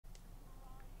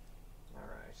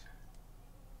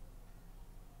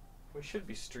We should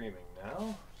be streaming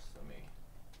now. Just let me...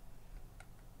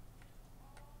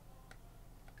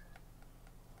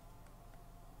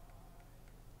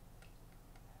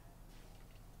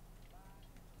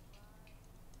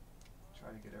 try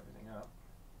to get everything up.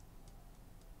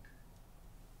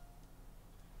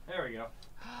 There we go.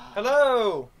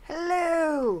 Hello!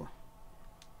 Hello!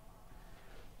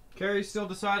 Carrie's still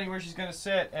deciding where she's gonna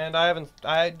sit, and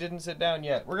I didn't sit down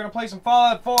yet. We're gonna play some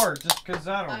Fallout 4, just because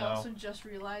I don't know. I also just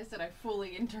realized that I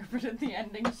fully interpreted the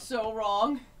ending so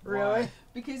wrong. Really?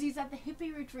 Because he's at the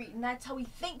hippie retreat, and that's how he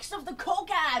thinks of the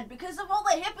coke ad, because of all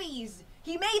the hippies.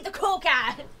 He made the coke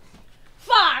ad.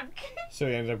 Fuck! So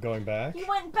he ended up going back? He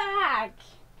went back.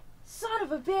 Son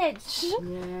of a bitch.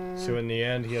 Yeah. So in the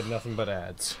end, he had nothing but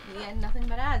ads. He had nothing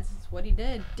but ads. That's what he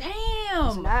did. Damn!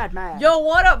 It's Mad Man. Yo,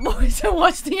 what up, boys? I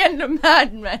watched the end of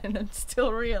Mad Men, and I'm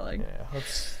still reeling. Yeah,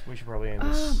 we should probably aim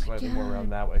this slightly more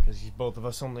around that way, because both of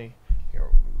us only here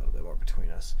a little bit more between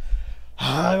us.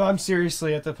 I'm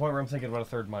seriously at the point where I'm thinking about a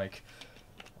third mic.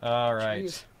 All right.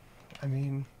 Jeez. I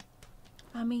mean,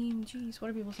 Jeez,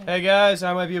 what are people saying? hey guys,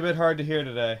 I might be a bit hard to hear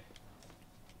today.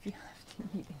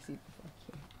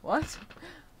 What?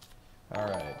 All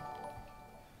right.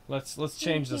 Let's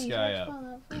change this guy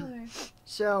up.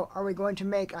 So, are we going to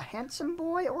make a handsome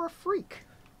boy or a freak?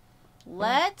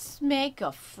 Let's make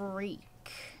a freak.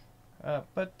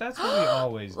 But that's what we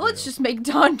always do. Let's just make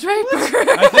Don Draper.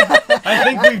 I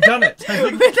think we've done it.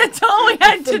 That's all we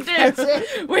had to That's do.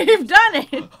 it. We've done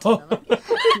it.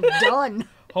 Done.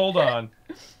 Hold on.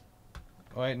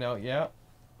 Wait, no, yeah.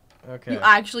 Okay. You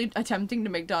actually attempting to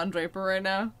make Don Draper right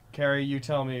now? Carrie, you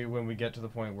tell me when we get to the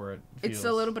point where it feels... It's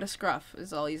a little bit of scruff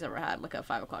is all he's ever had, like a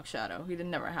 5 o'clock shadow. He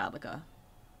never had like a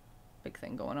big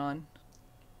thing going on.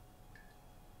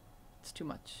 It's too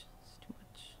much. It's too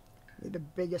much. You're the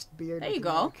biggest beard. There we you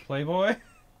can go. make. Playboy?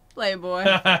 Playboy.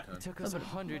 It took us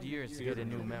 100 years to get a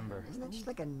new member. Isn't that just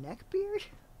like a neck beard?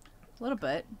 A little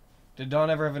bit. Did Don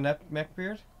ever have a neck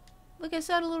beard? Like I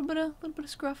said, a little bit of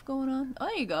scruff going on. Oh,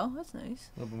 there you go. That's nice.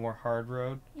 A little bit more hard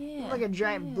road? Yeah. Like a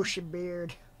giant bushy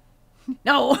beard.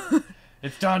 No.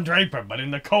 It's Don Draper, but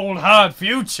in the cold, hard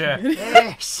future.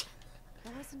 Yes.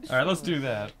 Alright, let's do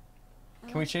that.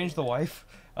 Can we change the wife?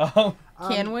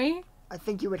 Can we? I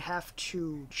think you would have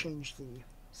to change the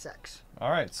sex.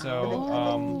 Alright, so,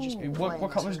 I think you just what play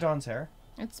color's as her. Don's hair?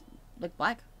 It's like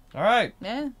black. Alright,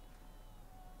 Yeah.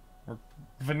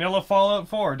 vanilla Fallout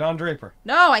 4, Don Draper.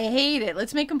 No, I hate it.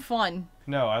 Let's make him fun.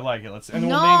 No, I like it. And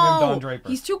no, we'll name him Don Draper.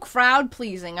 He's too crowd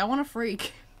pleasing. I want a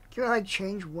freak. Can I like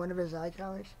change one of his eye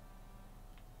colors?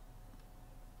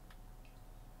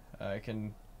 I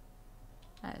can...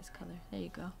 That is color. There you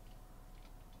go.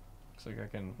 Looks like I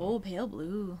can... Oh, pale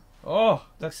blue. Oh,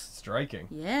 that's striking.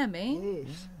 Yeah, man.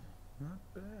 Yes. Not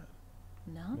bad.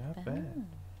 Not bad.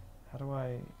 How do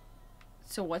I...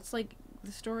 So what's like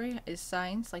the story? Is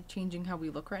science like changing how we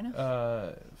look right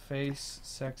now? Face,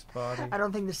 sex, body. I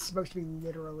don't think this is supposed to be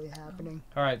literally happening.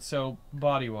 Alright, so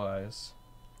body-wise.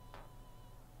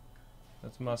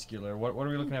 That's muscular. What are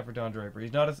we looking at for Don Draper?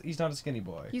 He's not a skinny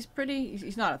boy. He's pretty.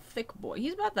 He's not a thick boy.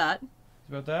 He's about that.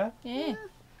 About that? Yeah.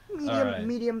 Alright.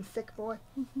 Medium thick boy.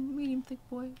 Medium thick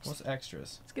boy. What's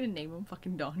extras? Let's gonna name him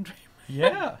fucking Don Draper.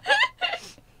 Yeah.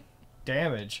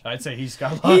 Damage. I'd say he's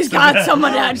got lots He's of got that. some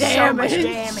of that So much damage.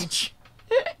 damage.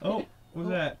 Oh, what's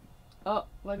that? Oh,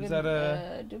 Is that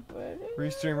a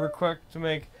restream request to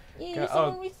make?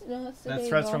 That's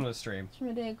threats from the stream.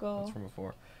 That's from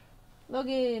before.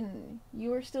 Logan,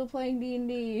 you are still playing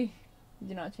D&D.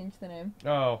 Did not change the name.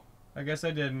 Oh, I guess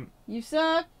I didn't. You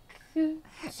suck.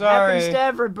 Sorry. Happens to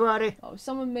everybody. Oh,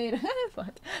 someone made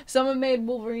what? Someone made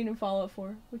Wolverine in Fallout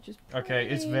 4, which is Okay,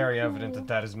 it's pretty very evident cool. that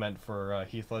that is meant for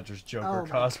Heath Ledger's Joker Oh my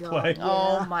cosplay. God.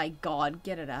 Oh Yeah. my god,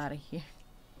 get it out of here.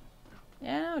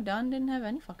 Yeah, no, Don didn't have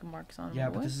any fucking marks on him. Yeah,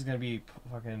 but this is gonna be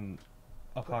fucking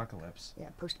apocalypse. Yeah,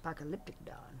 post-apocalyptic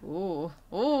Dawn. Ooh,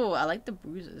 ooh, I like the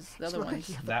bruises. The It's other like ones.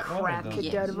 you have That the one or crap those kicked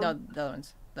Yeah, out of no, him. the other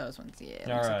ones. Those ones, yeah. It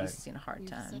All looks right. like he's seen a hard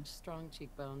You have time. such strong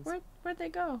cheekbones. Where'd they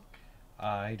go?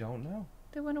 I don't know.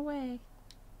 They went away.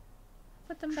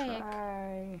 Put them back.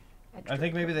 Try I extra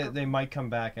think maybe purple. they might come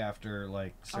back after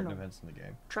like certain no. events in the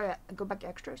game. Try go back to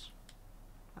extras.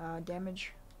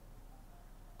 Damage.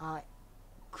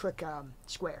 Click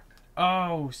square.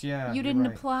 Oh, yeah. You you're didn't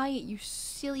right. apply it, you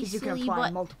silly, Because you can silly apply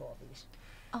butt. multiple of these.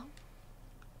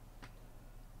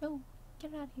 No,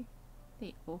 get out of here. There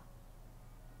you go.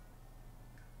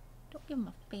 Don't give him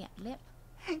a fat lip.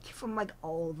 Give him like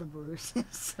all the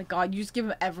bruises. My god, you just give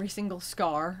him every single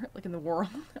scar, like in the world.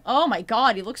 Oh my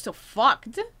god, he looks so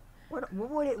fucked. What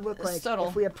would it look like Subtle.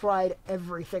 if we applied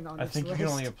everything on I this think list? you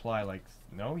can only apply like...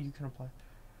 No, you can apply...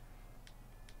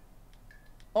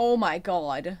 Oh my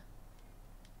god.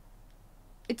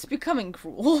 It's becoming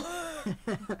cruel.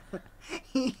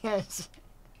 He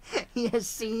has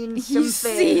seen some He's things.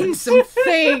 seen some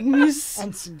things.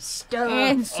 And some stuff.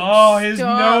 And some Oh, his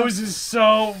stuff. nose is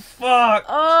so fucked.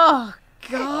 Oh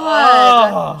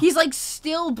god. Oh. He's like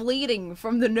still bleeding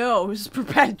from the nose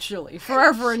perpetually,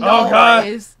 forever and Oh, God.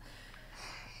 always.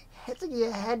 It's like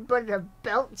your headbutt a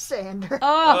belt sander.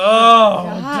 Oh, Oh,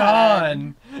 God.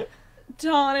 Don.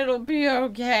 Dawn, it'll be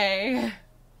okay.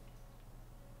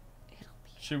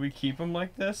 Should we keep him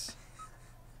like this?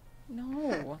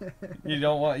 No. You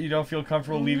don't feel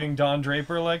comfortable leaving Don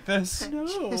Draper like this?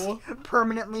 No.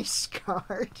 Permanently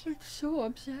scarred. It's so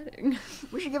upsetting.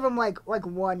 We should give him like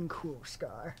one cool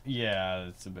scar. Yeah,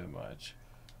 that's a bit much.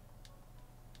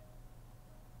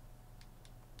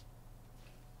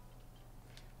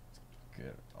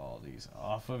 Get all these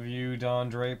off of you, Don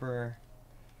Draper.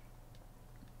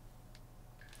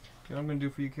 You know what I'm gonna do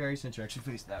for you, Carrie, since you're actually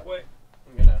faced that way?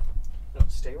 I'm gonna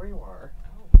stay where you are.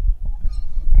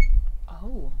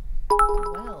 Oh.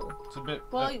 Well. It's a bit.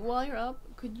 While you're up,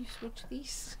 could you switch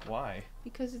these? Why?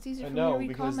 Because it's easier for me No, to read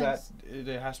because comments.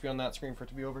 it has to be on that screen for it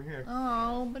to be over here.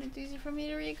 Oh, but it's easier for me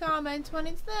to read comments when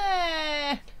it's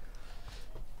there.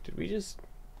 Did we just?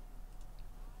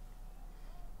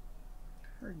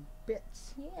 Heard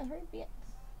bits. Yeah, I heard bits.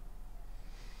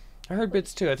 I heard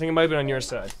bits too. I think it might have been on your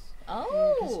side.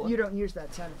 Oh. You don't use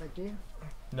that sound effect, do you?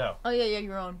 No. Oh yeah,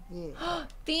 you're on. Yeah.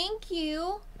 Thank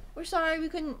you. We're sorry we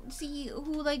couldn't see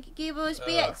who gave us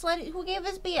bits. Who gave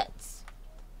us bits?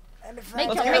 And if Make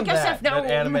I Let's your- give make him yourself that known.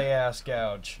 anime ass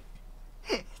gouge.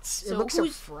 it So looks so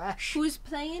who's- fresh. Who's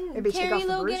playing? Maybe take Carrie, off the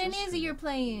Logan, and bruises? Izzy. You're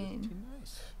playing.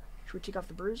 Should we take off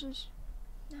the bruises?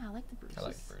 No, I like the bruises. I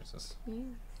like the bruises. Yeah.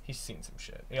 He's seen some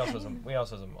shit. He also has a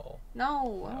mole.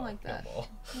 No, I don't No, like that. no mole.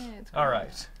 Yeah, it's All cool.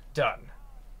 right, done.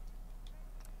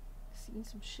 Seen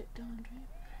some shit done, Draper.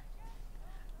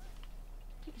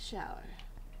 Take a shower.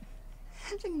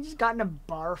 It's like you just got in a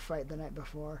bar fight the night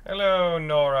before. Hello,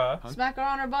 Nora. Smack her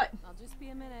on her butt. I'll just be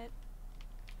a minute.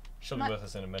 She'll be with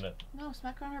us in a minute. No,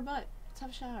 smack her on her butt. Let's have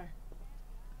a shower.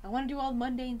 I want to do all the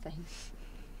mundane things.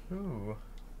 Ooh.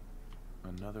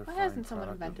 Another Why fine hasn't someone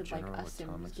product of invented like General a Sims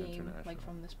Atomics game International. like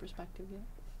from this perspective yet?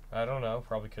 I don't know.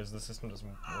 Probably because the system doesn't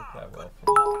work that well.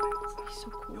 He's so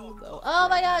cool though. Oh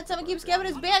my god, someone keeps giving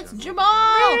us bits.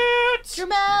 Jamal!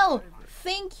 Jamal!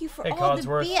 Thank you for Hey, all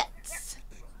Codsworth. the bits.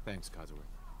 Thank Codsworth.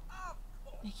 I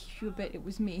gave you a bit, it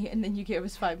was me, and then you gave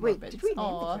us 5 more Wait, bits. did we name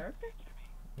Aw. the character?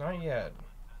 Not yet.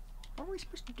 Are we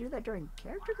supposed to do that during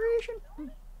character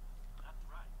creation?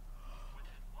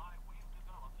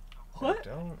 What? I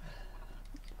don't.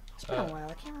 It's been a while.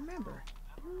 I can't remember.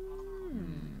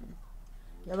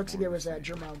 Yeah, it looks like it was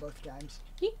Jamal both times.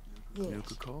 Yeet. Yes.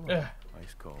 Nuka-Cola. Yeah.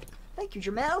 Ice cold. Thank you,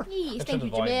 Jamal. Yes, I thank turned you,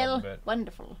 the volume up a Jamal. bit.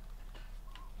 Wonderful.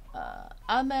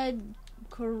 Ahmed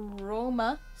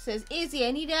Karoma says, Izzy,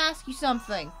 I need to ask you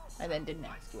something. I then didn't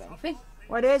ask you anything.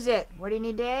 What is it? What do you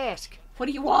need to ask? What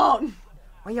do you want?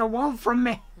 What do you want from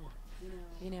me?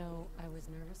 You know, I was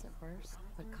nervous at first,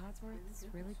 but Codsworth is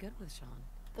really good with Sean.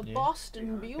 The Yeah.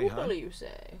 Boston Bugle, hon. you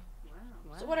say?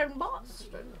 So what in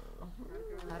Boston?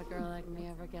 Not a girl like me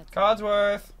ever gets.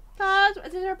 Codsworth. Codsworth,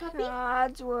 is there a puppy?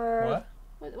 Codsworth.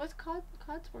 What? What's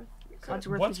Codsworth?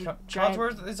 Codsworth What's is a giant...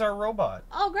 Codsworth is our robot.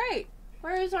 Oh, great.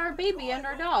 Where is our baby and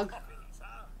our dog?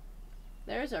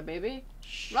 There's our baby.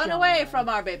 Run away from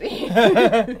our baby.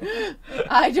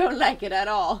 I don't like it at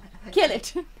all. Kill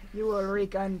it. You will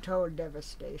wreak untold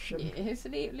devastation. Yes,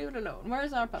 leave it alone.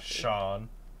 Where's our puppy? Sean.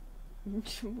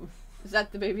 Is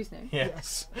that the baby's name?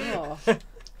 Yes. Oh, fuck.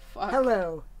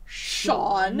 Hello,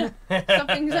 Sean.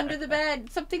 Something's under the bed.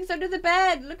 Something's under the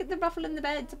bed. Look at the ruffle in the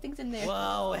bed. Something's in there.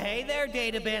 Whoa, hey there,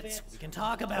 Databits. We can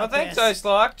talk about Oh, thanks, this. Ice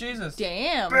Lock. Jesus.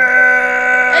 Damn. Bits!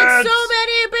 It's so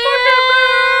many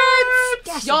bits!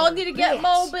 That's Y'all about need to get bits.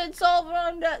 more bits over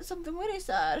on that something Winnie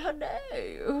side.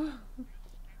 Hello.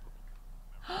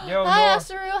 Yo, Hi, Nora.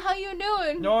 Asaru. How you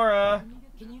doing? Nora.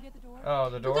 Can you get the door? Oh,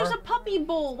 the door. There's a puppy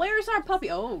bowl. Where's our puppy?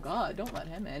 Oh, God. Don't let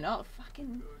him in. Oh,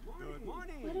 fucking... What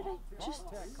did I just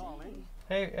say?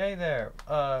 Hey there.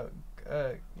 Not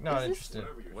Is this- interested.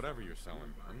 Whatever you're selling,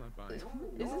 I'm not buying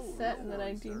it. Is this set in the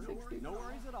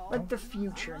 1960s? like the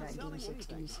future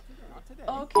 1960s.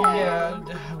 Okay. Yeah,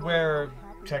 where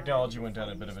technology went down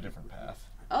a bit of a different path.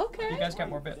 Okay. You guys got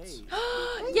more bits.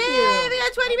 Yay! We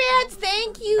got 20 bits!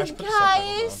 Thank you, I should put the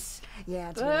subtitles guys! Yeah,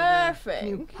 it's Perfect. Can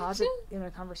you pause it in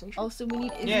a conversation? Also, we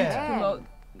need Izzy Yeah. to promote...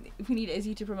 We need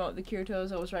Izzy to promote the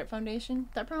Kirito's Always Right Foundation.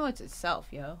 That promotes itself,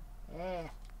 yo. Yeah,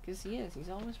 Because he is. He's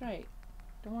always right.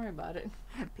 Don't worry about it.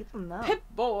 people know. Pip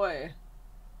boy!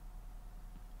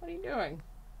 What are you doing?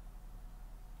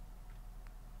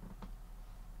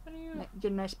 What are you?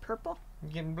 Get a nice purple. I'm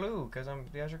getting blue because I'm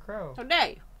the Azure Crow.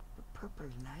 Today. Purple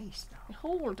is nice though.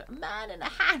 Behold, a man in a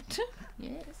hat.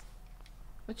 Yes.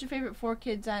 What's your favorite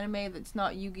 4Kids anime that's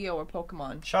not Yu-Gi-Oh or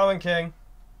Pokemon? Shaman King.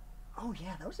 Oh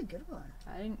yeah, that was a good one.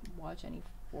 I didn't watch any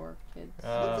 4Kids. I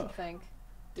Uh, don't think.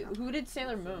 Who did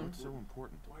Sailor Moon? What's so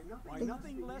important?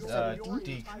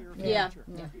 Deke. Yeah.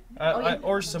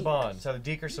 Or Saban. So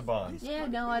Deke or Saban. Yeah,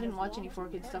 no, I didn't watch any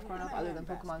 4Kids stuff growing up other than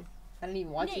Pokemon. I didn't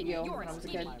even watch Yu-Gi-Oh when I was a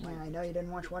kid. Yeah, I know you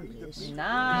didn't watch One Piece.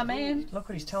 Nah, man. Look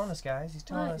what he's telling us, guys. He's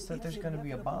telling us that there's going to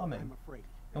be a bombing.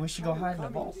 And we should go hide in a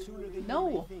vault.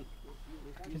 No.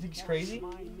 You think he's crazy?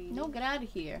 No, get out of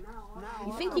here.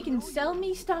 You think you can sell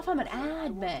me stuff? I'm an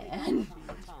ad man.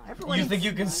 You think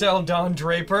you can sell Don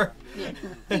Draper? Yeah.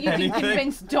 Think you can Anything?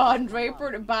 convince Don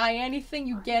Draper to buy anything?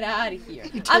 You get out of here.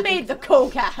 I made the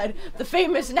Coke ad. The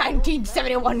famous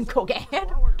 1971 Coke ad.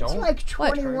 It's Don't. like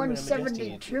What?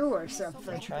 2172 or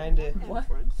something. Trying to. What?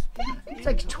 It's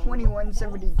like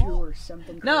 2172 or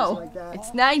something. No, crazy like that.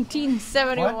 it's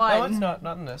 1971. What? No, it's not.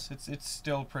 Not in this. It's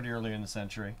still pretty early in the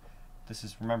century.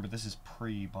 Remember, this is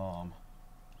pre-bomb.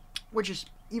 Which is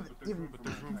even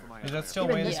Is that still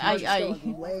even way? this Yeah, much is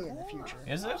still way in the future.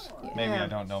 Is it? Maybe I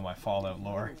don't know my Fallout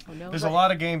lore. Oh, no. There's a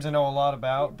lot of games I know a lot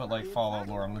about, but like Fallout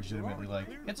lore, I'm legitimately like,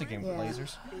 it's a game with Yeah.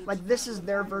 lasers. Like this is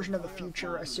their version of the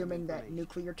future, assuming that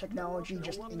nuclear technology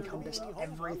just encompassed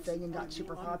everything and got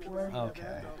super popular.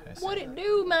 Okay. I see. What it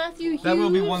do, Matthew Hughes? That will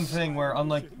be one thing where,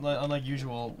 unlike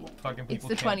usual, fucking It's people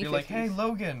the can't be like, 2050s. "Hey,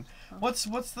 Logan, what's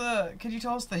the? Can you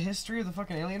tell us the history of the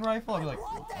fucking alien rifle?" I'd be like,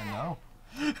 "I know."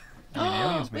 I mean,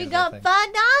 aliens made We it, I got think.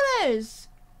 $5.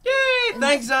 Yay!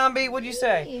 Thanks, zombie. What'd you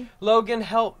say? Logan,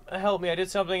 help me! I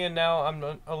did something, and now I'm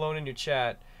alone in your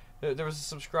chat. There was a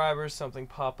subscriber, something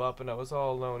pop up, and I was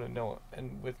all alone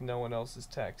and with no one else's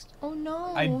text. Oh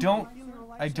no. I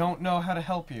don't know how to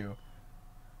help you.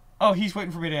 Oh, he's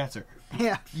waiting for me to answer.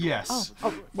 Yeah. Yes.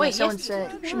 Oh, Wait, someone yes,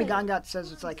 said Shimigangat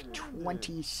says it's like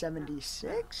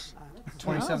 2076.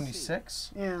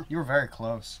 2076. Yeah. You were very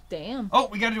close. Damn. Oh,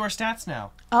 we gotta do our stats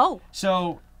now. Oh.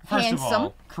 So, first of Handsome.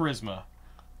 all, charisma.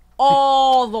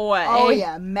 All the way. Oh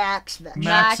yeah, max that.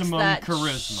 Maximum that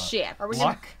charisma. Shit. Are we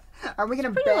Luck. gonna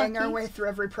Pretty bang lucky. our way through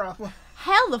every problem?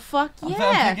 Hell the fuck I'm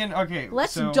yeah. thinking, okay,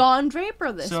 Let's so, Don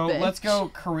Draper this So bitch. let's go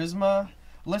charisma.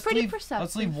 Let's Pretty leave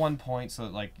perceptive. 1 point so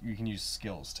that like you can use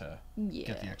skills to Yeah.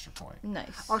 get the extra point.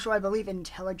 Nice. Also, I believe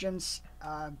intelligence.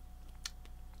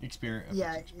 Experience.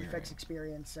 Yeah, affects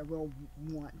experience. So we'll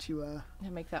want to. To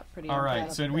make that pretty. All right,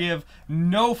 Okay. so we have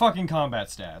no fucking combat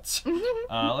stats.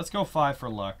 Let's go 5 for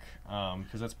luck,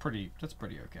 because that's pretty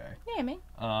okay. Yeah,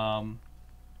 man.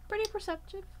 Pretty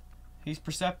perceptive. He's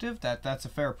perceptive. That's a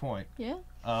fair point. Yeah.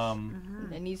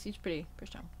 Mm-hmm. And he's pretty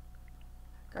strong.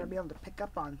 Gotta be able to pick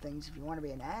up on things if you want to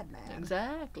be an ad man.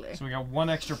 Exactly. So we got 1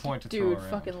 extra point to throw Dude, around.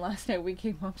 fucking last night we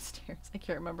came upstairs. I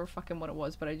can't remember fucking what it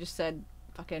was, but I just said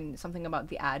fucking something about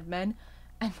the ad men.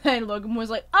 And then Logan was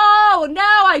like, "Oh,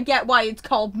 now I get why it's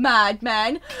called Mad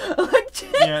Men."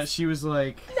 Yeah, she was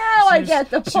like. Now I get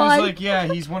the She pun. was like,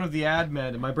 "Yeah, he's one of the ad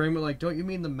men," and my brain went like, "Don't you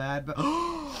mean the mad?"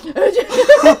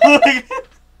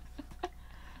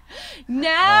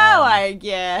 Now I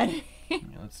get it.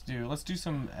 Let's do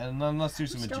some, and then let's do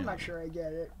some I'm still agility. not sure I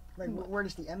get it. Like, where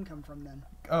does the M come from then?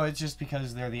 Oh, it's just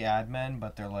because they're the ad men,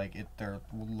 but they're like their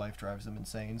life drives them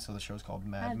insane, so the show's called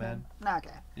Mad Men. Okay.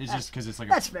 It's just because it's like.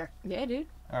 That's fair. Yeah, dude.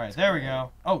 All right, there we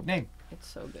go. Oh, name. It's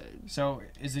so good. So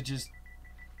is it just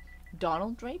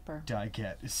Donald Draper.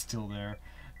 Diget is still there?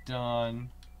 Don.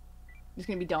 It's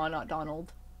gonna be Don, not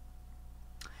Donald.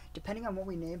 Depending on what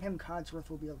we name him, Codsworth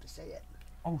will be able to say it.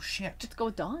 Oh shit. Let's go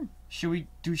with Don. Should we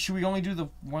only do the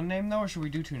 1 name though, or should we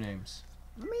do 2 names?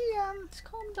 Let me Let's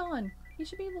call him Don. He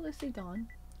should be able to say Don.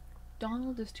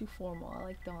 Donald is too formal. I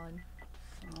like Don.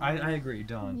 I agree,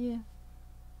 Don. Yeah.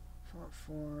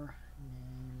 four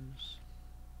names.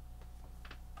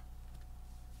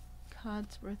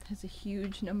 Codsworth has a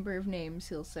huge number of names,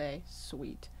 he'll say.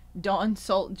 Sweet. Don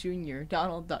Salt Jr.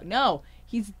 Donald Duck. No,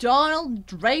 he's Donald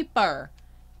Draper.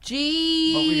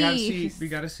 Jeez. But we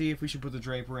gotta see if we should put the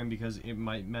Draper in because it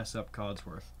might mess up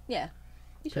Codsworth. Yeah.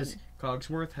 Because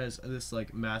Cogsworth has this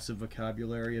like massive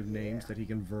vocabulary of names that he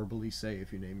can verbally say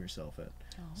if you name yourself it.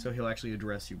 Oh. So he'll actually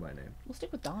address you by name. We'll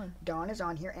stick with Don. Don is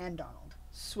on here and Donald.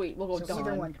 Sweet. We'll go So Don.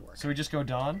 either one could work. So we just go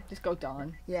Don? Just go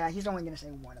Don. Yeah, he's only going to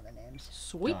say one of the names.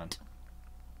 Sweet.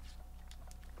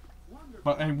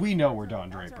 Don. And we know we're Don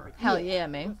Draper. Hell yeah,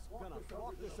 man.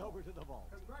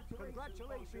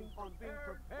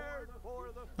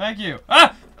 Thank you.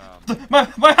 Ah!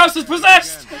 My house is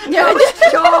possessed! Yeah,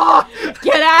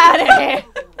 get out of here!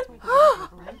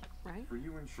 Right?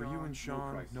 For you and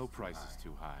Sean, no price is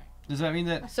too high. Does that mean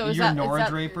that So is you're that- is Nora that-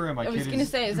 Draper and my I was kid gonna is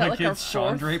say, is my that like our kid's Sean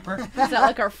fourth? Draper? Is that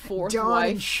like our fourth Dawn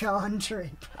wife? and Sean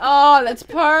Draper. Oh, that's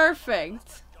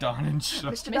perfect. Don and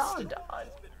Sean. Mr. Mr. Dawn. Dawn.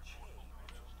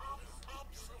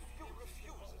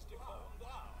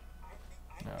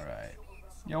 All right.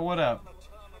 Yo, what up?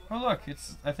 Oh look,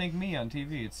 it's I think me on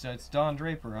TV. It's Don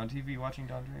Draper on TV watching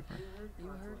Don Draper. You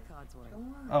heard Codsworth.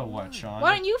 Oh what, Sean?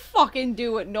 Why don't you fucking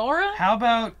do it, Nora? How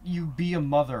about you be a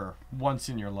mother once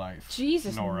in your life?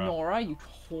 Jesus, Nora. Nora, you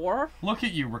whore. Look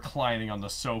at you reclining on the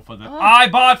sofa that I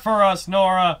bought for us,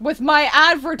 Nora. With my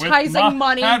advertising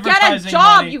money. Get a advertising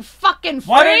job, money. you fucking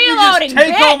Why don't you freeloading just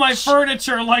take all my bitch!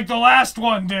 furniture like the last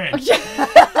one did?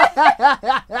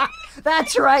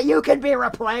 That's right, you can be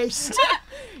replaced.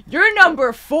 You're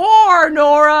number 4,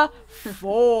 Nora.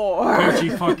 4.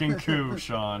 Coochie fucking coo,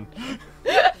 Sean.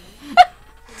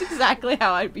 That's exactly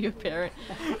how I'd be a parent.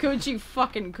 Coochie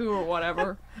fucking coo or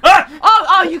whatever. Ah!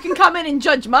 Oh, you can come in and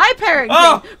judge my parenting,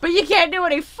 Oh! but you can't do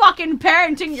any fucking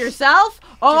parenting yourself?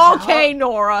 Okay,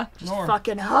 Nora. Nora.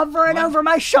 Fucking hovering over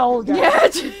my shoulder. Yeah,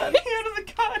 At the end of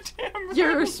the goddamn room.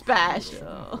 you're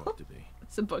special. To be.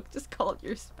 It's a book, just call it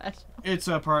You're Special. It's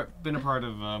been a part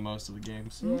of most of the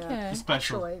games. Yeah. Okay.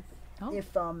 Special. Actually, Oh.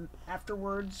 if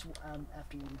afterwards,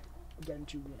 after you get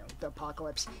into the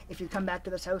apocalypse, if you come back to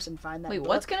this house and find that Wait, book,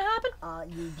 what's gonna happen?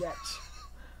 you get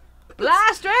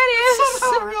Blast radius!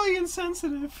 Somehow really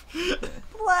insensitive.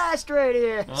 blast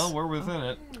radius. Well, we're within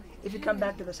it. If you come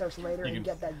back to this house later You and can-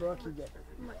 get that book, you get.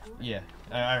 Yeah,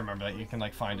 I remember that. You can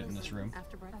like find it in this room.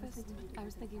 After breakfast, I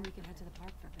was thinking we could head to the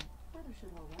park for a bit.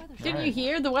 Didn't Alright. you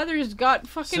hear? The weather's got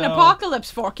fucking So, apocalypse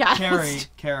forecast.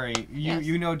 Carrie, you Yes.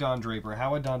 you know Don Draper.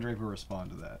 How would Don Draper respond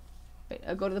to that?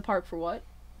 Wait, go to the park for what?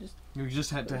 You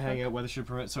just had to hang out, weather should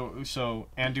permit. So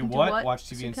and do Do what? what? Watch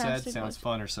TV instead. Sarcastic, Sounds what?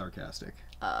 fun or sarcastic?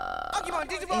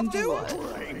 And do what?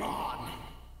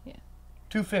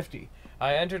 250.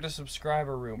 I entered a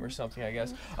subscriber room or something, I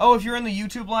guess. Oh, if you're in the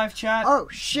YouTube live chat. Oh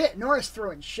shit! Nora's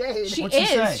throwing shade. She What'd she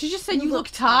say? is. She just said you look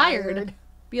tired.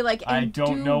 Be like, and I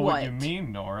don't do know what? what you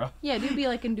mean, Nora. Yeah, do be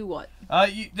like, and do what?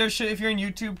 If you're in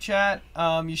YouTube chat,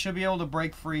 you should be able to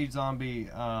break free zombie.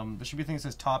 There should be a thing that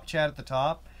says top chat at the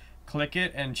top. Click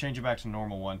it and change it back to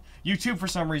normal one. YouTube, for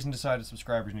some reason, decided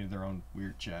subscribers needed their own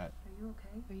weird chat. Are you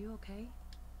okay? Are you okay?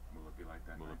 Will it be like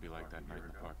that? Will it be like that night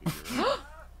in the park?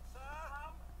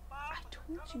 I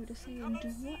told you to say and do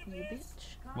what, you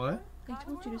bitch. What? I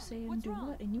told you to say and do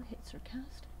what, and you hit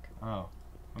sarcastic. Oh,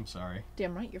 I'm sorry.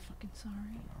 Damn right, you're fucking sorry.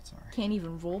 I'm not sorry. Can't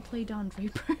even roleplay Don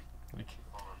Draper. Like,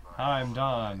 hi, I'm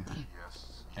Don,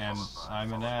 and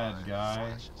I'm an ad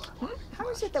guy. How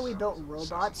is it that we built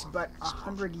robots, but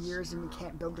 100 years and we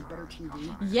can't build a better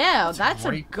TV? Yeah, that's a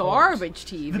great point. garbage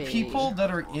TV. The people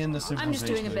that are in the just doing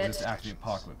civilization a that bit. exist after the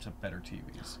apocalypse have better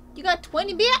TVs. You got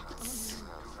 20 bits.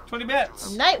 20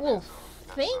 bits. Nightwolf,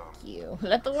 thank you.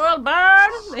 Let the world burn.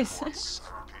 They say.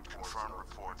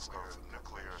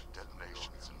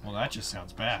 Well, that just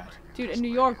sounds bad. Dude, in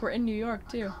New York, we're in New York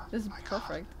too. This is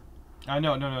perfect.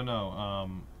 No.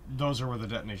 Those are where the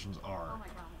detonations are.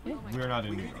 We're not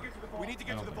in New York. We need to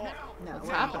get to the vault. No, What's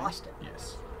we're in happening? Boston.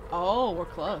 Yes. Oh, we're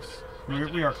close.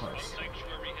 We are close.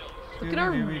 Look at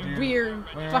our weird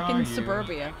Where are fucking you?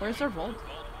 suburbia. Where's our vault?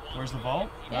 Where's the vault?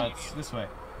 Yeah. It's this way.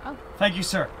 Oh. Thank you,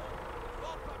 sir.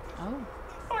 Oh.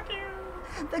 Fuck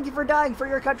you. Thank you for dying for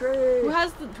your country. Who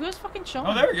has fucking Sean?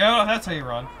 Oh, there we go. That's how you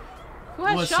run. Who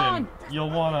has Listen, Sean? you'll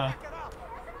wanna.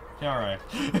 Yeah, all right.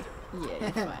 Yeah,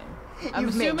 you're fine. I'm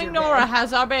You've made assuming your Nora bed.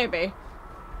 has our baby.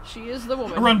 She is the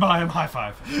woman. Run by him. High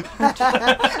five.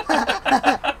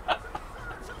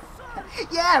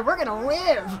 Yeah, we're gonna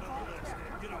live.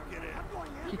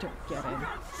 You don't get in.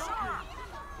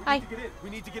 Hi. We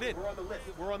need to get in. We're on the list.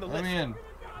 We're on the Let list. me in.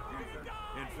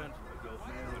 Infant,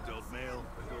 adult male,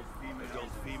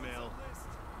 adult female.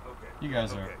 Okay. You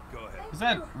guys are. Go ahead. Is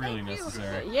that really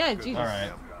necessary? Yeah, Jesus. All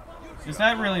right. Is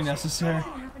that really necessary?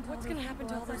 What's gonna happen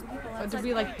to all those people Oh, outside? did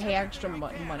we like pay extra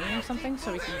money or something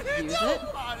so we can use it?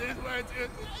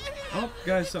 Oh,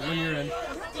 guys, something when you're in.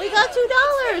 We got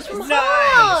 $2 from Nice.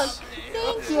 Hawk.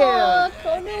 Thank you. Yeah.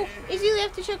 Oh no, Izzy, we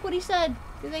have to check what he said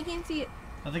because I can't see it.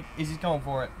 I think Izzy's going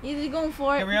for it. Izzy going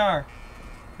for it. Here we are.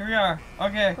 Here we are.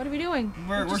 Okay. What are we doing?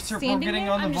 We're just we're standing getting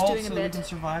there? on the I'm just vault doing a so that we bit. can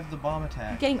survive the bomb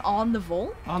attack. Getting on the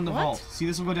vault? On the What? vault. See,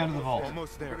 this will go down to the vault.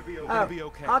 Almost there. Oh, be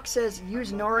okay. Hawk says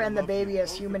use Nora and the baby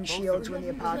as human shields when the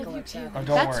apocalypse Oh, happens.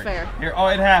 don't That's worry. fair. Here. Oh,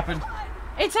 it happened.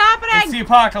 It's happening. It's the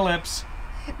apocalypse.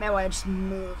 Man, why don't you just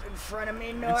move in front of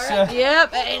me, Nora? It's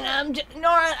Yep, and I'm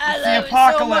Nora. I the love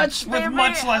apocalypse you so much, with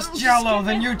much baby. less I'm just jello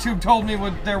than gonna- YouTube told me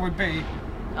there would be.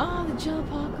 Oh, the Jill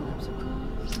apocalypse, of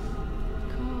course.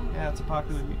 Cool. Yeah, it's a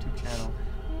popular YouTube channel.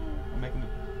 I'm making the...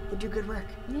 They do good work.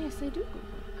 Yes, they do good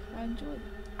work. I enjoy it.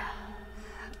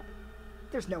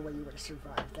 There's no way you would have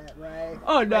survived that, right?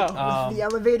 Oh, no. Like, with the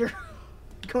elevator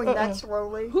going that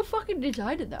slowly. Who fucking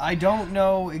decided that? I don't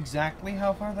know exactly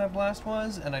how far that blast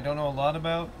was, and I don't know a lot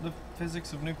about the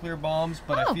physics of nuclear bombs,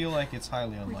 but I feel like it's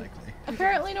highly unlikely.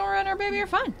 Apparently Nora and our baby are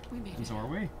fine. And so are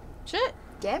we. Shit.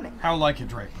 Damn it. How like it,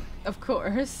 Draper? Of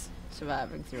course.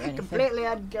 Surviving through anything. Completely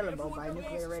unkillable by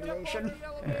nuclear radiation.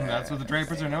 That's what the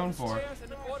Drapers are known for.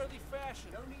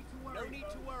 No need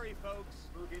to worry, folks.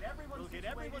 We'll get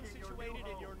everyone situated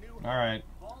in your new Alright.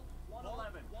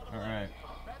 Alright.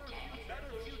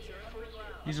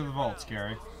 These are the vaults,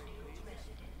 Gary.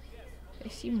 They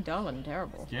seem dull and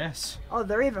terrible. Yes. Oh,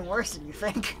 they're even worse than you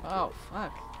think. Oh,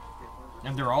 fuck.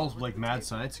 And they're all like mad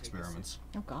science experiments.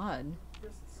 Oh, God.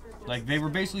 Like, they were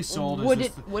basically sold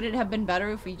as Would it have been better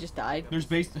if we just died? There's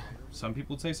some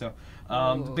people would say so.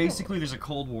 Basically, there's a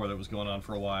Cold War that was going on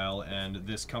for a while, and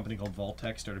this company called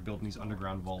Vault-Tec started building these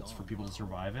underground vaults for people to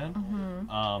survive in.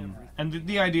 And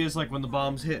the idea is, like, when the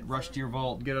bombs hit, rush to your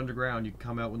vault, get underground, you can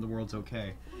come out when the world's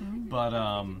okay.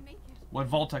 But what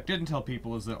Vault-Tec didn't tell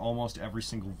people is that almost every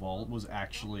single vault was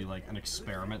actually, like, an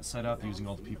experiment set up, using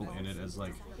all the people in it as,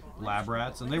 like, lab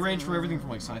rats. And they range from everything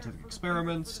from, like, scientific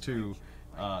experiments to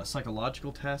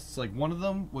psychological tests. Like, one of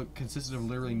them consisted of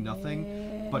literally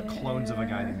nothing but clones of a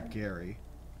guy named Gary.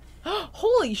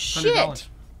 Holy shit! $100.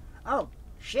 Oh,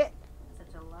 shit.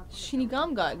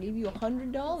 Shinigami gave you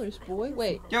 $100, boy.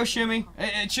 Wait. Yo, Shimmy.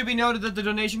 It should be noted that the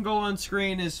donation goal on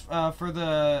screen is for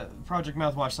the Project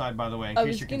Mouthwash side, by the way, in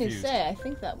case you're confused. I was gonna say, I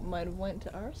think that might have went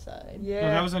to our side. Yeah. No,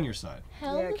 that was on your side.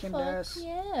 Hell Yeah, the Kim fuck, does.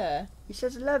 yeah. He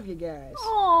says, love you guys.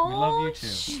 Aww, We love you too.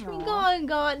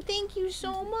 Shinigami, thank you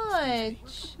so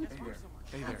much.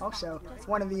 Also,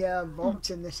 one of the vaults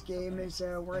in this game is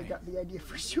where I got the idea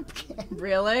for Soup Can.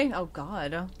 Really? Oh,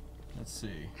 God. Let's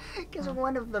see. Because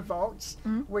one of the vaults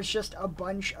was just a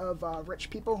bunch of rich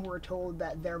people who were told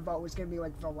that their vault was going to be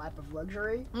like the lap of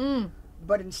luxury.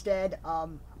 But instead,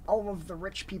 all of the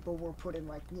rich people were put in,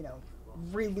 like, you know,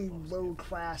 really low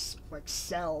class, like,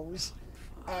 cells.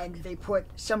 And they put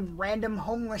some random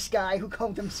homeless guy who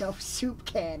called himself Soup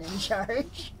Can in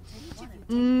charge.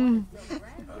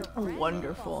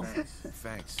 Wonderful.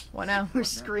 Thanks. What now? Who's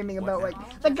screaming about,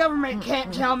 like, the government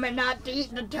can't tell me not to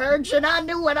eat detergent. I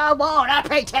do what I want. I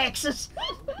pay taxes.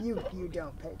 You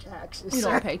don't pay taxes, You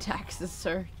sir. don't pay taxes,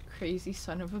 sir. Crazy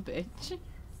son of a bitch. See?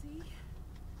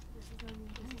 This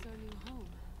is our new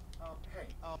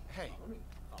home. Hey.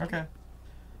 Okay.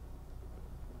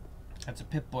 That's a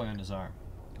Pip-Boy on his arm.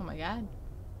 Oh my God.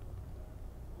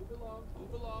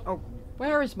 Oh,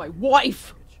 Where is my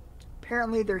wife?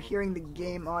 apparently they're hearing the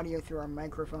game audio through our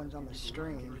microphones on the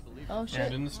stream. Oh shit.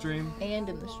 And in the stream. And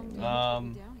in the stream.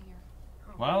 Down here.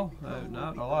 Well,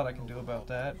 not a lot I can do about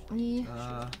that.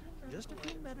 Yeah. Just a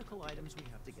few medical items we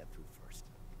have to get through first.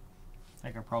 I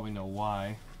think I probably know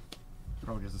why.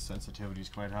 Probably because the sensitivity is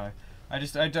quite high. I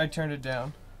turned it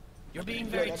down. You're being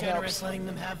very generous letting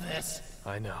them have this.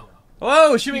 I know.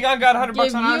 Whoa, Shimigan got $100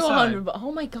 Give on our you side. $100.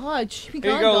 Oh my God, Shimigan.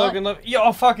 Here you go, Logan.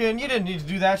 Yo, fucking, you didn't need to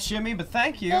do that, Shimmy, but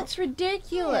thank you. That's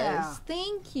ridiculous. Yeah.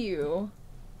 Thank you.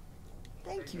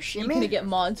 Thank you, You Shimmy. gonna get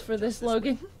mods for this,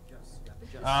 Logan?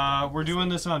 We're doing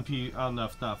this on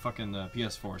the fucking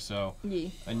PS4, so. Yeah.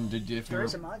 And if There you're,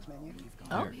 is a mods menu.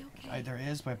 Oh. there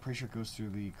is, but I'm pretty sure it goes through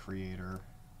the creator.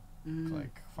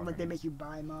 Like They make you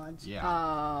buy mods. Yeah.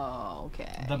 Oh,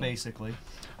 okay. Basically.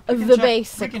 The We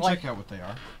basically. can check out what they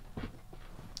are.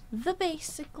 The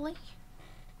basically.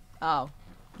 Oh,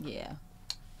 yeah.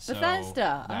 So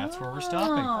Bethesda. That's where we're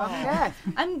stopping. Okay.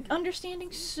 I'm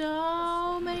understanding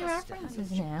so many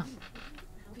references now.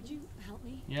 Could you help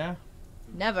me? Yeah.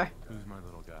 Never. Who's my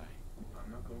little guy?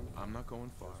 I'm not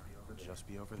going far. Just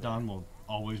be over there. Don will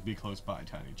always be close by,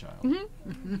 tiny child.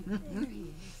 There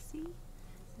he is. See?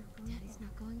 Daddy's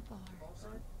not going far.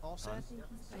 All set? I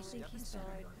think he's better.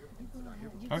 You go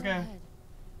ahead. You Okay. go ahead.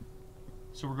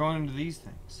 So we're going into these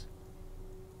things.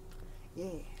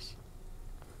 Yes.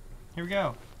 Here we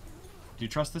go. Do you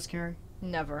trust this, Carrie?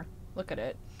 Never. Look at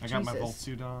it. I got my Jesus. Volt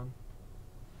suit on.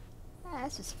 Ah,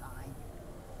 this is fine.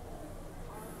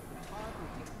 The pod will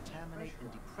decontaminate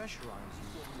and depressurize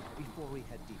you before we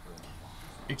head deeper in the vault.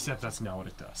 Except that's not what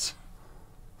it does.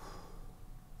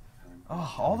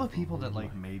 Oh, all the people that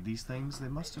like made these things, they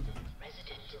must have.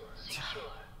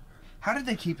 How did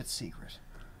they keep it secret?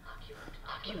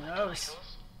 Who knows?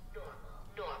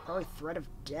 Probably threat of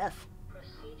death.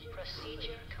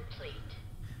 Procedure complete.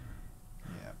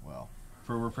 Yeah, well,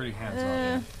 we're pretty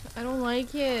hands-on. I don't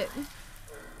like it. 4,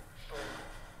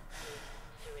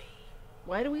 3,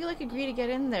 Why do we like agree to get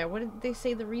in there? What did they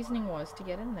say the reasoning was to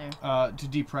get in there? To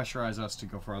depressurize us to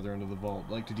go farther into the vault,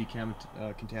 like to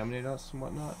contaminate us and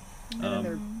whatnot. And then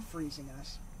they're freezing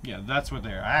us. Yeah, that's what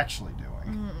they're actually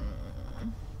doing.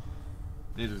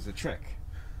 It is a trick.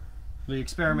 The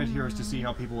experiment here is to see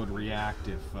how people would react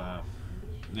if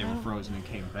they were frozen and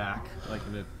came back, like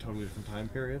in a totally different time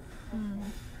period.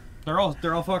 They're all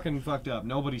fucking fucked up.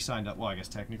 Nobody signed up. Well, I guess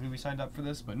technically we signed up for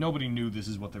this, but nobody knew this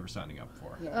is what they were signing up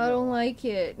for. I don't like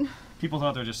it. People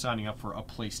thought they were just signing up for a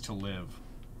place to live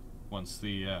once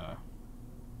the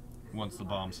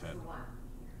bombs hit.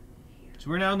 So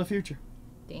we're now in the future.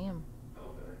 Damn.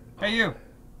 Hey you.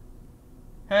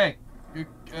 Hey,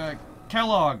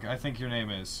 Kellogg, I think your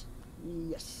name is.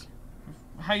 Yes.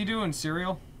 How you doing,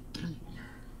 cereal?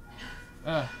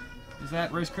 Is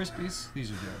that Rice Krispies? These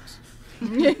are jokes.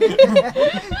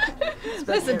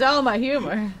 Listen to all my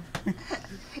humor.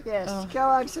 Yes,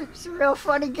 Kellogg's a real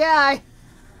funny guy.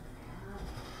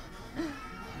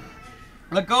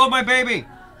 Let go of my baby!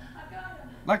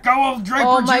 Let go of Draper Jr.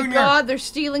 Oh my God, they're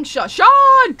stealing Sean!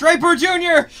 Draper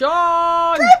Jr.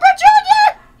 Sean! Draper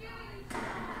Jr.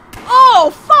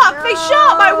 Oh fuck! No. They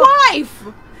shot my wife.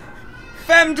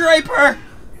 Femme Draper.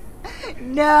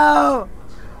 No.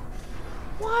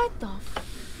 What the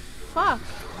fuck?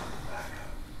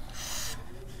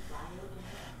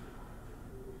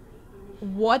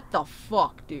 What the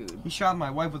fuck, dude? He shot my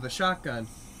wife with a shotgun.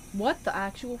 What the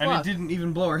actual fuck? And it didn't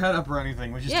even blow her head up or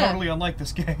anything, which is totally unlike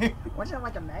this game. Wasn't it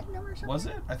like a Magnum or something? Was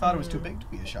it? I thought it was too big to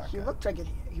be a shotgun. He looked like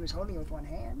he was holding it with one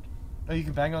hand. Oh, you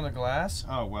can bang on the glass?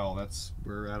 Oh, well,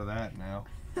 we're out of that now.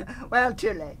 Well,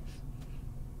 too late.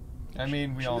 I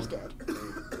mean, we all... She's dead.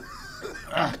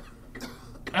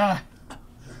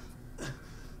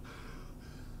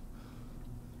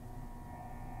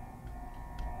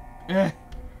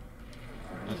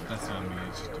 That's not me,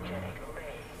 it's just doing that.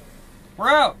 We're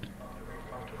out!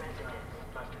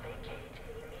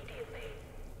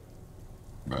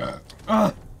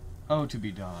 Oh, to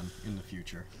be Dawn in the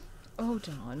future. Oh,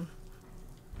 Dawn.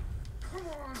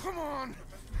 Come on!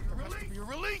 You're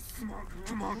released!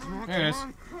 Come on. There it is.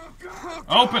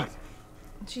 Open!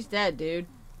 She's dead, dude.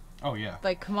 Oh, yeah.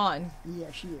 Like, come on.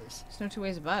 Yeah, she is. There's no two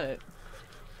ways about it.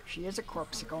 She is a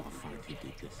corpsicle.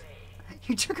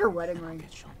 You took her wedding ring.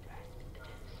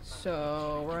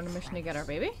 So, we're on a mission to get our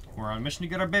baby? We're on a mission to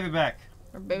get our baby back.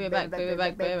 Our baby back, baby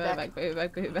back, baby back, baby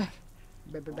back, baby back.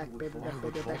 Baby back, baby back,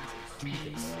 baby back.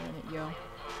 Yo.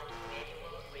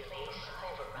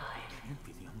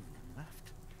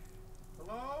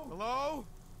 Hello? Hello?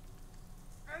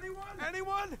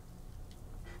 Anyone?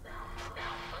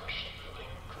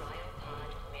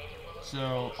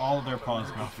 So, all of their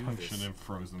pods malfunctioned and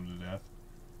froze them to death.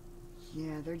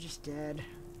 Yeah, they're just dead.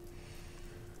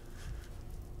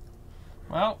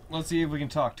 Well, let's see if we can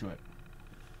talk to it.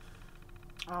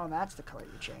 Oh, that's the color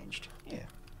you changed. Yeah.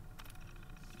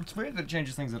 It's weird that it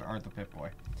changes things that aren't the Pip-Boy.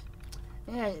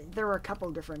 Yeah, there were a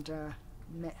couple different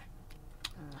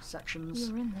sections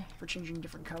You were in there. for changing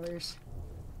different colors.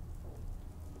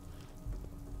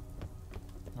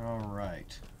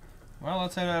 Alright. Well,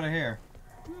 let's head out of here.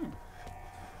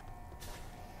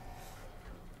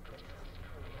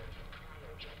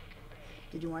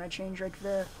 Did you want to change like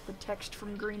the text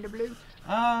from green to blue?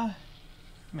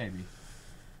 Maybe.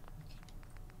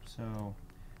 So,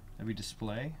 maybe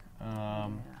display.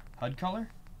 HUD color?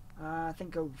 I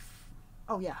think go.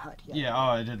 Oh yeah, HUD. Yeah. Yeah.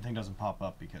 Oh, the thing doesn't pop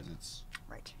up because it's.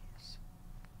 Right. Yes.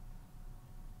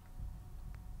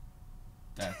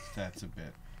 That's a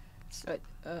bit.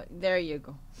 There you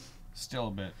go. Still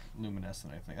a bit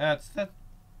luminescent, I think. That's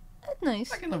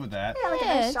nice. I can live with that. Yeah, like a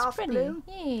nice soft pretty. blue.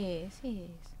 Yes.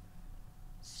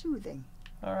 Soothing.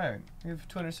 All right, we have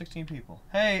 216 people.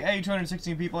 Hey,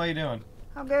 216 people, how you doing?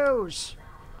 How goes?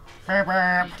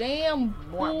 Damn,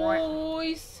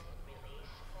 boys.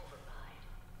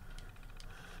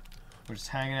 We're just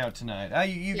hanging out tonight.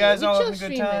 You guys all having a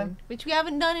good time? Which we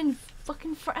haven't done in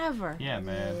fucking forever. Yeah,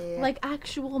 man. Yeah. Like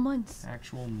actual months.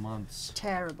 Actual months.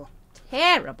 Terrible.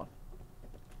 Terrible.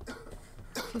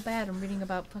 Too bad I'm reading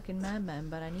about fucking Madman,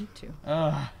 but I need to.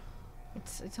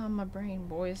 It's on my brain,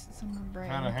 boys. It's on my brain.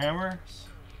 Found a hammer?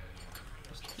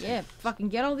 Yeah, fucking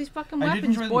get all these fucking I did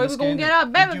weapons, enjoy boy. this We're gonna game. get our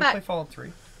Did baby you back. play Fallout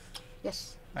 3?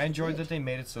 Yes. I enjoyed that they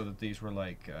made it so that these were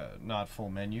like not full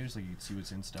menus, like you'd see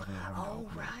what's in stuff and then have to Oh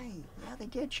open it. right. Yeah, they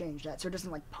did change that, so it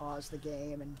doesn't like pause the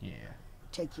game and Yeah.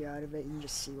 take you out of it. You can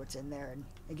just see what's in there and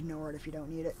ignore it if you don't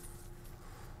need it.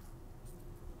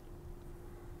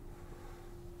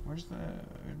 Where's the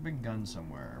big gun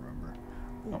somewhere? I remember.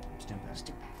 Oh, Stimpack.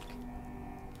 Stimpack.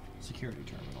 Security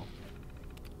terminal.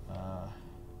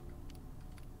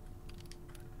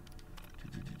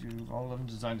 all of them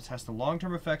designed to test the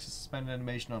long-term effects of suspended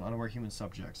animation on unaware human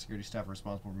subjects. Security staff are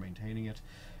responsible for maintaining it.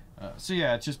 So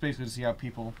yeah, it's just basically to see how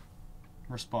people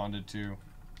responded to.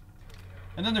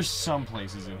 And then there's some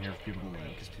places in here for people to live,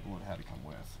 because people would have had to come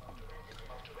with.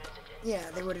 Yeah,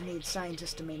 they would have needed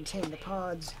scientists to maintain the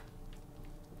pods.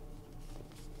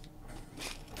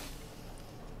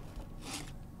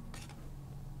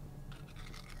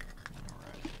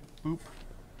 Alright. Boop.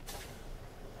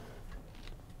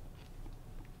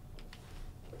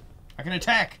 I can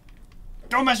attack!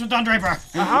 Don't mess with Don Draper!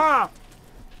 Aha!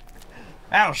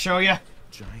 That'll show you!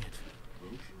 Giant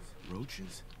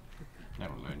roaches?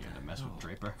 That'll learn you to mess with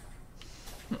Draper.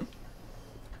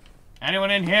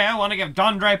 Anyone in here want to give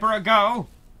Don Draper a go?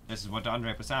 This is what Don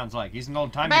Draper sounds like. He's an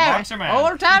old-timey boxer man.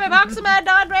 Old-timey boxer man,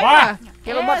 Don Draper. What?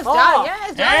 Give him what for.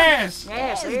 Yes,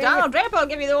 Yes! Donald Draper will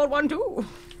give you the old one, too.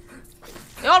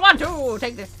 The old one, too.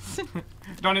 Take this.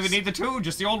 Don't even need the two,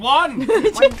 just the old one!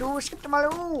 1, 2, skip to my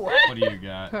loo. What do you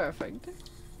got? Perfect.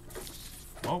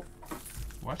 Oh.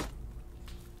 What?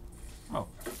 Oh.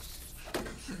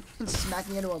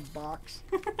 Smacking into a box.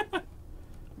 Would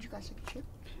you guys like a chip?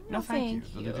 No, thank you.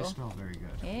 thank Though they you. do smell very good.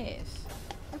 Yes.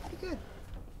 They're pretty good.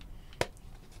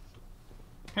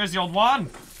 Here's the old one!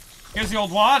 Here's the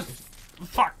old one!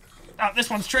 Fuck! This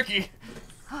one's tricky!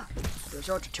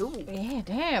 Resort to 2. Yeah,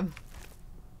 damn.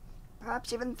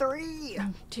 Perhaps even 3.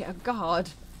 Dear God.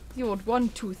 The old 1,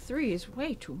 2, 3 is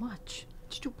way too much.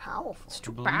 It's too powerful. It's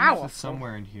too I believe powerful. that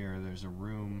somewhere in here there's a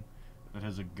room that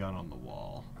has a gun on the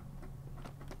wall.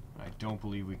 I don't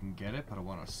believe we can get it, but I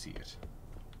want to see it.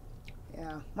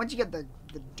 Yeah. Once you get the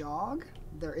dog,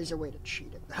 there is a way to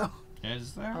cheat it, though.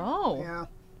 Is there? Oh. Yeah.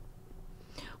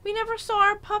 We never saw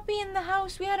our puppy in the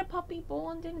house. We had a puppy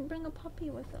bowl and didn't bring a puppy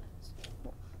with us.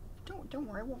 Don't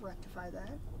worry, we'll rectify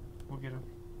that. We'll get him.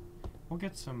 We'll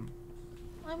get some.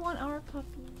 I want our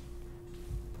puppy.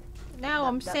 Now That-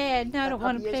 I'm that- sad. Now I that don't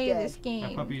want to puppy is play dead. this game.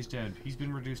 That puppy is dead. He's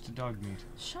been reduced to dog meat.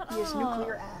 Shut He up. is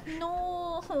nuclear ash.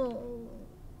 No.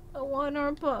 I want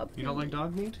our puppy. You don't like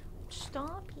dog meat?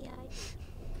 Stop, yeah.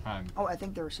 Oh, I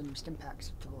think there are some stim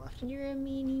packs to the left. You're a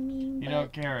mean You know,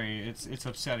 Carrie, it's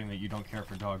upsetting that you don't care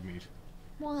for dog meat.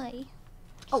 Why?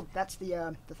 Oh, that's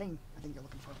the thing I think you're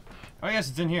looking for. Oh yes,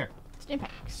 it's in here. Stim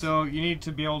packs. So you need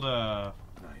to be able to.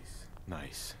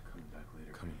 Nice.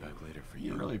 Coming back later for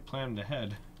You're you. really planned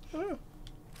ahead. You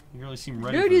really seem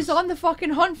ready. Dude for is this. on the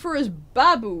fucking hunt for his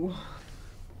babu.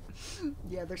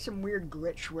 Yeah, there's some weird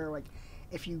glitch where, like,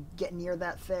 if you get near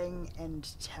that thing and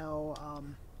tell,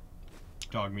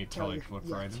 Dog meat tell probably your- look for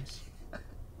yeah. items.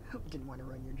 Didn't want to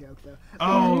run your joke, though.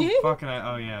 Oh, fucking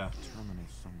oh yeah. Terminal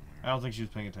somewhere. I don't think she was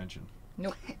paying attention.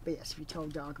 But yes, if you tell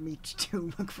dog meat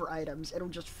to look for items, it'll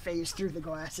just phase through the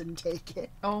glass and take it.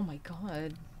 Oh my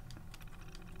God.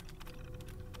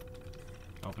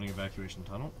 Opening evacuation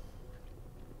tunnel.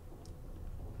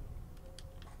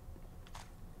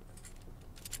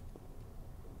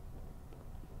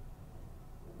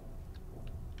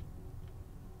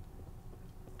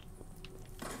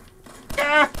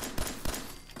 Ah!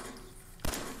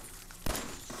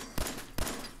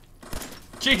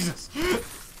 Jesus!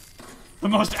 The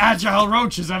most agile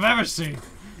roaches I've ever seen!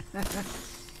 Could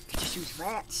just use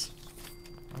rats.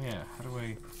 Oh yeah, how do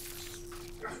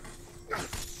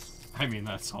I mean,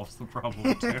 that solves the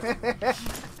problem too.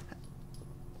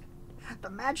 The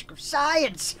magic of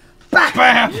science!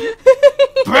 BAM!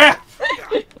 BAM!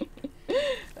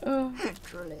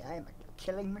 Truly, I am a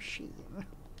killing machine.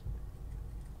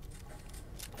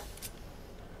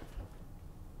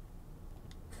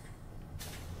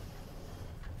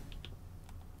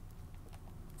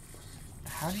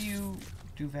 How do you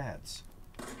do VATS?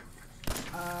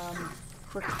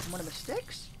 Click one of the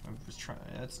sticks? I was trying.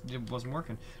 It wasn't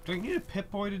working. Do I need a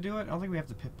Pip-Boy to do it? I don't think we have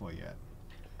the Pip-Boy yet.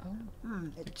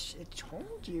 It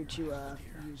told you to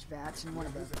use VATS in one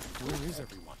of the. Where is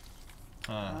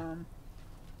everyone?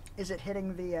 Is it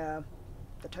hitting the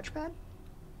touchpad?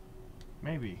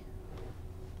 Maybe.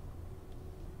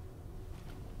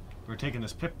 We're taking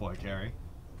this Pip-Boy, Carrie.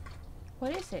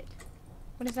 What is it?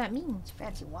 What does that mean? It's a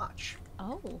fancy watch.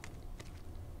 Oh.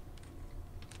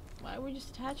 Why are we just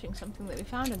attaching something that we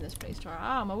found in this place to our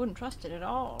arm? I wouldn't trust it at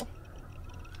all.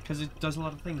 Because it does a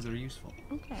lot of things that are useful.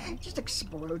 Okay. It just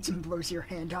explodes and blows your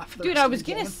hand off. The Dude, rest I of was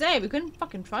the gonna game. say, we couldn't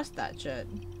fucking trust that shit.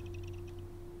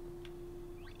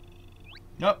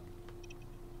 Nope.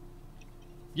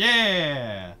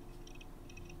 Yeah!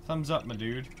 Thumbs up, my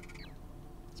dude.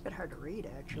 It's a bit hard to read,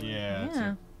 actually. Yeah. it's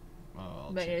Yeah.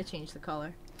 I'll But I need to change the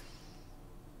color.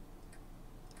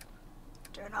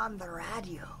 Turn on the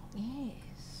radio.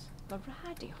 Yes. The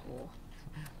radio.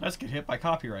 Let's get hit by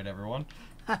copyright, everyone.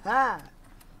 Haha.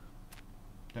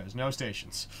 There's no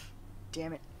stations.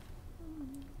 Damn it.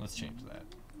 Let's change that.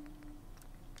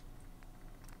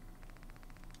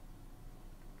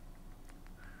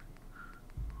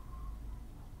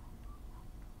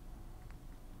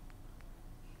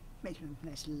 Making a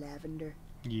nice lavender.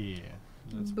 Yeah.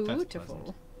 That's Beautiful.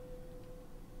 pleasant.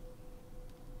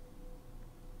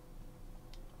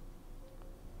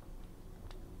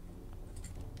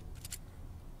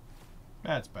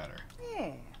 That's better.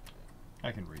 Yeah.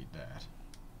 I can read that.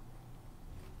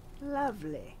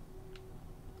 Lovely.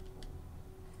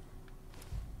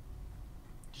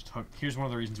 Just hook. Here's one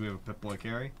of the reasons we have a Pip-Boy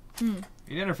carry. Hmm.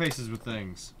 It interfaces with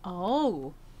things.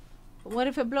 Oh. But what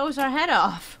if it blows our head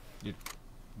off? It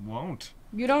won't.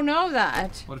 You don't know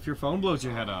that. What if your phone blows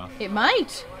your head off? It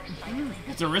might.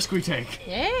 It's a risk we take.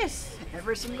 Yes.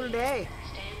 Every single day.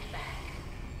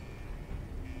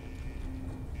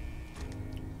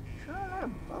 Sure, a lot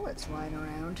of bullets flying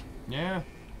around. Yeah.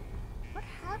 What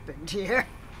happened here?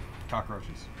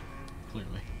 Cockroaches.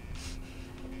 Clearly.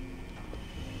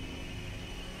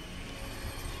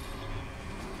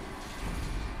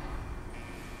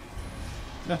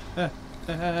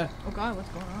 Oh god, what's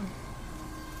going on?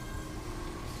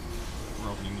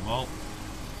 We're opening the vault.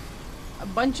 A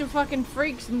bunch of fucking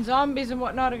freaks and zombies and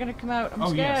whatnot are gonna come out. I'm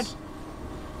scared. Yes.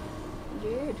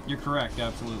 Dude. You're correct,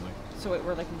 absolutely. So wait,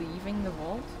 we're like leaving the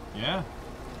vault? Yeah.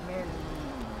 I mean,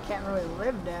 can't really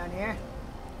live down here.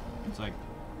 It's like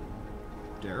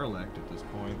derelict at this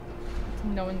point.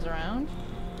 No one's around?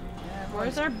 Yeah,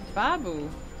 Where's our babu?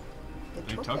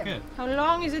 They took it. How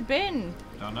long has it been?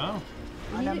 Don't know.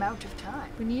 An amount of time.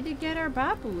 We need to get our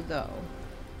babu though.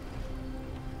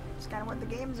 It's kind of what the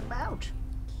game's about.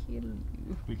 Kill you.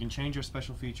 We can change our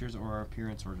special features or our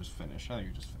appearance or just finish. I think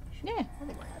you're just finish. Yeah. I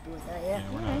think we're happy with that, yeah.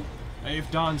 Yeah, we're not. Hey, if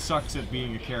Don sucks at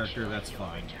being a character, that's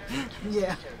fine.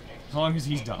 Yeah. As long as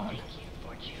he's Don.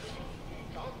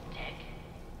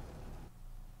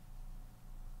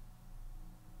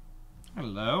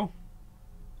 Hello.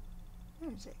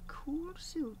 That's a cool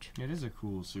suit. It is a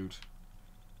cool suit.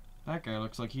 That guy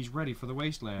looks like he's ready for the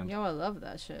wasteland. Yo, I love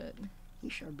that shit. He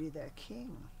shall be their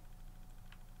king.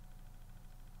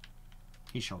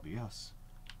 He shall be us.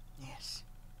 Yes.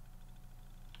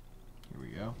 Here we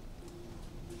go.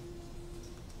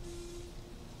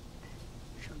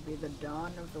 Shall be the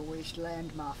dawn of the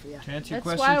wasteland mafia. To answer your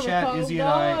That's why question, we're chat, called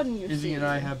Dawn, you Izzy and see.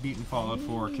 I have beaten Fallout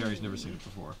 4. Carrie's never seen it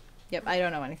before. Yep, I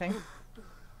don't know anything.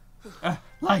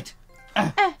 Light!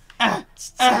 It's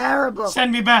terrible!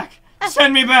 Send me back!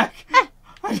 Send me back!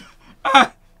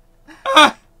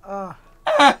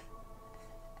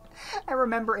 I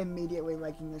remember immediately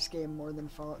liking this game more than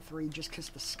Fallout 3 just because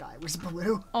the sky was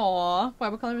blue. Aw, why?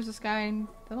 What color was the sky in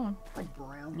the other one? Like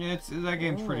brown. Yeah, that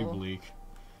game's pretty Oh. bleak.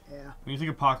 Yeah. When you think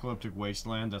apocalyptic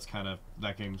wasteland, that's kind of,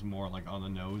 that game's more like on the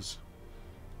nose.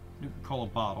 Nuka-Cola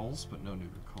bottles, but no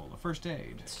Nuka-Cola. First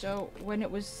aid. So, when it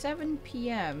was 7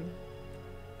 p.m.,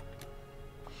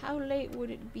 how late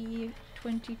would it be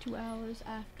 22 hours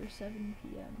after 7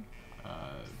 p.m.?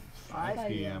 5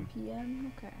 p.m.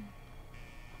 p.m.? Okay.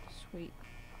 Sweet.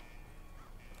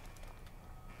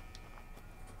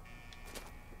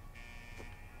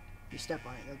 You step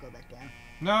on it, it'll go back down.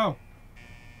 No!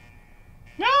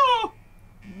 No!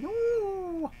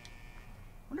 No!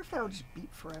 Wonder if that'll just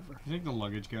beep forever. You think the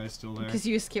luggage guy's still there? Because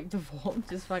you skipped the vault,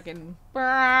 just fucking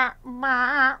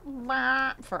forever.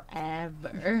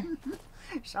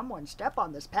 Someone step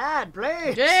on this pad,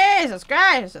 please! Jesus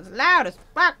Christ, it's loud as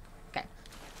fuck. Okay,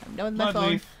 I'm done with my phone.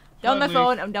 Bloodleaf. Done with my Bloodleaf.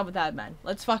 phone. I'm done with that, man.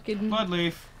 Let's fucking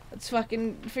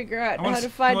figure out how to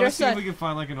find our see if son. we can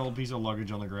find like an old piece of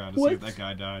luggage on the ground to see if that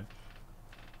guy died.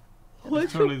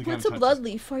 What's totally the kind what's of a touches-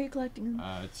 bloodleaf? Why are you collecting them?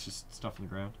 It's just stuff on the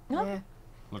ground. No. Yeah,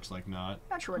 Looks like not.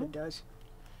 not sure what it does.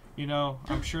 You know,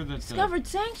 I'm sure that Discovered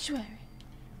sanctuary.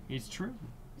 it's true.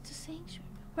 It's a sanctuary.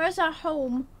 Where's our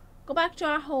home? Go back to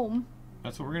our home.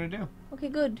 That's what we're gonna do. Okay,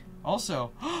 good.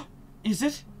 Also, is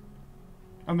it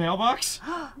a mailbox?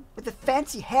 With a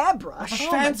fancy hairbrush. A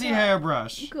fancy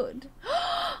hairbrush. Good.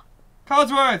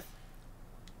 Codsworth.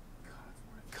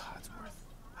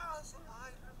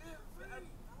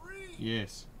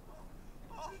 Yes.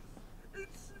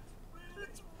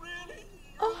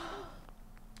 Oh,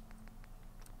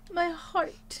 my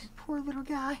heart. Poor little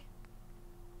guy.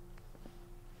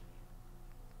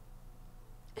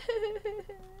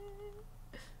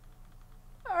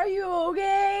 Are you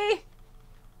okay?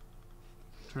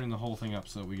 Turning the whole thing up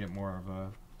so that we get more of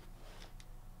a.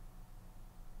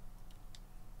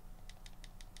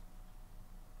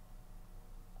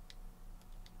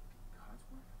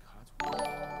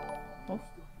 Oh.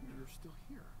 You're still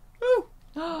here.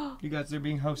 Oh, You guys are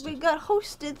being hosted. we got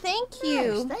hosted. Thank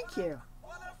you. Nice, thank you.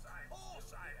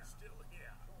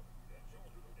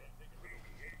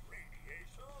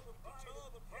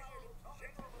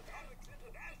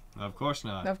 Of course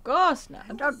not. Of course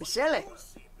not. Don't be silly.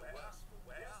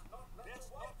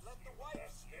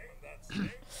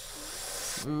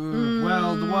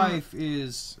 Well, the wife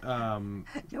is,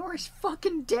 Nora's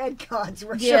fucking dead,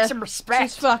 Codsworth. Yeah, Show some respect.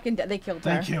 she's fucking dead. They killed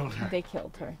her. They killed her. They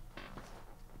killed her.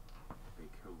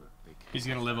 He's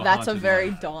gonna live a That's a haunted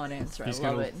very life. Dawn answer. He's I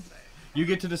love gonna- it. You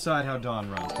get to decide how Dawn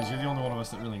runs, because you're the only one of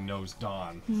us that really knows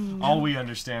Dawn. All we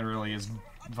understand really is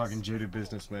fucking jaded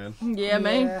businessman. Yeah,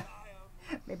 man. Yeah.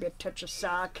 Maybe a touch of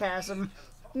sarcasm.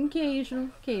 Occasional.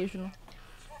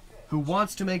 Who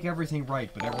wants to make everything right,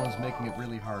 but everyone's making it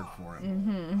really hard for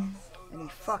him. And he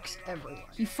fucks everyone.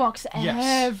 He fucks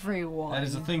Yes. everyone. That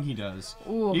is a thing he does.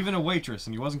 Ooh. Even a waitress,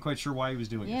 and he wasn't quite sure why he was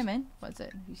doing Yeah, it. man. What's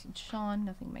it? You said Sean.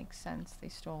 Nothing makes sense. They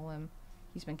stole him.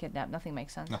 He's been kidnapped. Nothing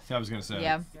makes sense. No, I was gonna say.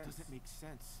 Yeah. It doesn't make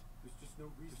sense. There's just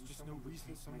no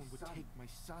reason someone would take my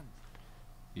son.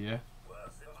 Yeah.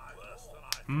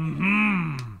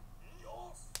 Mm-hmm.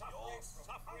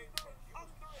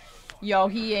 Yo,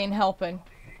 he ain't helping.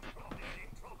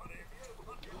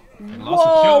 And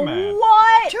also kill man.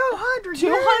 What? 200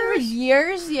 200 years?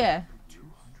 years? Yeah.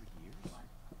 200 years?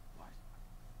 What?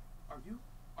 Are you?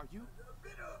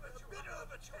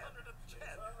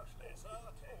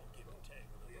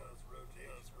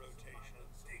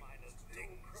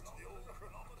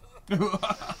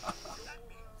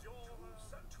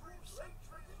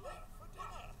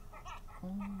 Oh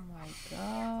my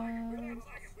god.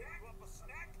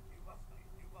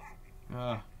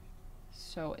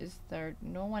 So is there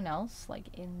no one else like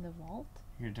in the vault?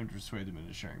 You're attempting to persuade them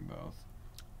into sharing both.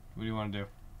 What do you want to do?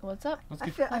 What's up? Let's I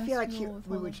get... feel like Let's roll with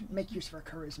we all would of make use of our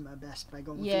charisma best by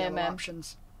going with Yeah, the other man.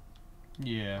 options.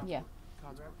 Yeah. Yeah.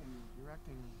 You're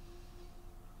acting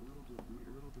a little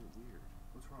bit weird.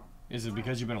 What's wrong? Is it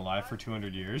because you've been alive for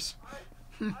 200 years?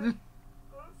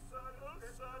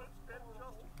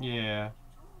 Yeah.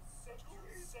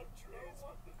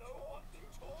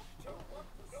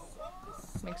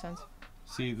 Makes sense.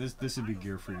 See, this would be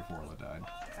gear free if Orla died.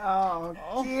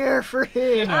 Oh, gear for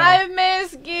him. You know. I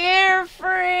miss Gear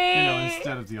Free. You know,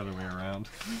 instead of the other way around.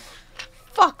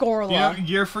 Fuck Orla. You know,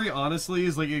 gear free honestly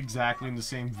is like exactly in the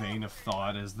same vein of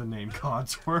thought as the name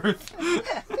Codsworth.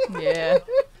 Yeah.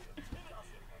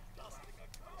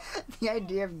 The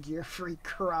idea of gear free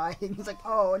crying. He's like,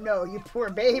 oh no, you poor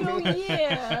baby. Oh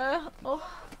yeah. Oh.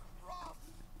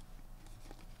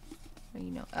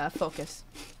 You know, focus.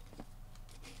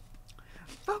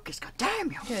 Focus,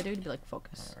 goddamn you. Yeah, dude, be like,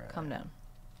 focus. Alright. Calm down.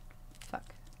 Fuck.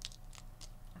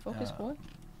 Focus, boy.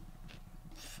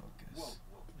 Focus.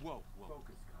 Whoa.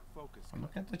 Focus. I'm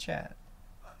looking at the chat.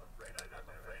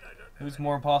 Who's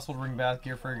more impossible to bring back,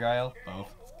 gear free or Guile?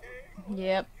 Both.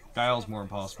 Yep. Guile's more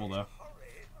impossible though.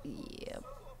 Yep.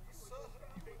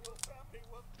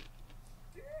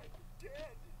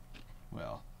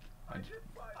 Well,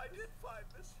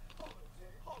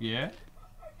 yeah?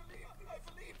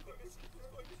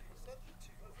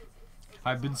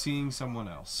 I've been seeing someone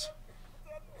else.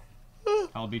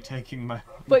 I'll be taking my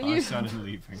son and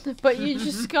leaving. But you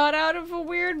just got out of a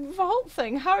weird vault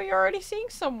thing. How are you already seeing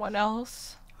someone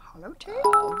else? Holotape?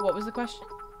 What was the question?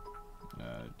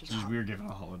 Just we were given a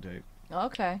holotape.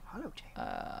 Okay.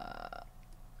 Holotape.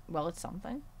 Well, it's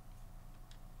something.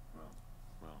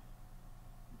 Well,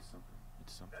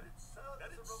 it's something.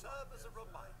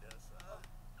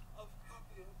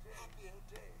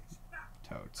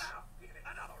 Totes.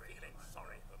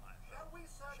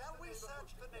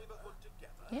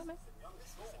 Yeah, man.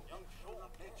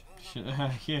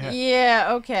 Yeah. Yeah,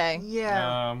 okay.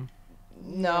 Yeah.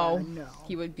 No. Yeah, no.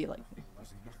 He would be like,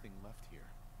 There's nothing left here.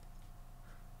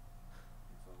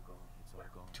 It's all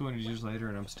gone. 200 years later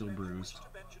and I'm still bruised.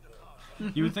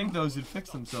 You would think those would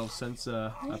fix themselves since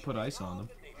I put ice on them.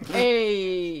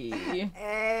 hey.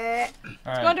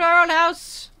 Alright. Go to our own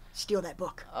house. Steal that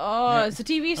book. Oh, Yeah. is the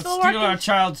TV Let's still steal working? our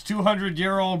child's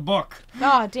 200-year-old book.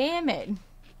 Oh, damn it.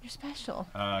 You're special.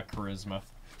 Charisma.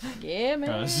 Yeah,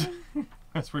 man.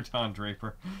 Because we're Don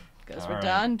Draper. Because All we're right.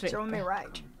 done. It's only right.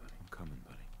 I'm coming,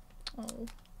 buddy. Oh.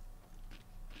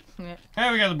 Yeah,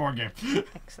 Hey, we got the board game.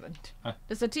 excellent.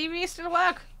 Does the TV still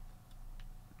work?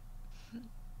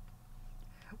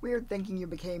 Weird thinking you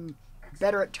became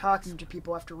better at talking to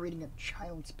people after reading a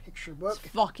child's picture book.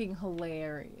 It's fucking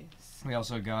hilarious. We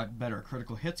also got better at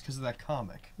critical hits because of that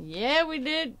comic. Yeah, we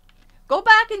did. Go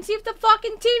back and see if the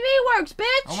fucking TV works,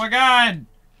 bitch! Oh my god!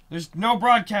 There's no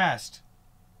broadcast!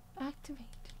 Activate.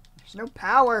 There's no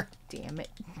power. Damn it.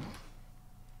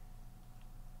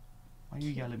 Why are you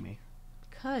yelling at me?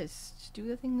 Cuz, just do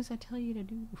the things I tell you to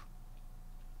do.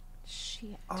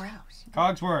 Shit. Our house.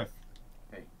 Cogsworth.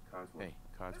 Hey,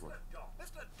 Codsworth.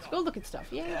 Go look at stuff.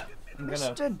 Yeah. I'm gonna...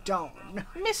 Mr. Dawn.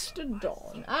 Mr.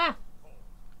 Dawn. Ah.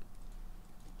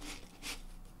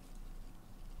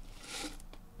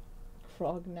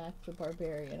 Frognac the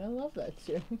Barbarian. I love that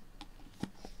too.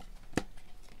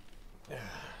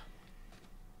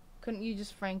 Couldn't you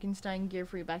just Frankenstein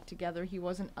Gearfree back together? He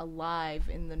wasn't alive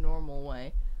in the normal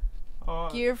way.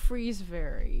 Gearfree's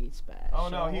very special. Oh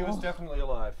no, he was definitely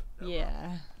alive.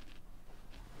 Yeah.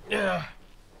 Yeah.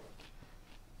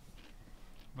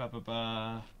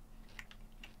 Ba-ba-ba.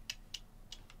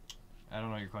 I don't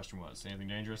know what your question was. Anything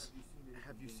dangerous?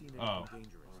 Have you seen anything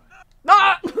dangerous?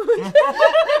 Ah!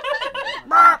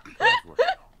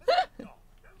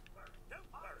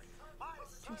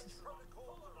 Jesus.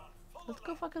 Let's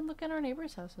go fucking look in our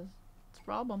neighbors' houses. It's a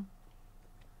problem.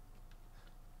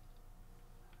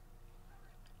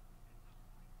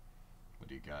 What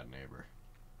do you got, neighbor?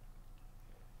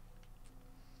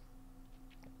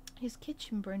 His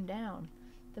kitchen burned down.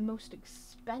 The most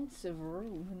expensive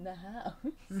room in the house.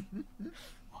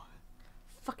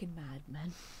 Fucking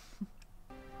madman.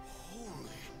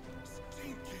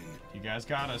 You guys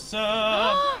got a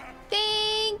sub!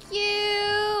 Thank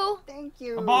you! Thank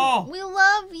you. A ball! We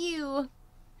love you!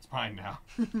 It's mine now.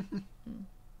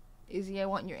 Izzy, I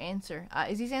want your answer.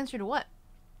 Izzy's answer to what?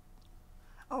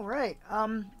 Oh, right.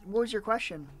 What was your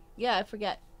question? Yeah, I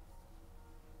forget.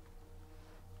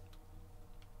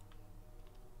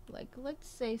 Like, let's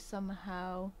say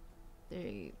somehow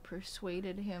they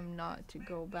persuaded him not to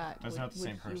go back. That's not the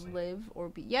same person. Would he live or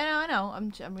be... Yeah, no, I know.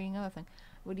 I'm reading another thing.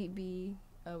 Would he be...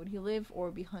 would he live or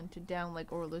be hunted down?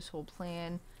 Like, Orla's whole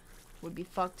plan would be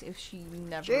fucked if she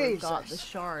never got the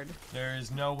shard. There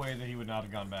is no way that he would not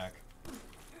have gone back.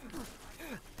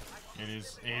 It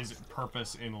is his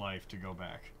purpose in life to go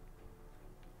back.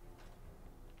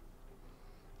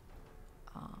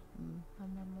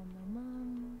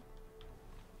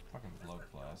 Fucking blood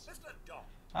flies.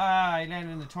 Ah, I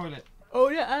landed in the toilet.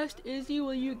 Oda asked Izzy,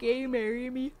 will you gay marry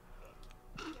me?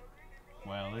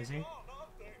 Well, is he?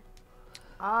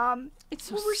 It's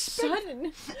so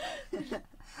sudden.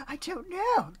 I don't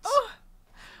know. Oh,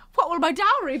 what will my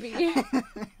dowry be?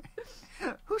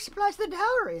 Who supplies the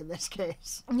dowry in this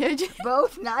case? Yeah,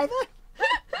 both? Neither?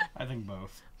 I think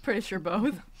both. Pretty sure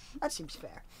both. That seems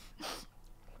fair.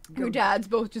 Your dads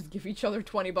both just give each other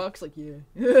 $20, like, yeah.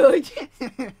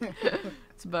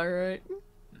 That's about right.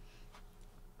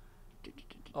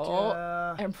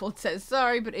 Oh, Emerald says,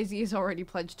 sorry, but Izzy has already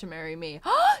pledged to marry me.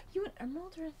 You and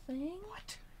Emerald are a thing?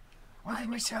 What? Why did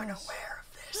we sound aware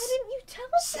of this? Why didn't you tell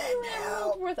us Send you and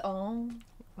Emerald help. were Oh,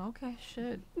 okay,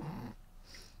 shit.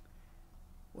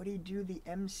 What do you do the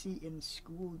MC in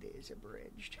School Days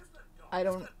abridged? I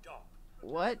don't...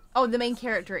 What? Oh, the main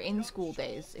character in School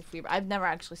Days. I've never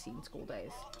actually seen School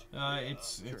Days.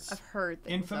 It's I've heard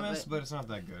things infamous, of it. but it's not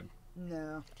that good.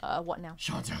 No. What now?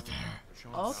 Sean's out there.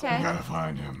 Okay. We gotta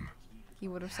find him. He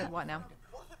would have said what now?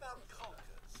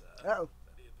 Uh-oh.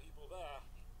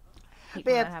 Hate But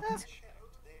when yeah, that happens.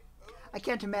 I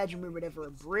can't imagine we would ever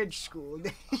abridge School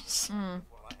Days.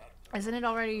 Isn't it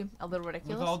already a little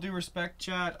ridiculous? With all due respect,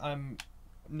 chat, I'm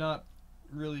not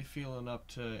really feeling up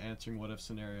to answering what-if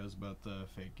scenarios about the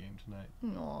Fate game tonight.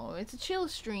 No, it's a chill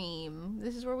stream.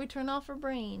 This is where we turn off our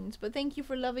brains. But thank you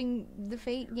for loving the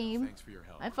Fate game. Thanks for your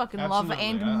help. I fucking Absolutely. love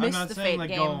and I'm miss not the saying, Fate like,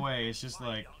 game. go away. It's just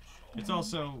like, it's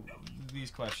also, these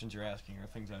questions you're asking are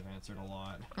things I've answered a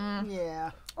lot.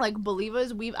 Yeah. Like, believe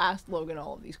us, we've asked Logan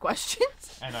all of these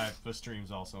questions. And the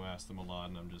streams also asked them a lot,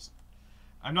 and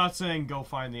I'm not saying go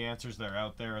find the answers that are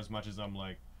out there as much as I'm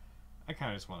like, I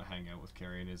kind of just want to hang out with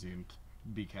Carrie and Izzy and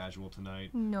be casual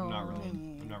tonight. No.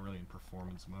 I'm not really in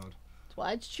performance mode. That's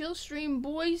why it's chill stream,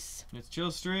 boys. It's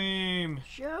chill stream.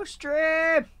 Show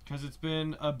stream. Because it's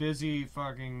been a busy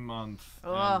fucking month.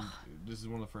 Ugh. And this is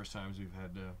one of the first times we've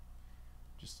had to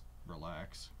just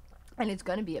relax. And it's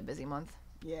gonna be a busy month.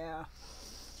 Yeah.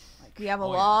 We have a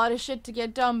lot of shit to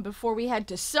get done before we head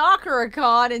to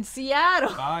SoccerCon in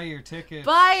Seattle. Buy your tickets.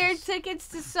 Buy your tickets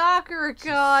to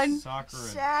SoccerCon.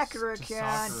 SoccerCon.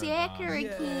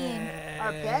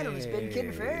 Our panel has been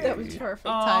confirmed. That was perfect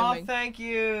Aw, timing. thank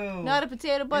you. Not a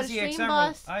potato butter Izzy stream X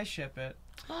Emerald, boss. I ship it.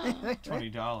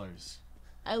 $20.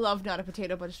 I love not a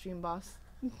potato butter stream boss.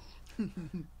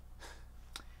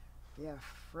 Yeah,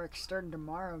 frick. Starting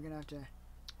tomorrow, I'm gonna have to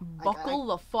Buckle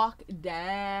the fuck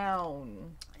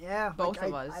down. Yeah, both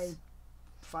of us. I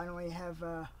finally have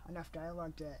enough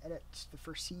dialogue to edit the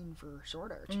first scene for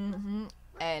Sword Art.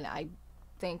 And I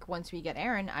think once we get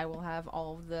Aaron, I will have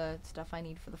all of the stuff I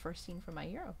need for the first scene for my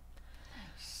hero.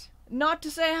 Nice. Not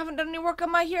to say I haven't done any work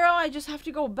on my hero, I just have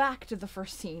to go back to the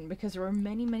first scene because there were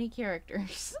many, many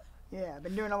characters. Yeah, I've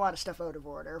been doing a lot of stuff out of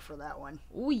order for that one.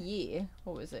 Oh yeah.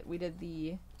 What was it? We did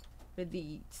the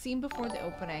scene before the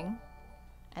opening,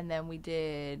 and then we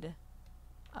did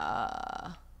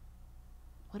what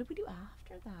did we do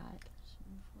after that?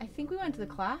 I think we went to the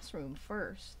classroom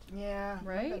first. Yeah,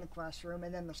 right. In the classroom,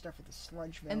 and then the stuff with the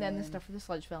sludge villain. And then the stuff with the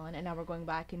sludge villain, and now we're going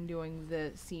back and doing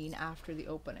the scene after the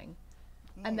opening.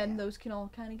 Yeah. And then those can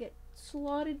all kind of get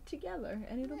slotted together,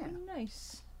 and it'll be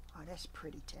nice. Oh, that's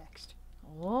pretty text.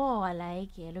 Oh, I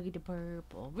like it. Look at the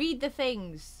purple. Read the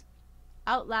things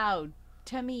out loud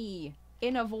to me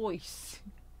in a voice.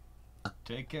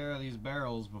 Take care of these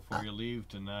barrels before you leave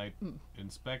tonight.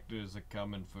 Inspectors are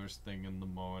coming first thing in the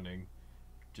morning.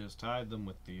 Just hide them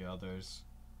with the others.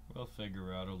 We'll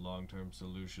figure out a long-term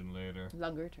solution later.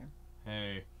 Longer term.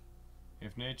 Hey,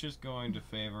 if nature's going to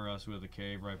favor us with a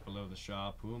cave right below the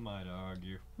shop, who am I to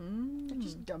argue? They're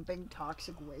just dumping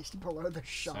toxic waste below the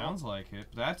shop. Sounds like it.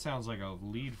 That sounds like a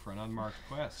lead for an unmarked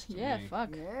quest to Yeah, me.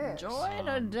 fuck. Yes. Join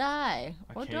or die.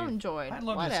 Or cave. don't join. I'd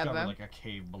love Whatever. to discover like a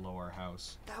cave below our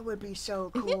house. That would be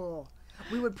so cool.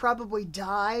 We would probably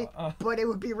die, but it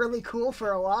would be really cool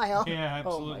for a while. Yeah,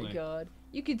 absolutely. Oh my god.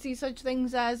 You could see such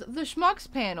things as the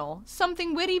Schmucks panel,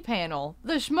 Something Witty panel,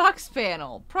 the Schmucks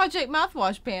panel, Project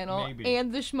Mouthwash panel, Maybe.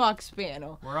 and the Schmucks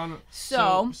panel. We're on.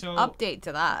 So update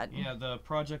to that. Yeah, the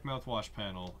Project Mouthwash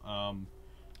panel.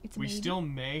 It's we amazing. still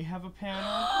may have a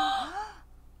panel.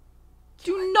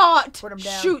 Do not Put 'em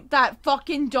down. shoot that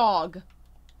fucking dog.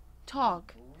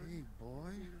 Talk. Hey, boy. What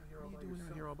are you doing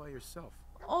out here all by yourself?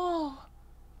 Oh,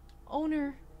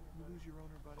 owner. You lose your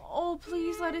owner, buddy. Oh,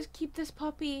 please let us keep this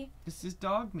puppy. This is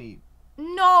dog meat.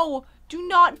 No, do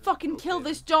not fucking kill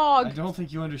this dog. I don't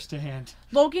think you understand.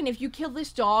 Logan, if you kill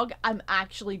this dog, I'm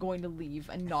actually going to leave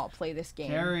and not play this game.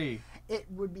 Carrie, It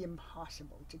would be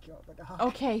impossible to kill the dog.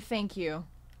 Okay, thank you.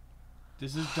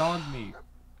 this is dog meat.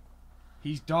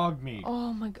 He's dog meat.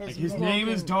 Oh my god. Like, his name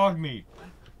is dog meat.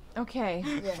 Okay.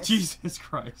 Yes. Jesus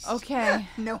Christ. Okay.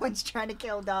 No one's trying to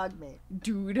kill dog meat.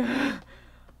 Dude.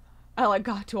 I like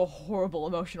got to a horrible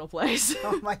emotional place.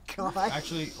 Oh my god.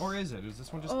 Actually, or is it? Is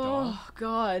this one just dog? Oh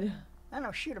god. I don't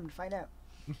know, shoot him to find out.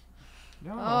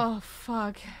 No. Oh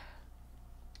fuck.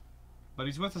 But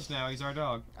he's with us now. He's our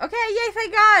dog. Okay, yay,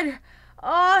 thank god.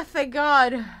 Oh, thank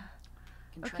god.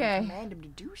 Can try Okay. and command him to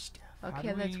do stuff.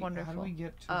 Okay, that's wonderful. How do we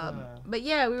get to But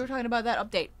yeah, we were talking about that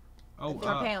update. Oh,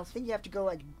 Our I panels. think you have to go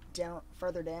like down,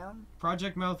 further down.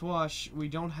 Project Mouthwash, we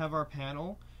don't have our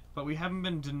panel, but we haven't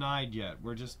been denied yet.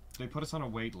 They put us on a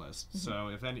wait list. So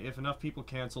if enough people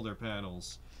cancel their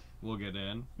panels, we'll get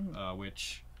in.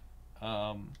 Which,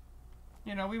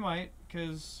 you know, we might,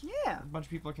 because Yeah. a bunch of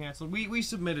people are canceled. We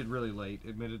submitted really late,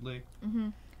 admittedly.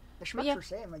 The Schmucks yeah. were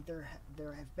saying like there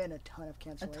have been a ton of A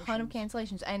cancellations. ton of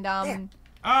cancellations. And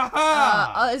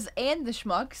Aha! us and the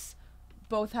Schmucks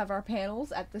both have our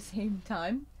panels at the same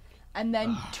time. And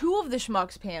then two of the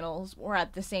Schmucks panels were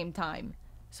at the same time.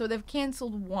 So they've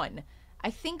canceled one.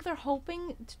 I think they're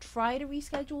hoping to try to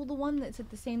reschedule the one that's at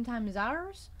the same time as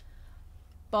ours.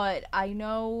 But I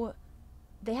know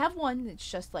they have one that's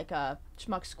just like a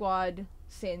Schmuck Squad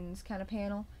Sins kind of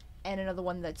panel. And another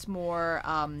one that's more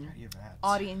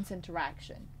audience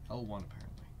interaction. L1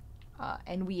 apparently.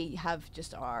 And we have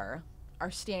just our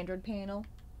standard panel.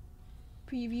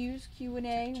 Previews,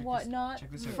 Q&A, check whatnot.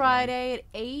 check this out, Friday at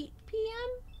 8 p.m.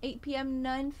 8 p.m.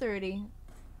 9:30.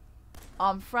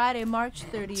 On Friday, March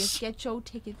 30th. Get your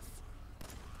tickets.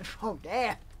 Oh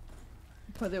damn.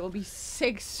 But there will be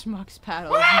 6 Schmucks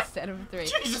paddles instead of 3.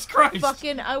 Jesus Christ!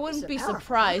 Fucking, I wouldn't be powerful.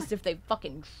 surprised if they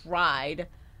fucking tried.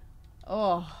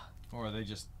 Oh. Or are they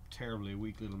just terribly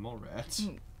weak little mole rats?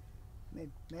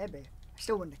 Maybe. I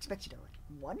still wouldn't expect you to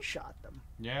like one-shot them.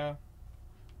 Yeah.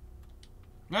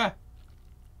 Ah!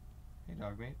 Hey,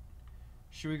 dog mate.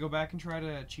 Should we go back and try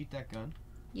to cheat that gun?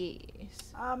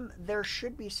 Yes. There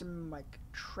should be some like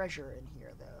treasure in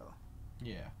here though.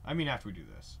 Yeah. I mean, after we do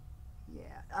this.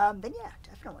 Yeah. Then yeah,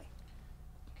 definitely.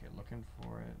 Okay, looking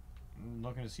for it. I'm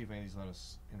looking to see if any of these let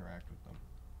us interact with them.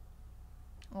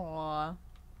 Aww.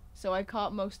 So I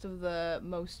caught most of the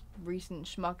most recent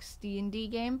Schmucks D&D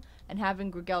game, and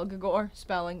having Grigel Gagor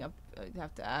spelling, I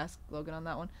have to ask Logan on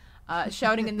that one,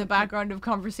 shouting in the background of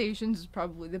conversations is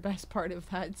probably the best part of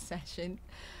that session.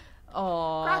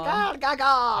 Aww. Gaga!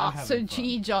 I'm So having fun.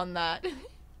 Cheege on that.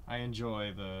 I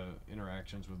enjoy the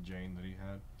interactions with Jane that he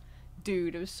had.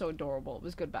 Dude, it was so adorable. It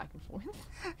was good back and forth.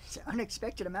 It's an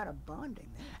unexpected amount of bonding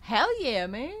there. Hell yeah,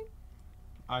 man.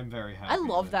 I'm very happy. I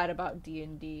love with it. that about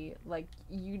D&D. Like,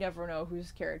 you never know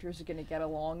whose characters are gonna get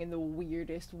along in the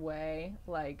weirdest way.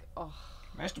 Like, oh.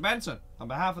 Mr. Benson, on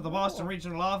behalf of the Boston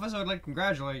Regional Office, I would like to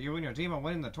congratulate you and your team on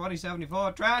winning the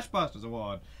 2074 Trash Busters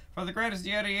Award for the greatest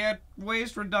year-to-year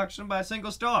waste reduction by a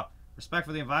single store. Respect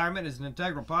for the environment is an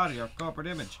integral part of your corporate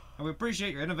image, and we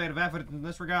appreciate your innovative effort in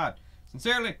this regard.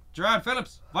 Sincerely, Gerard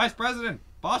Phillips, Vice President,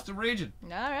 Boston Region. All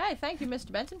right, thank you,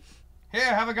 Mr. Benson.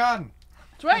 Here, have a gun.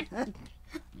 That's right.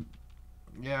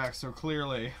 Yeah, so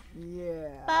clearly. Yeah.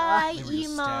 Bye, They were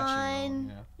just statuing Iman.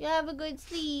 them, You have a good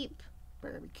sleep.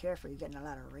 Better be careful, you're getting a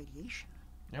lot of radiation.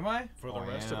 Am I? For the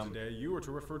rest of the day, you are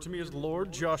to refer to me as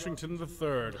Lord Joshington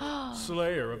III,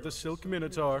 Slayer of the Silk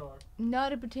Minotaur.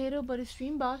 Not a potato, but a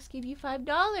stream boss gave you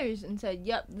 $5 and said,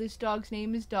 "Yep, this dog's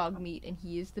name is Dog Meat, and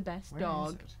he is the best Where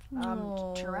dog." is it?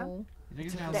 No. Tyrell? You think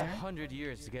it's It down took us there? 100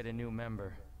 years to get a new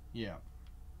member. Yeah.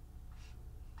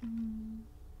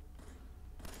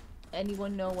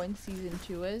 Anyone know when season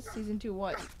 2 is? Season 2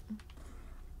 what?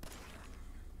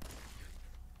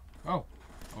 Oh,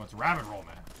 it's Rabbit Roll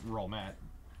Mat. Roll Mat.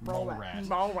 Roll Rat.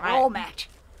 Roll mat.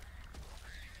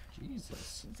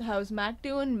 Jesus. So how's Mac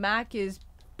doing? Mac is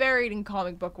buried in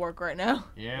comic book work right now.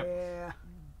 Yep. Yeah.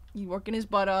 He's working his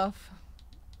butt off.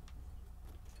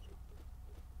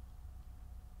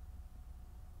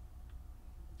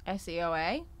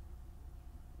 SEOA?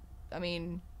 I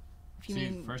mean, if you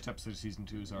mean... First episode of season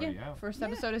 2 is already out. First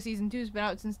episode of season 2's been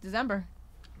out since December.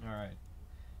 Alright.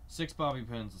 6 bobby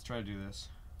pins. Let's try to do this.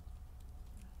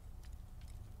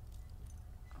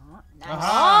 Oh, nice.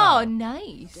 Aha! Oh,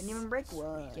 nice. Didn't even break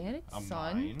one. Get it, A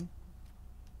son. mine.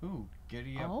 Ooh,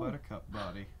 giddy up Oh. buttercup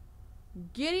body.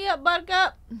 Giddy up,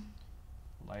 buttercup.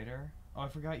 Lighter. Oh, I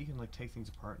forgot you can like take things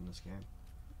apart in this game.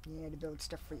 Yeah, to build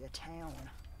stuff for your town.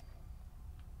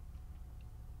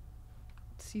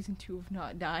 Season 2 of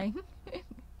Not Dying.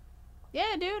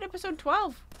 Yeah, dude, episode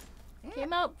 12. Yeah.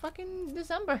 Came out fucking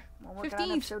December. We're working 15th.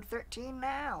 on episode 13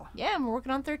 now. Yeah, and we're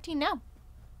working on 13 now.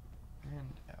 And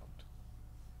out.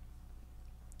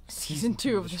 Season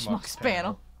 2 of the Schmucks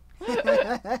panel.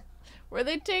 Where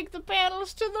they take the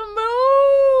panels to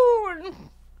the moon.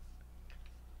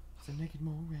 It's a naked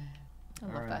mole rat. I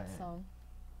love that song.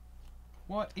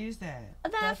 What is that?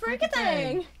 That freaking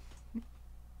thing.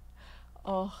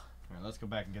 Oh. Alright, let's go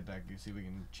back and get that. See if we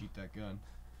can cheat that gun.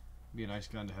 Be a nice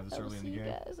gun to have this I will early in see the you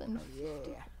game. guys in...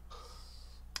 Yeah.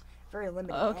 Very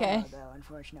limited Okay. ammo, though,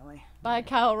 unfortunately. Bye,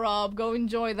 Kyle Rob. Go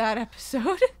enjoy that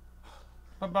episode.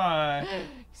 Bye bye.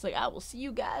 He's like, I will see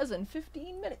you guys in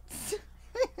 15 minutes.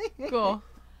 Cool.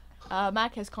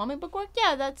 Mac has comic book work?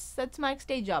 Yeah, that's Mac's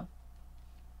day job.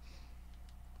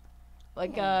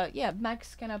 Like, yeah,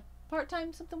 Mac's kind of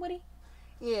part-time something witty.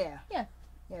 Yeah. Yeah.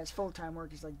 Yeah, his full-time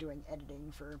work is like doing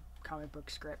editing for comic book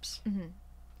scripts. Mm-hmm.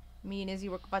 Me and Izzy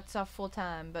work about stuff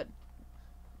full-time, but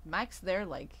Mac's there,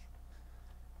 like,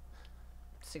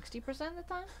 60% of the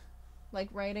time. Like,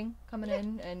 writing, coming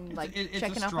in, and, like, it's a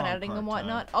checking up on strong editing and part-time.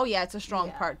 whatnot. Oh, yeah, it's a strong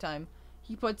Yeah. part-time.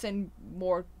 He puts in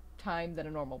more time than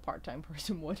a normal part-time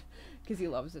person would, because he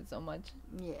loves it so much.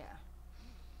 Yeah.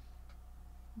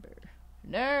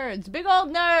 Nerds, big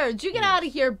old nerds, you get out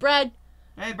of here, Brad.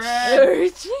 Hey, Brad.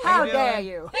 Nerds. How you dare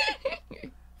doing?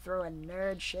 you! Throwing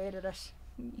nerd shade at us.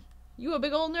 You a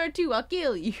big old nerd too, I'll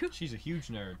kill you. She's a huge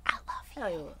nerd. I love you. Hell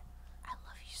yeah. I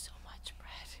love you so much,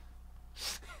 Brad.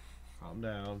 Calm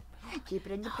down. Keep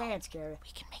it in your pants, Carrie. We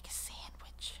can make a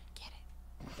sandwich. Get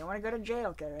it? Don't want to go to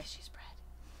jail, Carrie. She's Brad.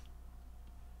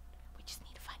 We just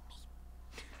need to find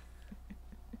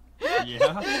meat.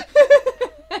 Yeah.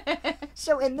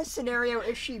 So in this scenario,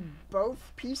 is she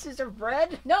both pieces of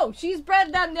bread? No, she's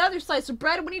bread down the other side, so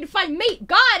Brad, we need to find meat.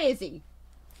 God, Izzy.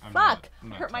 I'm Fuck.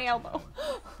 not Hurt my touching elbow.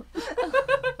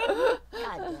 God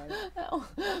damn it. Ow.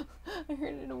 I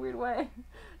heard it in a weird way.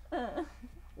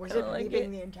 Was I it don't like beeping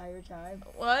it. the entire time?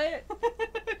 What?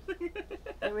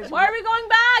 It was Why are we going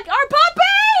back? Our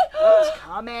puppy! It's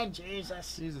coming,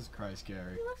 Jesus. Jesus Christ,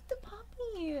 Gary. We left the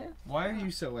puppy. Why are you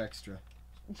so extra?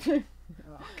 Oh,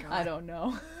 God. I don't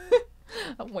know.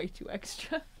 I'm way too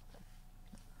extra.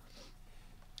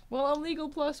 Well, I'm legal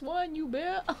 +1, you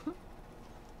bet.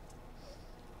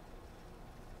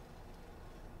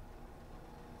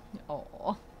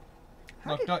 Oh,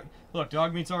 Look,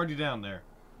 dog meat's already down there.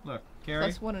 Look,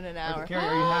 Carrie. +1 in an hour. Carrie,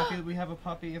 are you happy that we have a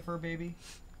puppy, a fur baby?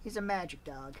 He's a magic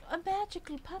dog. A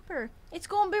magical pupper. It's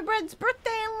gonna be Brad's birthday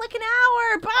in like an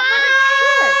hour. Bye!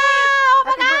 shit. Oh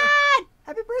my Happy god!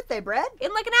 Happy birthday, Brad.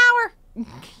 In like an hour.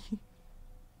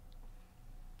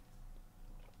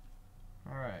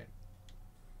 Alright.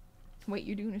 Wait,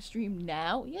 you're doing a stream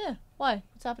now? Yeah. Why?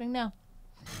 What's happening now?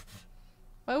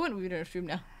 Why wouldn't we be doing a stream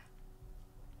now?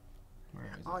 Where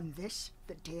is it? On this,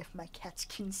 the day of my cat's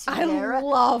I quinceañera.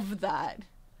 love that.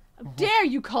 How dare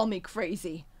you call me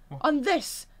crazy? On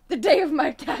this, the day of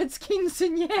my cat's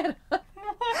quinceañera.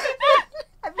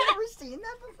 Have you ever seen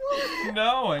that before?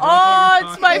 No, I don't.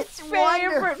 Oh, it's my It's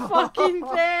favorite wonderful. fucking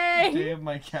thing. Day of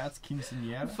my cat's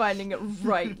quinceañera. I'm finding it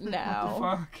right now.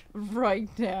 Fuck. Right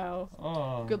now.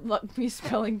 Oh. Good luck me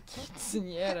spelling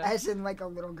quinceañera. As in, like, a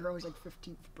little girl's, like,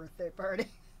 15th birthday party.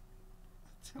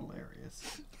 It's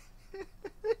hilarious.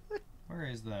 Where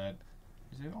is that?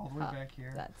 Is it all the way back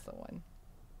here? That's the one.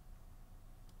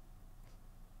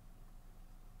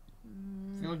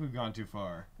 I feel like we've gone too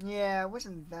far. Yeah, it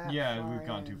wasn't that Yeah, far we've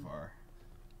gone too in. far.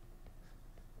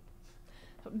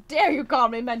 How dare you call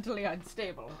me mentally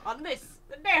unstable? On this,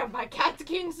 the day of my cat's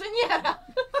quinceañera.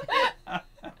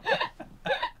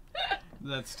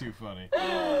 That's too funny.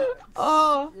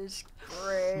 Oh. It's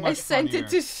great. I Much sent funnier. it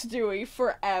to Stewie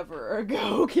forever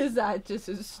ago, because that just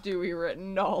is Stewie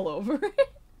written all over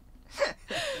it.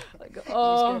 Like, He's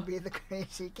oh. gonna be the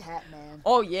crazy cat man.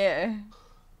 Oh, yeah.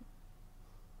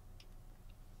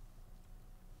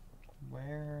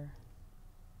 Where?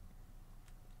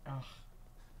 Ugh.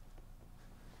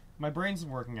 My brain's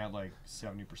working at like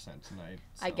 70% tonight.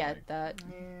 So I get like, that.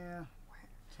 Yeah.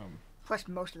 So, Plus,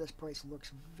 most of this place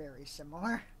looks very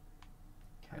similar.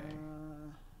 okay.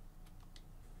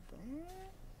 There?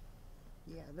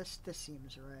 Yeah, this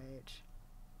seems right.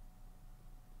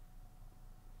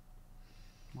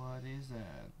 What is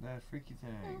that? That freaky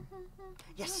thing.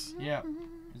 Yes. Yep.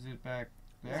 Is it back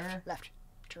there? Left.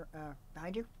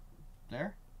 Behind you.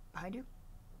 There? Behind you.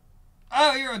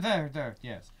 Oh, you're there. There.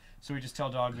 Yes. So we just tell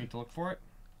dog meat to look for it.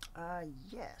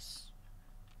 Yes.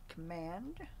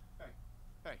 Command.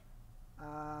 Hey.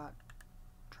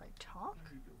 Try talk.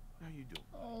 How you doing?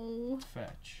 Oh.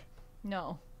 Fetch.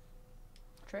 No.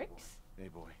 Tricks? Hey,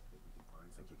 boy. Think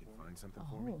you can find something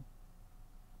for me? Oh.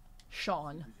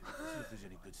 Sean. See if there's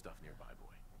any good stuff nearby,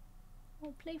 boy.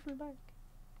 Oh, playful bark.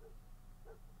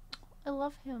 I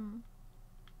love him.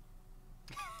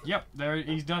 Yep. There.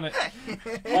 He's done it.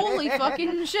 Holy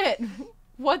fucking shit.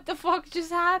 What the fuck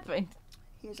just happened?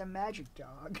 He's a magic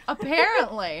dog.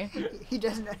 Apparently. He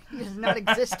does not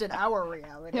exist in our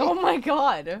reality. Oh my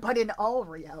god. But in all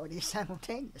realities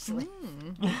simultaneously.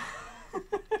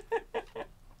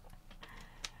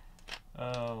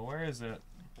 Where is it?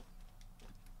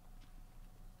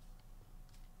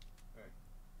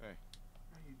 Hey.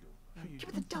 How you doing? How you Give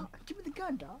me doing? the dog. Give me the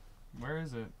gun, dog. Where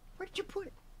is it? Where did you put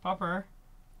it? Popper.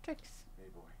 Tricks. Hey,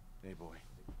 boy. Hey, boy.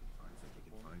 Think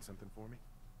you can find something for me?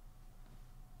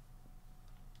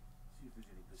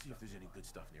 See if there's any good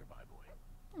stuff nearby,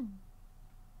 boy.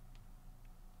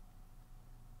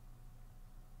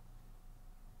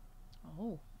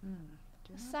 Oh.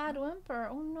 A sad whimper.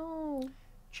 Oh no.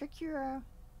 Check your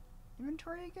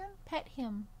inventory again. Pet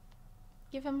him.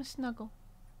 Give him a snuggle.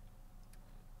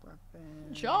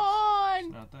 Weapons. Sean!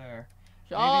 It's not there.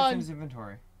 Maybe it's in Sean! his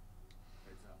inventory.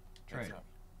 Trade.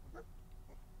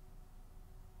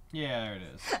 Yeah, there it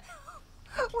is.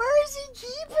 Where is he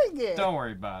keeping it? Don't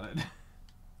worry about it.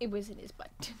 It was in his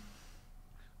butt.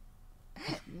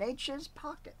 Nature's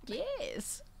pocket.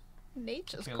 Yes.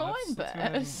 Nature's Okay, coin let's go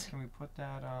ahead and- purse. Can we put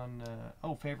that on?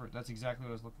 Oh, favorite. That's exactly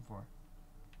what I was looking for.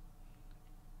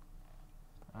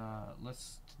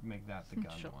 Let's make that the gun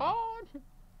one. Sean!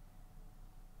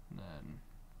 And then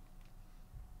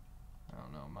I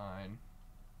don't know mine.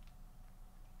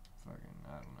 Fucking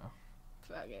I don't know.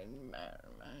 Fucking.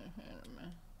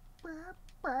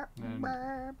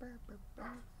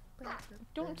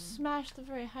 Don't smash the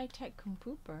very high-tech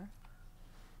computer.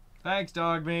 Thanks,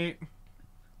 dog meat.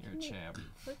 You're a Yeah. champ.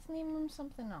 Let's name him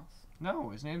something else. No,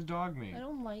 his name's dog meat. I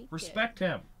don't like Respect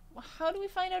him. it. How do we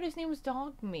find out his name was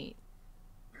Dog Meat?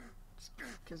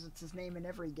 Because it's his name in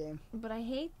every game. But I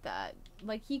hate that.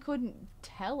 Like, he couldn't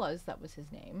tell us that was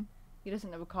his name. He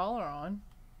doesn't have a collar on.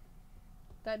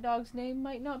 That dog's name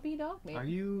might not be Dog Meat. Are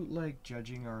you like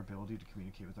judging our ability to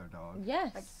communicate with our dog?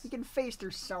 Yes. Like, he can phase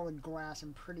through solid glass.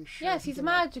 I'm pretty sure. Yes, he he's a can,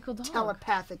 like, magical dog.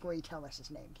 telepathically tell us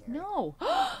his name, Carrie. No.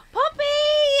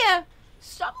 Puppy!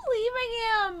 Stop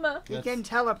leaving him! He can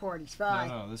teleport. He's fine.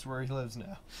 No, this is where he lives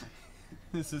now.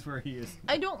 This is where he is.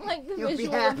 I don't like the You'll be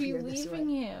visual of you happier this leaving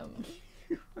him.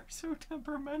 You are so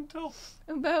temperamental.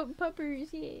 About puppers,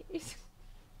 yes.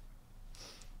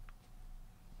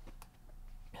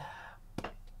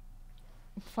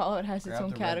 Fallout has its Grab own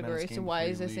the red category, men's so game why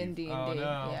before is you this in leave. D&D? Oh,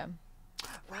 no. Yeah.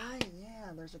 Right, yeah.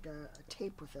 There's like a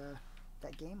tape with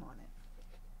that game on it.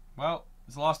 Well,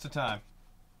 it's lost to time.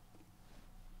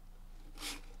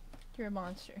 You're a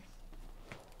monster.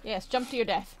 Yes, jump to your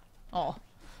death. Oh.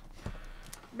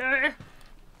 I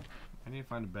need to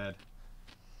find a bed.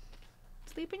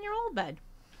 Sleep in your old bed.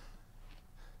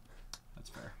 That's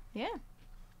fair. Yeah.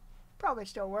 Probably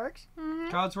still works.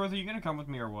 Codsworth, are you gonna come with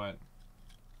me or what?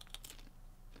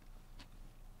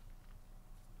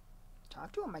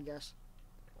 Talk to him, I guess.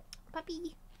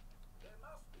 Puppy.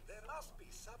 There must be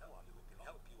someone who can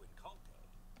help you in Concord.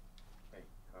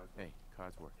 Hey,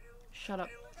 Codsworth. Shut up.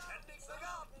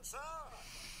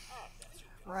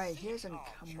 Right, he doesn't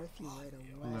come with you right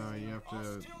away. No, you have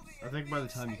to. I think by the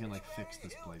time you can like fix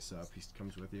this place up, he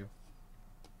comes with you.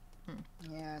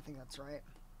 Yeah, I think that's right.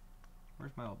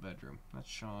 Where's my old bedroom? That's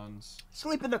Sean's.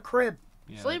 Sleep in the crib.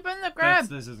 Yeah, Sleep in the crib.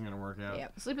 This isn't gonna work out. Yeah,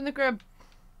 sleep in the crib.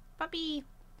 Puppy.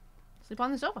 Sleep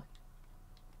on the sofa.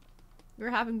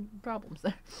 You're having problems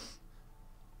there.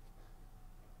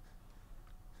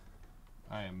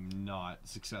 I am not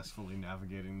successfully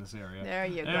navigating this area. There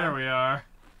you go. There we are.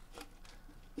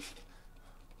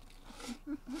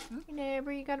 Hey,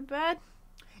 neighbor, you got a bed?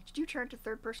 Did you turn to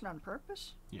third person on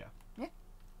purpose? Yeah. Yeah.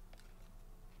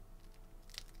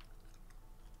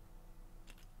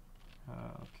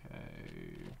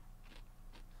 Okay.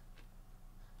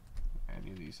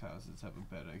 Any of these houses have a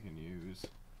bed I can use?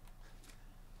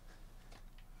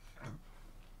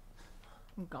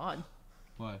 Oh, God.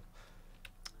 What?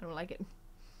 I don't like it.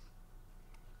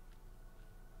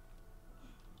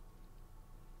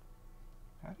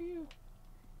 How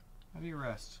do you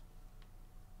rest?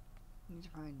 You need to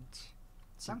find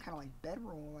some kind of like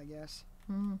bedroll, I guess.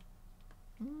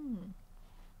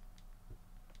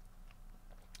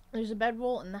 There's a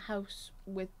bedroll in the house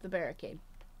with the barricade.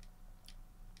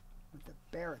 With the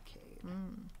barricade.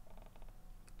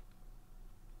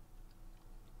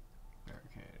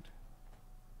 Barricade.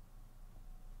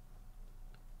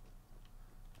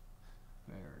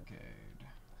 Barricade.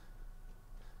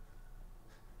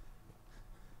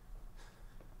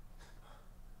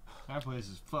 That place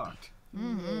is fucked.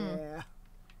 Yeah.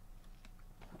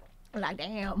 Like,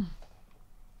 damn.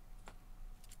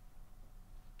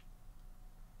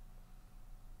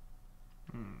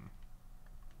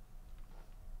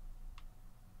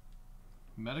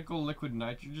 Medical liquid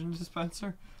nitrogen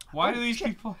dispenser? Why do these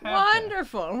people have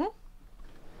Wonderful.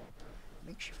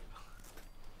 Make sure.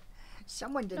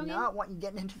 Someone did not want you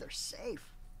getting into their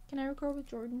safe. Can I record with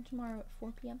Jordan tomorrow at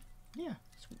 4 p.m.? that? Yeah.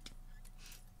 Sweet.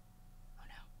 Oh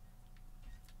no.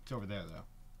 It's over there, though.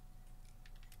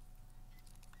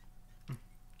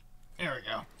 There we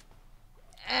go.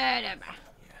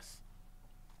 Yes.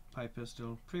 Pipe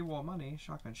pistol, pre-war money,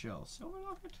 shotgun shells, silver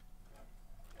locket.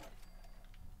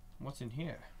 What's in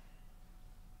here?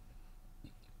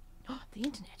 Oh, the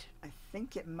internet. I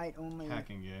think it might only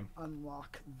Hacking game.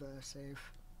 unlock the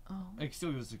safe. Oh. It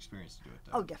still gives us experience to do it,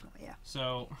 though. Oh, definitely, yeah.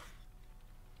 So,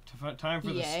 time for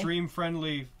the Yay.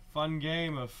 stream-friendly fun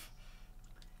game of...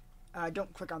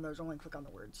 Don't click on those, only click on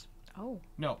the words. Oh.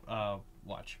 No,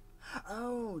 watch.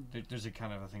 Oh. There's a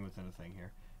kind of a thing within a thing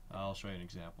here. I'll show you an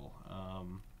example.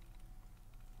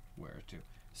 Where to?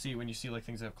 See, when you see like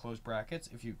things that have closed brackets,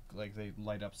 if you like they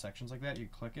light up sections like that, you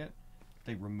click it,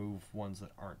 they remove ones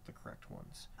that aren't the correct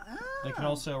ones. Oh. They can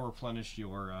also replenish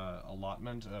your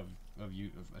allotment of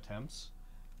attempts.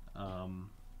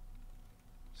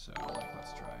 So like,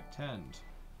 let's try 10.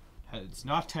 It's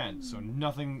not 10, so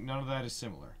none of that is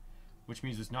similar, which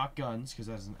means it's not guns because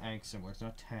that is an ank similar. It's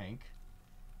not tank.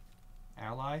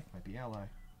 Ally might be ally.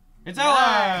 It's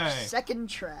ally. Second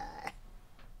try.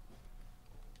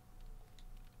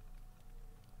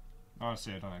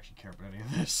 Honestly, I don't actually care about any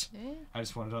of this. Yeah. I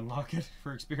just wanted to unlock it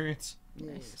for experience.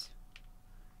 Yes.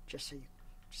 Just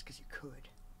because you could.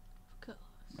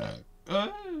 Excuse me.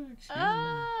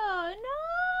 Oh,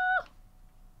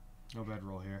 No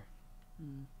bedroll here.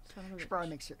 Mm. no. Should probably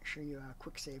make sure you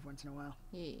quick save once in a while.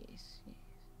 Yes.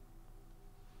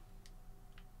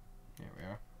 There we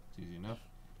are. It's easy enough.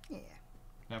 Yeah.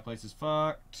 That place is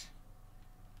fucked.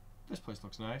 This place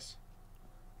looks nice.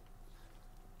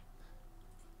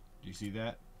 Do you see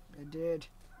that? I did.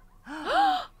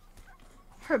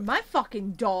 Heard my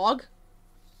fucking dog.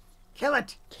 Kill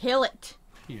it. Kill it.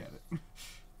 He had it.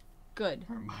 Good.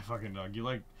 My fucking dog. You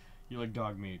like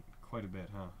dog meat quite a bit,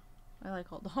 huh? I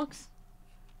like all dogs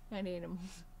and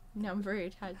animals. Now I'm very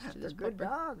attached to They're this good pupper.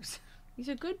 dogs. He's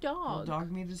a good Well, dog.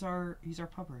 dog meat is he's our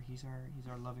pupper. He's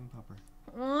our loving pupper.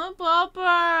 Oh,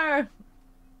 pupper.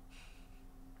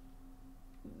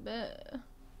 Bleh.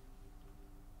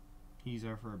 He's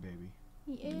our fur baby.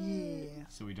 Yeah.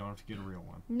 So we don't have to get a real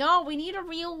one. No, we need a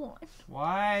real one.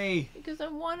 Why? Because I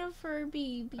want a fur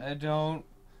baby. I don't.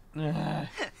 Bleh.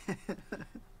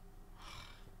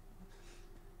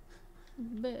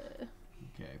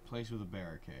 Okay, place with a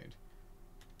barricade.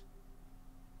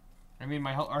 I mean,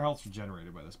 our health's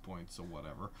regenerated by this point, so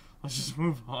whatever. Let's just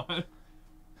move on.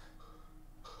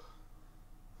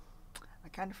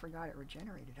 kind of forgot it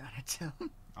regenerated on its own.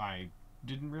 I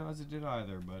didn't realize it did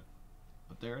either, but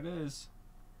there it is.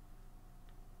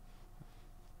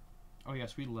 Oh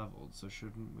yes, we leveled, so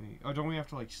shouldn't we? Oh, don't we have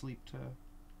to like sleep to?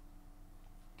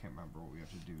 Can't remember what we have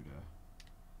to do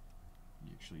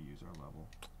to actually use our level.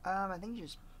 I think you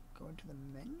just go into the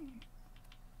menu.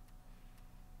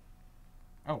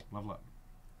 Oh, level up.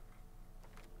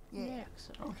 Yeah.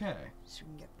 Okay. So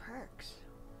we can get perks.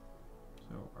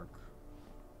 So our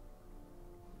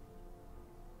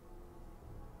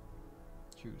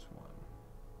choose one.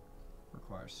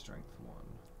 Requires strength 1.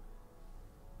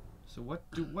 So what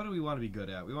do we want to be good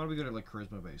at? We want to be good at like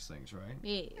charisma based things, right?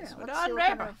 Yes. Yeah, What let's on see what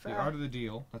kind Ripper? of, The art of the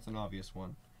deal. That's an obvious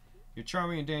one. You're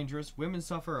charming and dangerous. Women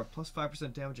suffer a plus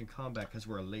 5% damage in combat because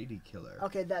we're a lady killer.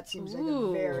 Okay, that seems like Ooh.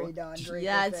 a very Don Draper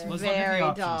Yeah, it's thing. Let's look at the very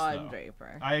options, Don though.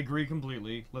 Draper. I agree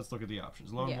completely. Let's look at the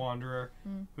options. Lone Yeah. Wanderer.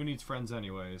 Mm. Who needs friends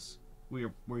anyways?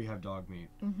 We have dog meat.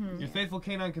 Mm-hmm. Your faithful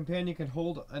canine companion can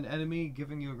hold an enemy,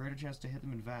 giving you a greater chance to hit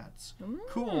them in VATS.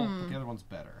 Cool, but the other one's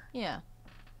better. Yeah.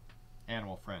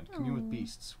 Animal friend. Commune with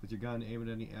beasts. With your gun, aim at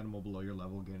any animal below your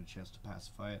level, gain a chance to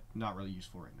pacify it. Not really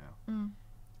useful right now. Mm.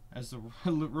 As the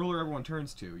ruler everyone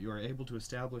turns to, you are able to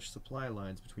establish supply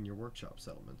lines between your workshop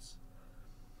settlements.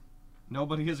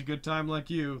 Nobody has a good time like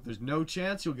you. There's no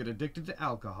chance you'll get addicted to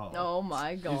alcohol. Oh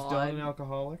my god. Is Dawn an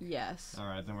alcoholic? Yes.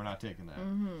 Alright, then we're not taking that.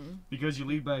 Mm-hmm. Because you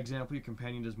lead by example, your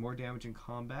companion does more damage in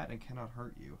combat and cannot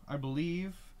hurt you. I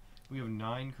believe we have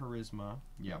 9 charisma.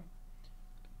 Yep.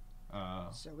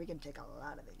 So we can take a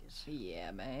lot of these.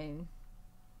 Yeah, man.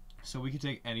 So we could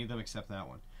take any of them except that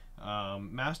one.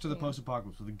 Master the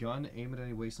post-apocalypse. With a gun, aim at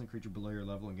any wasteland creature below your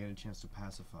level and gain a chance to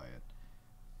pacify it.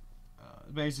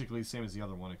 Basically the same as the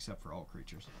other one except for all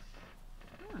creatures.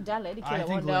 That lady killer I think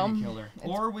one, though. Lady Killer.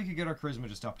 Or we could get our charisma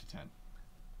just up to 10.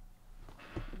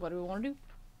 What do we want to do?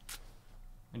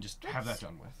 And just have that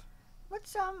done with.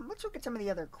 Let's look at some of the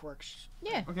other quirks.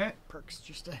 Yeah. Okay. Perks,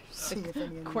 just to see if any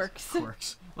of these- Quirks.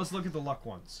 Quirks. Let's look at the luck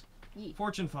ones. Yeah.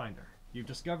 Fortune Finder. You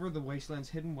discover the wasteland's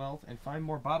hidden wealth and find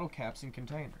more bottle caps in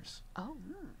containers. Oh.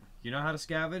 You know how to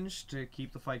scavenge to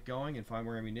keep the fight going and find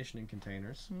more ammunition in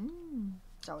containers. Mm.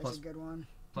 It's always Plus- a good one.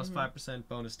 Plus 5%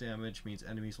 bonus damage means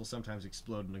enemies will sometimes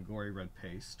explode in a gory red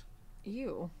paste.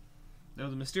 Ew. No,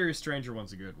 the mysterious stranger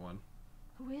one's a good one.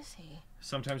 Who is he?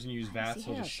 Sometimes when you use How does VATS, he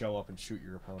he'll have- just show up and shoot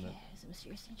your opponent. Yeah, he's a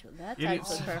mysterious angel. That's It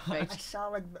actually is- I perfect. saw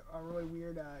like a really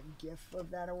weird GIF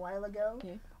of that a while ago,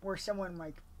 Yeah. where someone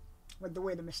like the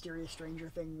way the mysterious stranger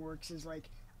thing works is like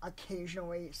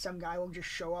occasionally some guy will just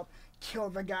show up, kill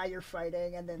the guy you're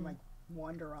fighting, and then like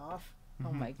wander off.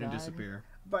 Oh my And god. disappear.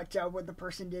 But what the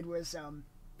person did was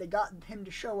they got him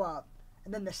to show up,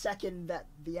 and then the second that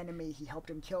the enemy he helped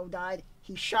him kill died,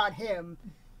 he shot him.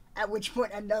 At which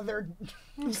point another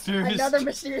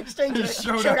mysterious stranger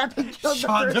showed up and killed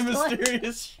shot the first one.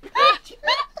 mysterious. Perfect.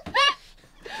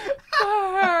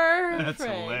 That's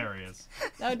hilarious.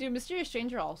 Now, dude, mysterious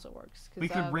stranger also works. We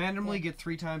could randomly get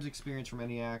 3 times experience from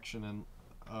any action,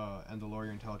 and the lower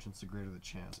your intelligence, the greater the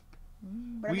chance.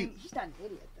 But I mean, he's not an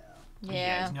idiot though.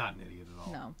 Yeah. He's not an idiot at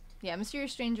all. No. Yeah,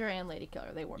 mysterious stranger and lady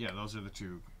killer, they work. Yeah, those are the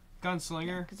 2.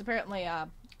 Gunslinger. Because apparently,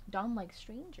 Don likes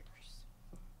strangers.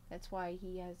 That's why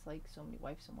he has like so many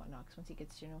wives and whatnot. 'Cause once he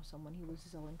gets to know someone, he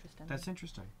loses all interest in That's them.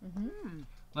 interesting. Mm-hmm.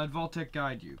 Let Vaultec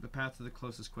guide you. The path to the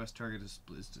closest quest target is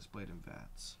displayed in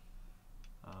VATS.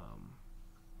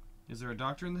 Is there a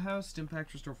doctor in the house?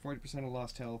 Stimpacks restore 40% of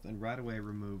lost health, and Radaway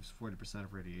removes 40%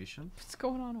 of radiation. What's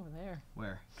going on over there?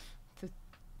 Where?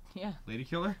 Yeah. Lady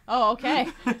killer? Oh, okay.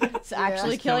 It's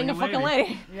actually killing a fucking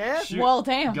lady. Yeah. Well,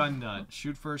 damn. Gun nut.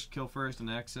 Shoot first, kill first, and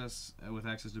access with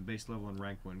access to base level and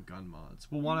rank 1 gun mods.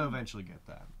 We'll want to eventually get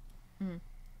that.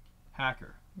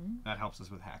 Hacker. That helps us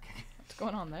with hacking. What's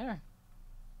going on there?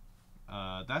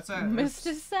 That's a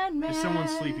Mr. Sandman. If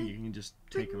someone's sleeping, you can just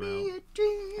take them out.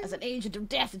 As an agent of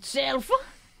death itself.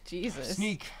 Jesus.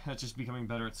 Sneak. That's just becoming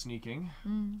better at sneaking.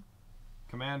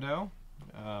 Commando.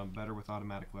 Better with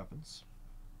automatic weapons.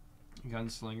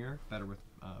 Gunslinger. Better with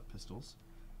pistols.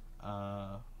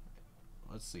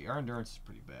 Let's see. Our endurance is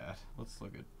pretty bad. Let's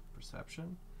look at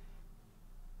perception.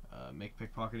 Make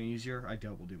pickpocketing easier. I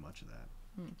doubt we'll do much of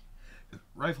that.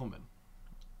 Rifleman.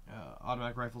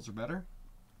 Automatic rifles are better.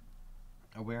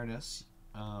 Awareness.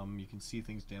 You can see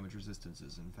things, damage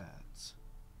resistances, and VATS.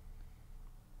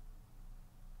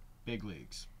 Big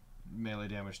leagues. Melee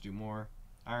damage do more.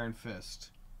 Iron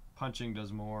Fist. Punching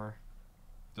does more.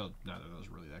 Though neither of those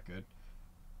are really that good.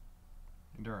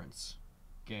 Endurance.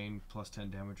 Gain plus 10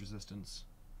 damage resistance.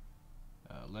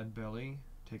 Lead Belly.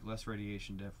 Take less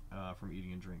radiation from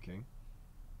eating and drinking.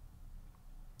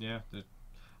 Yeah,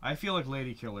 I feel like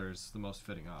Lady Killer is the most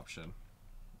fitting option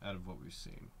out of what we've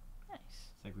seen.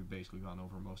 Nice. I think we've basically gone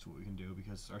over most of what we can do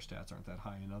because our stats aren't that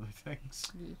high in other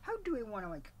things. How do we want to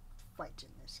like fight in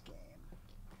this game?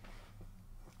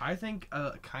 I think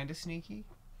kind of sneaky.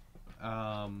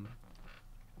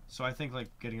 So I think like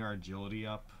getting our agility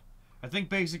up. I think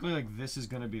basically like this is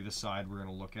going to be the side we're going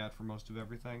to look at for most of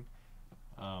everything.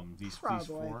 These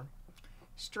four.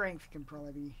 Strength can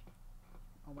probably be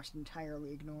almost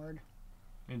entirely ignored.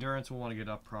 Endurance we'll want to get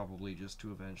up probably just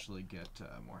to eventually get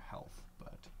more health,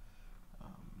 but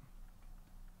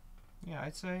yeah,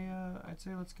 I'd say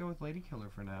let's go with Lady Killer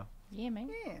for now. Yeah, man.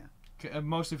 Yeah.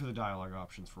 Mostly for the dialogue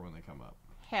options for when they come up.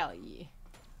 Hell yeah.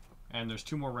 And there's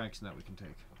 2 more ranks in that we can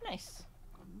take. Nice.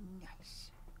 Nice.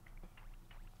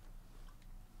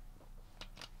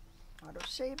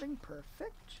 Auto-saving,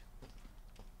 perfect.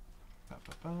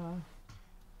 Alright,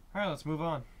 let's move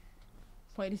on.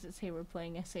 Why does it say we're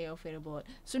playing SAO Fatal Bullet?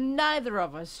 So neither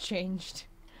of us changed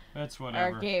That's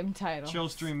whatever. our game title. Chill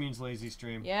stream means lazy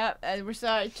stream. Yeah, we're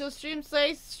sorry. Chill stream,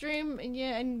 lazy stream, and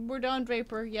yeah, and we're Don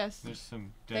Draper, yes. There's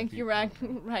some dead Thank you,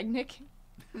 Ragnick.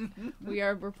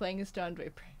 We're playing as Don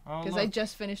Draper. Because I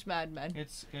just finished Mad Men.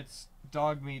 It's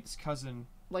Dog Meat's cousin.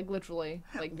 Like literally,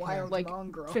 like Wild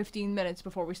mongrel. 15 minutes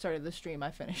before we started the stream,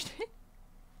 I finished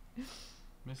it.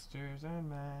 Mr.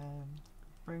 Zenman,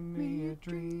 bring me a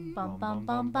dream. Bum, bum,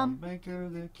 bum, bum. Make her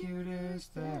the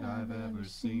cutest that I've ever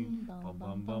seen. Bum,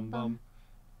 bum, bum, bum.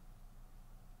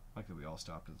 Like that we all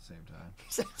stopped at the same time.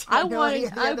 I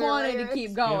wanted to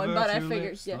keep going, Give but her I 2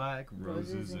 figured, lips yeah. like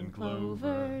roses and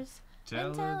clover.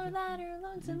 Tell her that her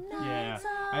lonesome nights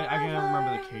are I can never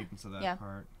remember the over. cadence of that Yeah.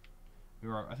 part.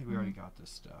 I think we already got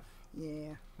this stuff.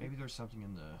 Yeah. Maybe there's something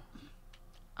in the...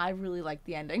 I really like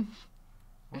the ending.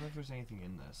 What if there's anything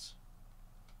in this?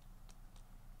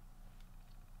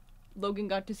 Logan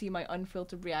got to see my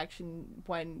unfiltered reaction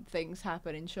when things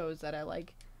happen in shows that I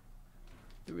like.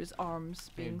 Through his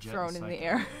arms being Jet thrown in the Cycle.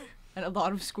 air. And a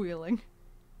lot of squealing.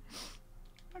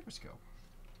 Microscope.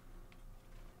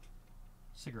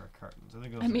 Cigarette cartons. I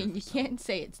think those I are mean, good you for can't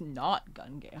say it's not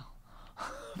Gun Gale.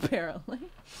 Apparently.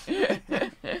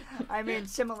 I mean,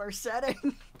 similar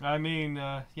setting. I mean,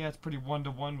 yeah, it's pretty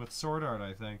 1-to-1 with Sword Art,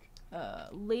 I think.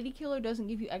 Lady Killer doesn't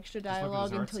give you extra look at his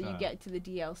dialogue art until you style. get to the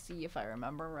DLC, if I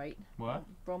remember right. What?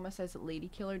 Roma says that Lady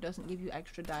Killer doesn't give you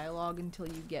extra dialogue until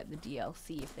you get the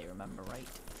DLC, if they remember right.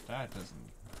 That doesn't...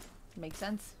 Makes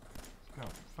sense. Go.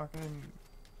 Fucking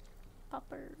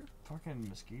Popper. fucking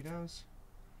mosquitoes?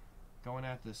 Going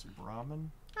at this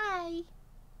Brahmin? Hi.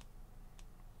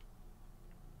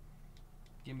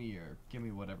 Give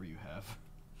me whatever you have.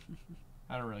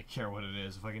 I don't really care what it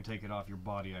is. If I can take it off your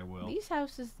body, I will. These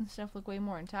houses and stuff look way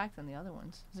more intact than the other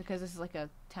ones. Is it because this is like a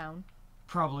town?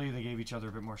 Probably they gave each other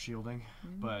a bit more shielding,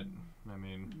 but I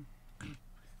mean,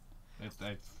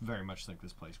 I very much think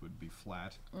this place would be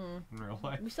flat in real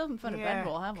life. We still haven't found a Yeah,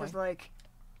 bedroll, have we? because like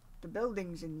the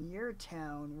buildings in your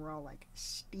town were all like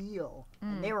steel,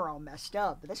 and they were all messed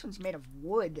up. But this one's made of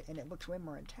wood, and it looks way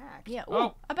more intact. Yeah. Ooh,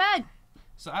 Oh. a bed.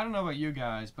 So I don't know about you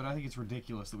guys, but I think it's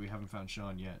ridiculous that we haven't found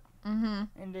Sean yet.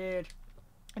 Indeed.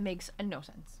 It makes no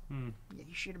sense. Yeah,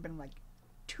 he should have been like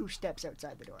 2 steps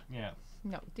outside the door. Yeah.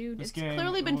 No, dude. This It's game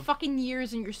clearly been will- fucking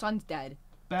years and your son's dead.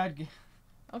 Bad.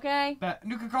 Okay?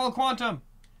 Nuka-Cola Quantum.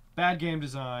 Bad game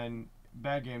design.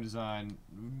 Bad game design.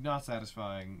 Not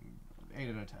satisfying. 8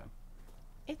 out of 10.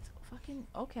 It's fucking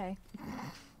okay.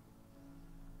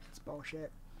 It's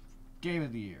bullshit. Game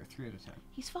of the year. 3 out of 10.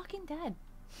 He's fucking dead.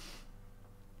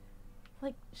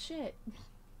 Like, shit.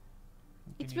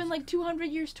 It's been like 200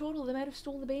 years total. They might have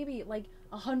stole the baby like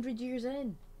 100 years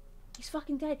in. He's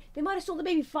fucking dead. They might have stole the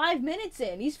baby 5 minutes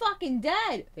in. He's fucking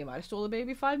dead. They might have stole the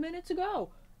baby 5 minutes ago.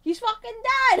 He's fucking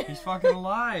dead. He's fucking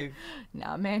alive.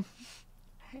 Nah, man.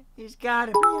 He's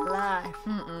gotta be alive.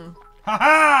 Ha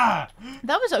ha!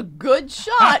 That was a good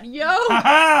shot, yo. Ha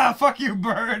ha! Fuck you,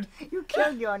 bird. You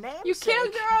killed your namesake. You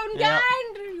killed your own Yeah.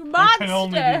 kind, you There monster. can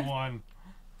only be one.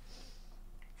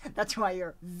 That's why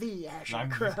you're the Asher I'm,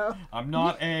 Crow. I'm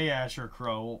not a Asher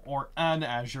Crow or an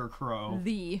Azure Crow.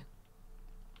 The.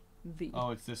 Oh,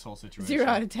 it's this whole situation. 0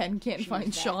 out of 10 can't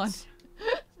find Jeez, Sean. that's-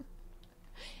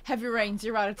 Heavy Rain,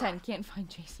 0 out of 10 can't find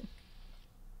Jason.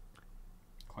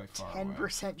 Quite far away.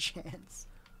 10% chance.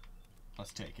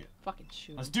 Let's take it. Fucking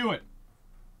shoot. Let's do it.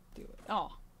 do it.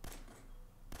 Oh.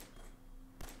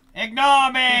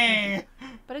 Ignore me!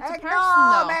 But it's a person, Ignore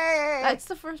though. me! That's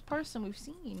the first person we've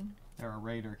seen. They're a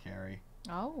raider, Carrie.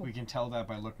 Oh. We can tell that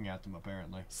by looking at them,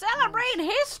 apparently. Celebrate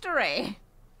history!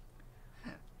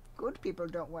 Good people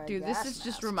don't wear Dude, gas this is just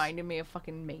masks. reminding me of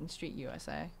fucking Main Street,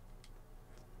 USA.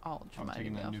 All it's I'm reminding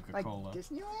taking me that of. Like Nuka-Cola.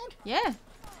 Disneyland? Yeah.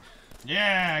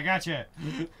 Yeah, I gotcha.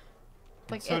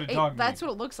 Like So did dog that's meat.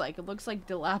 what it looks like. It looks like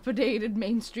dilapidated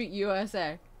Main Street,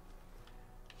 USA.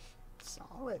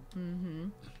 Solid. Mm-hmm.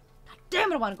 God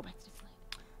damn it! I want to go back to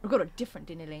Disneyland. Or go to a different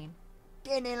Disneyland.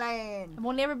 Disneyland. I've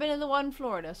only ever been in the one in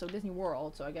Florida, so Disney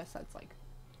World. So I guess that's like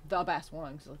the best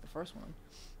one, because it's like the first one.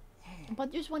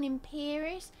 But there's one in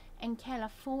Paris and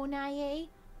California.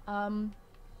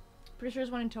 Pretty sure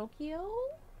there's one in Tokyo.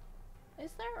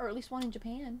 Is there? Or at least one in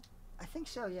Japan. I think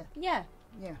so, yeah. Yeah.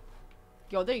 Yeah.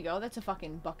 Yo, there you go. That's a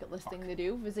fucking bucket list thing to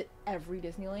do. Visit every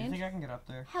Disneyland. You think I can get up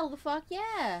there? Hell the fuck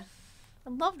yeah. I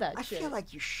love that I shit. feel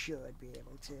like you should be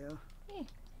able to. Yeah.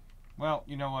 Well,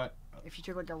 you know what? If you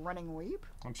took like a running leap.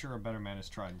 I'm sure a better man has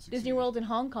tried and succeeded. Disney World in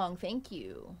Hong Kong, thank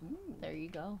you. Ooh. There you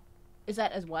go. Is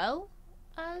that as well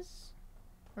as?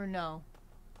 Or no?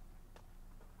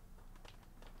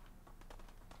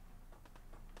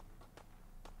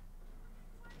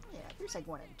 Yeah, there's like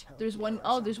one in Tokyo. There's one,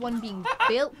 there's one being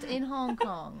built in Hong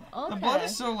Kong. Okay. The blood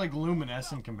is so like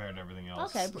luminescent compared to everything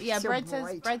else. Okay, but yeah, So Brett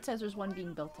bright. says there's one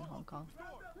being built in Hong Kong.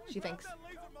 She thinks.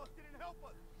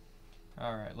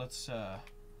 All right, let's.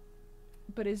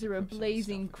 But is there a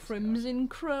blazing crimson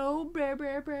crow? Brr,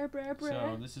 brr, brr, brr, brr.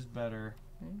 So this is better.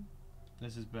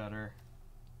 This is better.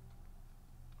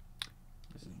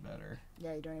 This is better.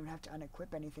 Yeah, you don't even have to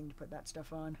unequip anything to put that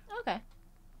stuff on. Okay.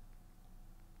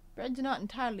 Brett's not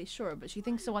entirely sure, but she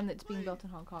thinks the one that's being built in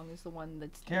Hong Kong is the one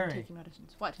that's Carrie, taking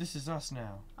auditions. What? This is us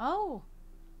now. Oh.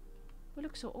 We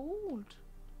look so old.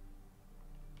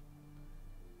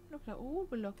 Look how old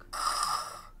we look.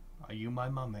 Are you my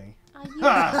mummy? Are you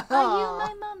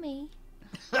my mummy?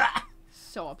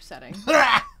 So upsetting.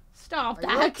 Stop Are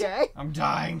that. you okay? I'm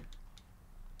dying.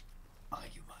 Are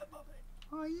you my mummy?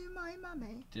 Are you my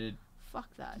mummy? Did Fuck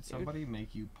that, dude. somebody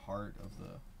make you part of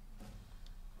the...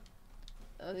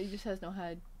 He just has no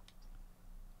head.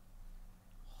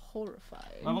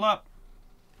 Horrified. Level up!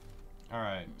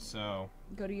 Alright, so...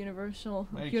 Go to Universal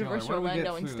Hey, Universal Killer, where do we get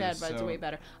Orlando food? instead, but it's So- way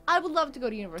better. I would love to go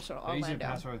to Universal Easy to Orlando.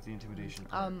 pass with the intimidation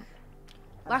part.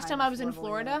 Last time I was in level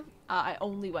Florida, I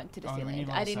only went to Oh, do we need Disneyland.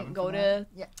 level I didn't 7 go for to. that?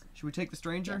 Yeah. Should we take the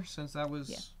stranger, Yeah. since that was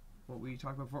Yeah. what we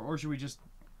talked about before? Or should we just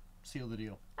seal the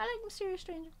deal? I like Mysterious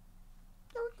Stranger.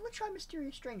 No, let's try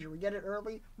Mysterious Stranger. We get it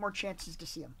early, more chances to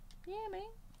see him. Yeah, man.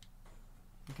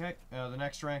 Okay, the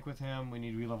next rank with him, we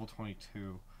need to be level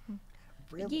 22.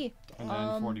 Really? Yeah. And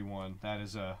then 41. That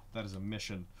is a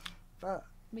mission. Fuck.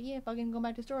 But yeah, fucking going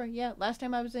back to the story. Yeah, last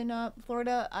time I was in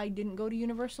Florida, I didn't go to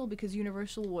Universal because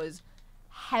Universal was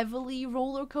heavily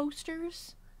roller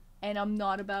coasters, and I'm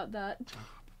not about that.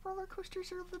 Roller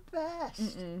coasters are the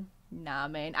best. Nah,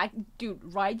 man. Dude,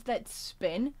 rides that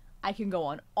spin, I can go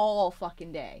on all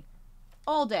fucking day.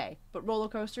 All day. But roller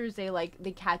coasters, they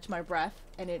catch my breath,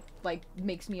 and it,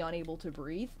 makes me unable to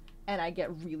breathe, and I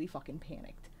get really fucking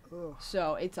panicked. Ugh.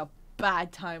 So, it's a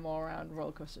bad time all around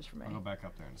roller coasters for me. I'll go back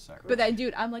up there in a second. But then,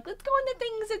 dude, I'm like, let's go on the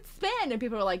things that spin. And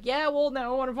people are like, yeah, well,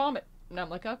 now I want to vomit. And I'm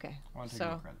like, okay. I want to take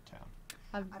a look around the town.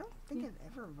 I don't think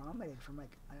I've ever vomited from an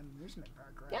amusement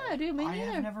park ride. Yeah, dude, me I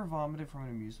neither. have never vomited from an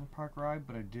amusement park ride,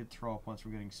 but I did throw up once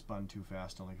from getting spun too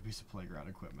fast on a piece of playground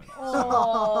equipment.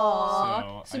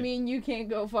 Aww. So I- mean you can't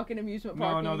go fucking amusement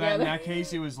park No, together. in that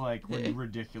case it was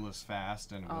ridiculous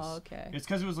fast, and it was. Oh, okay. It's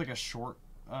because it was a short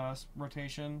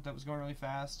rotation that was going really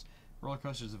fast. Roller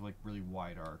coasters have really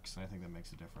wide arcs, and I think that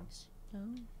makes a difference. Oh.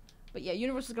 But yeah,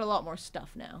 Universal's got a lot more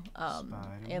stuff now. And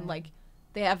Spider-Man.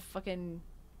 they have fucking.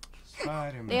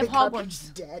 Spider-Man. They have The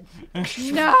cupboard's Hogwarts.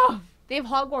 dead. No, they have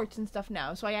Hogwarts and stuff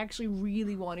now. So I actually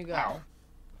really want to go.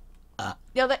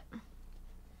 Yeah, that.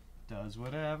 Does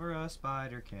whatever a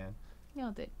spider can.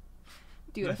 Yeah, that.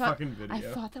 Dude, The I thought fucking video. I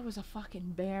thought that was a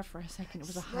fucking bear for a second. It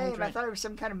was a Same, I hydrant. thought it was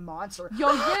some kind of monster. Yo,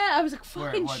 yeah, I was like,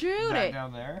 fucking What, shoot that it.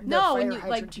 down there? No, The when fire you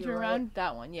hydrant to turn your right. around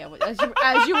that one, yeah.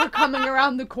 As you were coming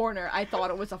around the corner, I thought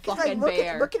it was a 'Cause, fucking look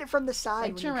bear. Look at it from the side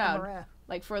Like when turn you come around, around.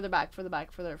 like further back, further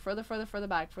back, further back, further back.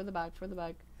 Like-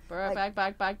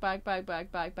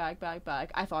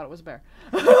 Back. I thought it was a bear.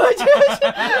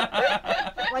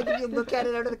 Like if you look at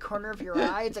it out of the corner of your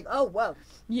eye, it's like, oh, whoa.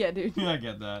 Yeah, dude. Yeah, I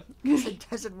get that. It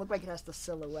doesn't look like it has the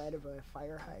silhouette of a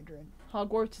fire hydrant.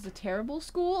 Hogwarts is a terrible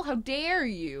school? How dare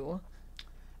you?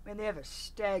 I mean, they have a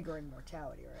staggering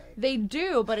mortality rate. They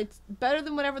do, but it's better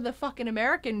than whatever the fucking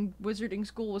American wizarding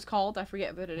school was called. I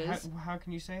forget what it is. How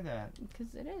can you say that?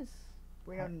 Because it is.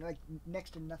 We know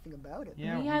next to nothing about it.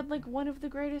 Yeah, we had one of the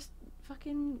greatest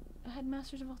fucking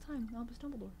headmasters of all time, Albus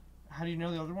Dumbledore. How do you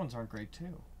know the other ones aren't great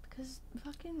too? Because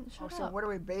fucking shut So up. what are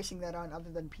we basing that on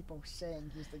other than people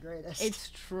saying he's the greatest? It's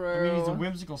true. I mean, he's a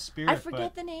whimsical spirit. I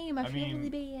forget but, the name. I feel really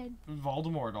bad.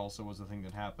 Voldemort also was a thing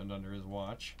that happened under his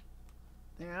watch.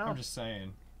 Yeah. I'm just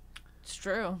saying. It's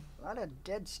true. A lot of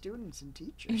dead students and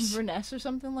teachers. Inverness or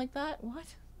something like that?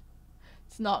 What?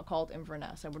 It's not called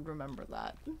Inverness. I would remember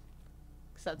that.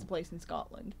 Because that's a place in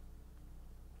Scotland.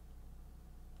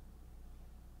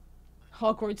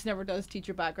 Hogwarts never does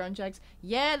teacher background checks.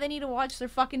 Yeah, they need to watch their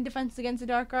fucking Defense Against the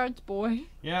Dark Arts, boy.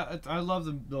 Yeah, I love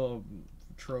the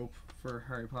trope for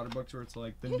Harry Potter books where it's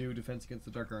like the new Defense Against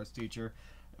the Dark Arts teacher.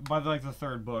 By the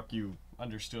third book, you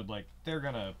understood like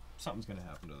something's gonna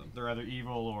happen to them. They're either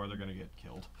evil or they're gonna get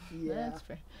killed. Yeah. That's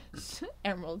fair.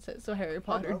 Emerald says so. Harry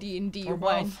Potter both. D&D Or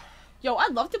when? both. Yo,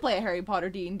 I'd love to play a Harry Potter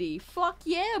D&D. Fuck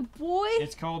yeah, boy.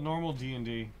 It's called normal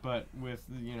D&D, but with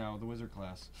the wizard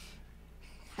class.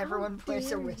 Everyone plays a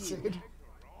dare wizard.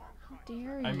 How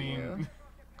dare you? I mean,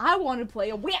 I want to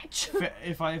play a witch.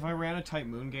 if I ran a Type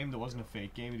Moon game that wasn't a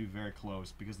fake game, it'd be very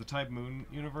close because the Type Moon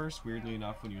universe, weirdly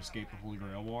enough, when you escape the Holy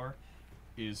Grail War,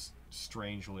 is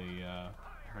strangely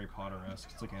Harry Potter-esque.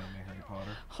 It's like anime Harry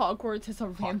Potter. Hogwarts has a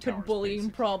rampant Towers, bullying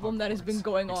basically. problem that has been Hogwarts,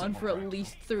 going except on more for at practical.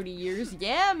 least 30 years.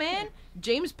 Yeah, man.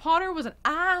 James Potter was an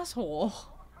asshole.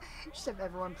 Just have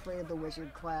everyone play the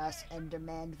wizard class and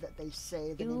demand that they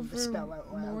say the name of the spell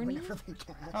out loud Ilvermorny? whenever they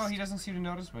cast. Oh, he doesn't seem to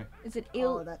notice me. Is it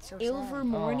Oh, that's so sad.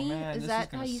 Ilvermorny? Oh, man, is this that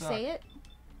is gonna how you suck. say it?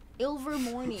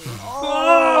 Ilvermorny.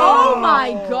 Oh! Oh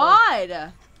my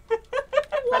god!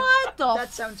 What the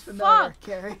That sounds familiar, fuck?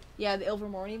 Carrie. Yeah, the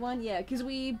Ilvermorny one? Yeah, because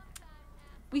we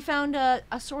found a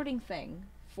sorting thing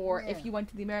for Yeah. if you went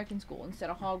to the American school instead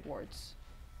of Hogwarts.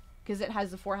 Because it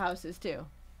has the 4 houses too.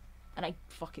 And I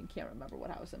fucking can't remember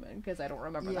what house I'm in because I don't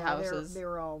remember the houses. They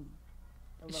were all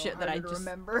a little Shit that I harder to just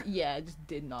remember. Yeah, I just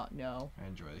did not know. I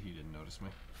enjoy that he didn't notice me.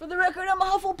 For the record, I'm a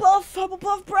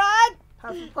Hufflepuff pride!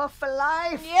 Hufflepuff for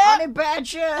life! Yeah. Honey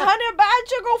Badger! Honey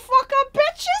Badger, go fuck up,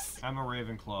 bitches! I'm a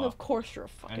Ravenclaw. Of course you're a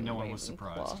fucking And no one was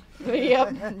Ravenclaw. surprised.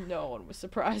 Yep, no one was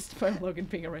surprised by Logan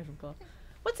being a Ravenclaw.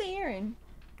 What's he hearing?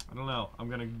 I don't know. I'm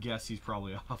gonna guess he's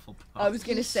probably a Hufflepuff. I was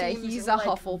gonna say seems he's a like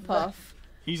Hufflepuff.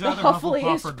 He's The either Hufflepuff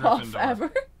huffliest or puff Gryffindor.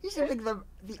 ever. He's like the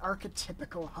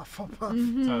archetypical Hufflepuff.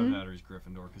 Mm-hmm. It's either that or he's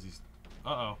Gryffindor because he's. Uh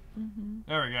oh.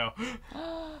 There we go.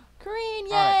 Kareen,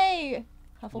 All right. yay!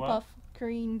 Hufflepuff. What?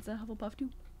 Kareen's a Hufflepuff too.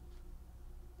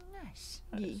 Nice.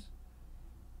 Yee.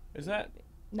 Is that?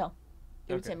 No.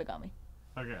 It was Okay. Tamagami.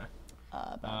 Okay.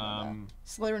 Blah, blah, Um.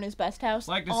 blah. Slytherin is best house.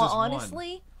 Like this is one.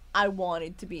 Honestly, I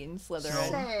wanted to be in Slytherin.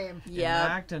 Same. Yeah.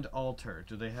 Enact and alter.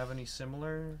 Do they have any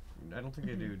similar? I don't think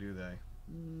they do they?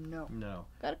 No. No.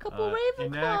 Got a couple Ravenclaws,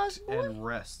 Enact boy. and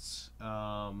rests.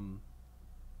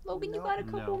 Logan, you got a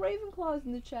couple No. Ravenclaws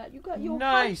in the chat. You got your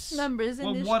Nice. house members in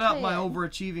Well, this what up, my chat.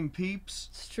 overachieving peeps?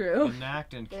 It's true.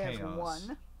 Enact and They chaos. have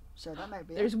one, so that might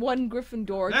be There's one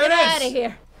Gryffindor. There Get it out is! of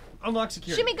here. Unlock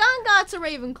security. Shimmy Gongot's a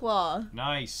Ravenclaw.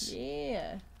 Nice.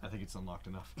 Yeah. I think it's unlocked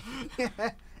enough. it.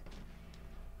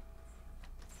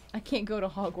 I can't go to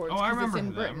Hogwarts Oh, I because remember it's in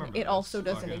that. I Britain. remember It that. also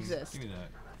doesn't Fucking- exist. Give me that.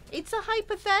 It's a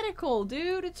hypothetical,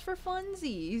 dude. It's for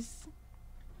funsies.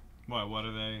 What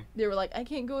are they? They were like, I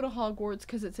can't go to Hogwarts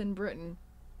because it's in Britain.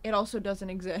 It also doesn't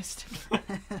exist.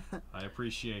 I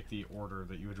appreciate the order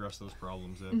that you address those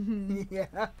problems in.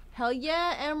 Yeah. Hell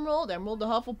yeah, Emerald. Emerald the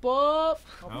Hufflepuff.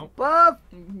 Oh. Buff.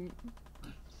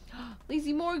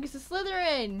 Lizzie Morgan's a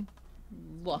Slytherin.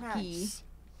 Lucky. Nice.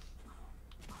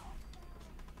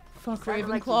 Fuck Sounded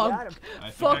like you Ravenclaw. got him. I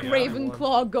think Fuck I got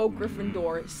Ravenclaw, go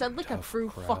Gryffindor. It said like a Tough true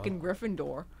crowd. fucking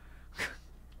Gryffindor.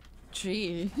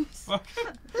 Jeez. Fuck.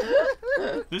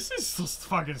 This is just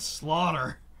fucking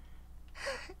slaughter.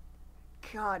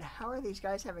 God, how are these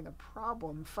guys having a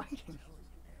problem fighting?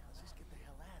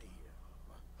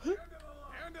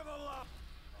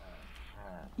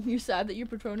 You sad that your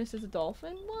Patronus is a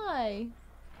dolphin? Why?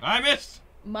 I missed.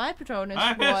 My Patronus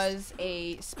I missed. was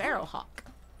a sparrowhawk.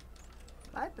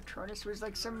 My Patronus was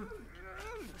like some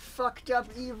fucked up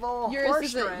evil Yours horse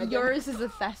is a dragon. yours is a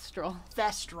thestral,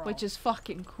 Thestral. which is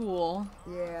fucking cool.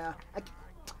 Yeah.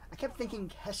 I kept thinking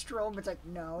Kestrel, but it's like,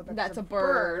 no, That's a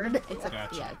bird. It's a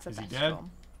Gotcha. yeah, it's a Is he thestral. dead?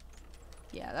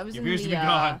 Yeah, that was He in appears the to be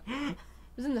gone. it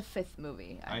was in the 5th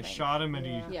movie. I think. shot him and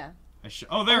Yeah. Yeah.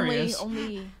 Oh, there only, he is.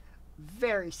 Only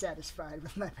Very satisfied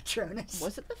with my Patronus.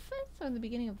 was it the 5th or the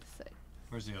beginning of the 6th?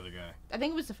 Where's the other guy? I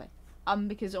think it was the 5th.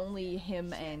 Because only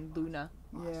him and Luna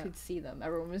Yeah. could see them.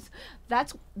 Everyone was.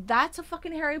 That's a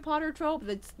fucking Harry Potter trope.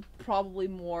 That's probably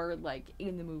more like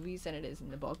in the movies than it is in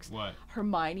the books. What?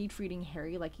 Hermione treating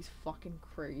Harry like he's fucking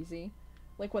crazy.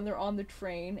 Like when they're on the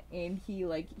train and he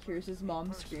like hears his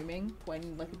mom screaming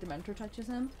when like a Dementor touches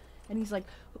him, and he's like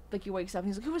he wakes up and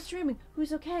he's like, "Who was screaming?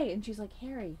 Who's okay?" And she's like,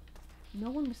 "Harry, no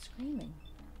one was screaming."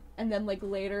 And then like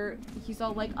later he's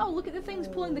all like, "Oh, look at the things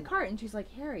pulling the cart," and she's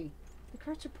like, "Harry, the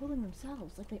carts are pulling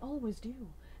themselves like they always do."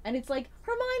 And it's like,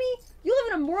 Hermione, you live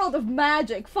in a world of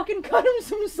magic. Fucking cut him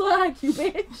some slack, you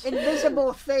bitch.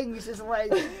 Invisible things is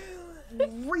like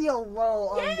real low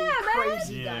on the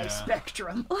crazy guy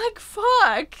spectrum. Like,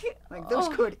 fuck. Like, those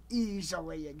could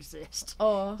easily exist.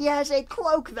 Oh. He has a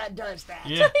cloak that does that.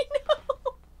 Yeah.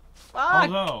 I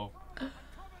know. Fuck.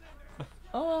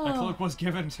 Although, that cloak was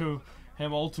given to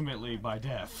him ultimately by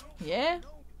death. Yeah.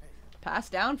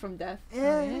 Passed down from death.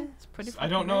 Yeah. It's pretty I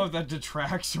don't know if that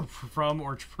detracts from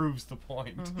or proves the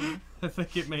point. Mm-hmm. I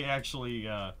think it may actually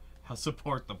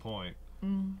support the point.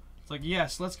 It's like,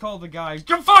 yes, let's call the guy.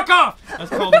 Fuck off!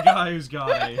 Let's call the guy who's got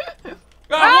a.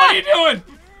 What are you doing?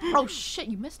 Oh shit,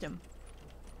 you missed him.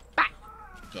 Bah!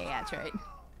 Yeah, that's right.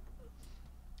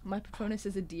 My Patronus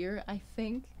is a deer, I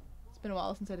think. It's been a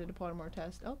while since I did a Pottermore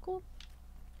test. Oh, cool.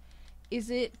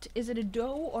 Is it a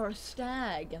doe or a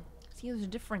stag? See, there's a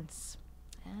difference.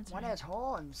 That's One right. has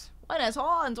horns. One has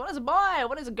horns, one is a boy,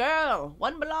 one is a girl.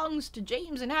 One belongs to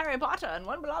James and Harry Potter, and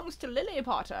one belongs to Lily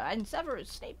Potter and Severus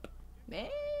Snape.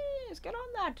 Yes, get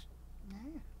on that.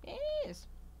 Yes.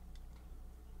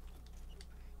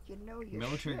 You know your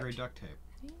Military shit. grade duct tape.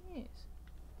 Yes.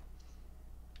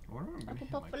 I wonder if I'm gonna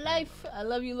hit Puff my for camera. life. I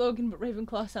love you, Logan, but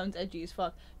Ravenclaw sounds edgy as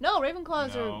fuck. No,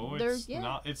 Ravenclaws No, are they're it's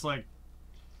not. It's like.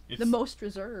 It's, the most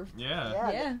reserved.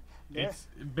 Yeah. Yeah. It's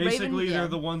basically yeah. they're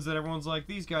the ones that everyone's like,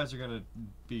 these guys are gonna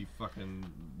be fucking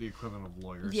the equivalent of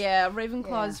lawyers. Yeah,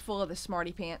 Ravenclaw's full of the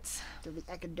smarty pants. They're the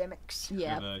academics.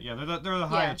 Yeah. They're the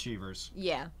high achievers.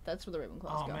 Yeah, that's where the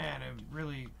Ravenclaws Oh go. man, it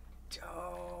really.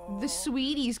 The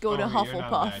sweeties go to You're not a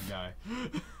Hufflepuff. bad guy.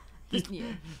 Yeah.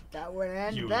 That would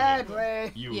end You that live.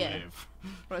 way. You Yeah. live.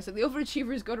 Right, so the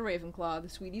overachievers go to Ravenclaw, the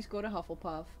sweeties go to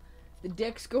Hufflepuff, the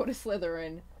dicks go to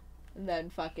Slytherin, and then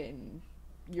fucking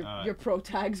your pro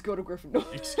tags go to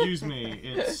Gryffindor. Excuse me,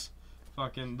 it's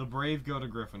fucking the brave go to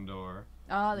Gryffindor.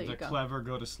 Ah, there the you go. clever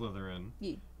go to Slytherin.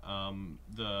 Yeah.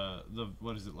 The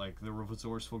what is it like? The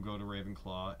resourceful go to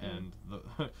Ravenclaw, and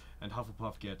the and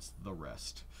Hufflepuff gets the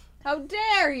rest. How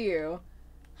dare you?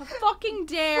 How fucking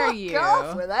dare you? Fuck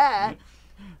off with that.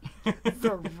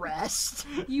 The rest.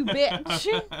 You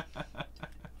bitch.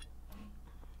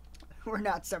 We're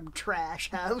not some trash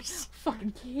house.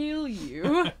 Fucking kill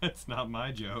you. That's not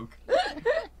my joke.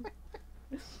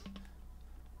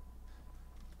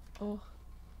 Oh.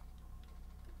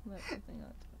 Let the thing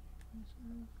out.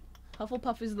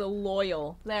 Hufflepuff is the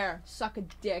loyal. There, suck a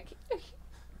dick.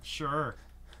 Sure.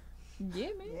 Yeah,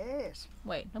 man. Yes.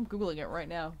 Wait, I'm googling it right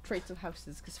now. Traits of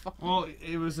houses, cause fuck you. Well,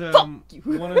 it was you.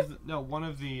 one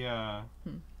of the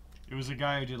it was a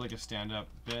guy who did like a stand-up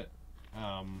bit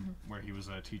where he was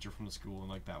a teacher from the school, and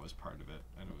like that was part of it,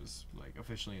 and it was like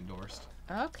officially endorsed.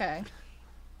 Okay.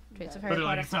 Traits of Harry But like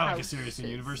Potter it's not like a serious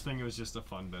houses. universe thing. It was just a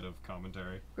fun bit of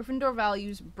commentary. Gryffindor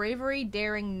values bravery,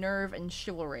 daring, nerve, and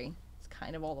chivalry. It's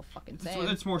kind of all the fucking same.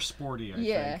 It's more sporty, I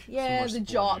yeah, think. yeah. It's The more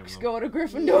sporty jocks of go to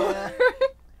Gryffindor.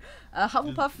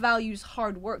 Hufflepuff values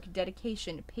hard work,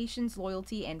 dedication, patience,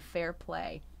 loyalty, and fair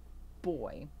play.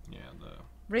 Boy. Yeah,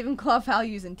 Ravenclaw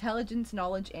values intelligence,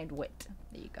 knowledge, and wit.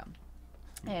 There you go.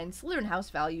 And Slytherin House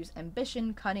values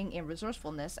ambition, cunning, and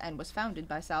resourcefulness, and was founded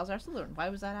by Salazar Slytherin. Why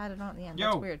was that added on at the end?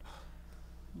 That's weird.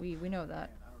 We know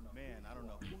that. Man, I don't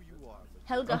know who you are.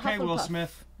 Helga Okay, Hufflepuff. Will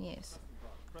Smith. Yes.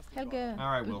 Helga. All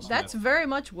right, Will Smith. That's very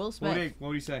much Will Smith. What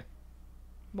would he say?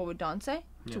 What would Don say?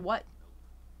 Yeah. To what?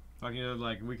 Fucking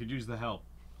like we could use the help.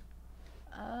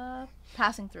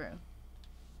 Passing through.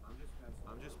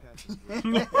 I'm just passing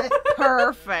through.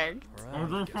 Perfect.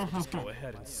 Just go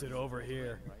ahead and sit over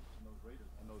here.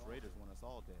 And those raiders want us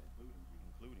all dead,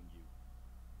 including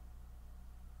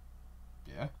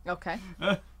you. Yeah. Okay.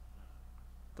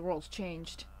 The world's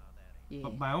changed. Yeah.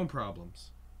 But my own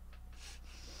problems.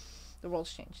 The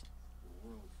world's changed.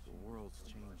 The world's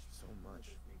changed so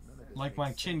much. Like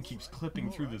my chin keeps clipping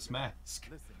through this mask.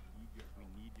 Listen, we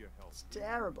need your help. It's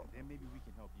terrible. Then maybe we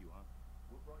can help you, huh?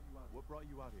 What brought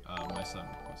you out here? My son.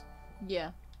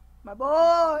 Yeah. My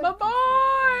boy. My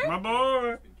boy. My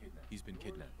boy. He's been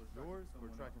kidnapped. Yours? We're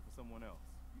tracking for someone else.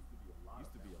 Used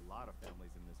to be a lot of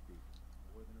families in this group.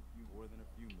 More than a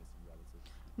few missing relatives.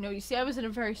 No, you see, I was in a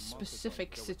very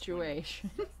specific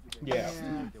situation. Yeah.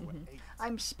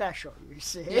 I'm special, you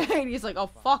see. Yeah, and he's like, oh,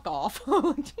 fuck off.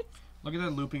 Look at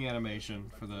that looping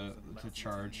animation for the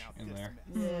charge in there.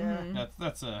 Yeah.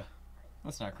 That's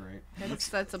not great. That's It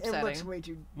looks upsetting. way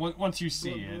too. Once you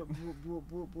see it.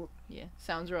 Yeah,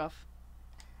 sounds rough.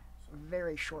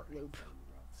 Very short loop.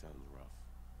 Sounds rough.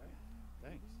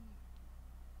 Thanks.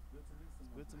 It's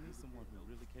good to meet someone who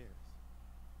really cares.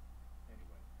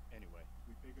 Anyway.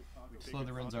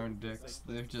 Slytherins aren't dicks.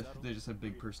 They just have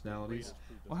big personalities.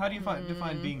 Well, how do you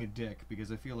define being a dick?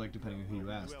 Because I feel like depending on who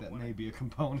you ask, that may be a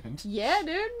component. Yeah,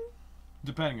 dude.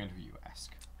 Depending on who you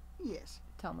ask. Yes.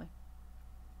 Tell me.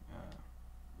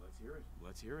 Let's hear it.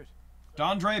 Let's hear it.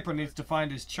 Don Draper needs to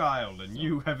find his child, and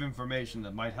you have information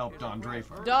that might help Don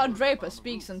Draper. Don Draper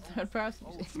speaks in third person.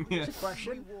 Yeah.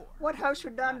 Question: what house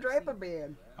would Don Draper be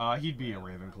in? He'd be a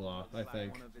Ravenclaw, I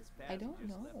think. I don't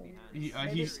know.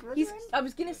 He's. I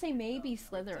was gonna say maybe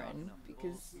Slytherin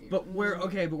because. But where?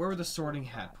 Okay, but where would the Sorting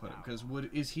Hat put him? Because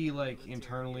is he like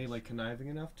internally like conniving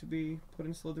enough to be put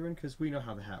in Slytherin? Because we know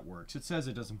how the hat works. It says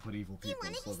it doesn't put evil people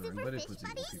in Slytherin, but it puts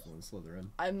evil people in Slytherin.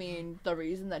 I mean, the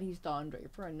reason that he's Don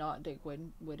Draper and not Dick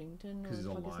Whittington, because he's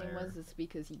a liar. His name was, is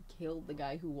because he killed the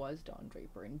guy who was Don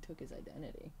Draper and took his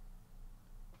identity.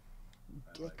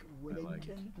 Dick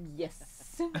Whittington?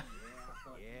 Yes. Yeah,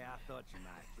 I thought you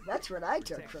might. That's what I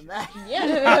took from that.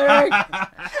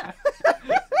 Yeah.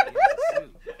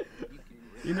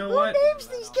 You know Who what? names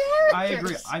these characters? I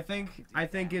agree. I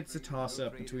think it's a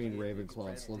toss-up between Ravenclaw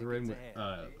and Slytherin.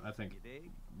 I think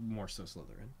more so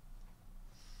Slytherin.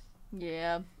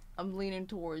 Yeah, I'm leaning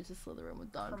towards the Slytherin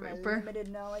with Don From my Draper. limited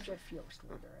knowledge, I feel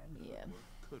Slytherin. Yeah.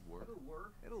 Could work.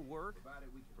 It'll work.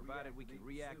 Provided we can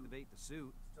reactivate the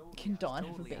suit. Can Don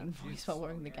have a Bane voice while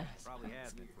wearing the gas? Probably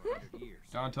has been for 100 years.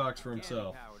 Don talks for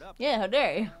himself. Yeah, how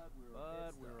dare you?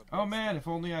 Oh man, if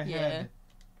only I had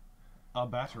a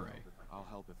battery. I'll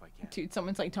help if I can. Dude,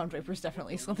 someone's like, Don Draper's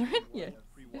definitely Slytherin. Yeah.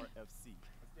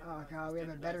 Oh god, we have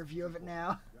a better view of it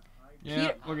now.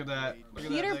 Yeah, look at that. Look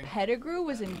Peter at that thing. Pettigrew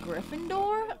was in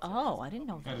Gryffindor? Oh, I didn't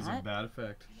know that. That is a bad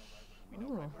effect.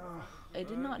 Ooh. I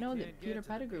did not know that Peter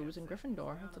Pettigrew was in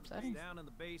Gryffindor. That's upsetting. Down in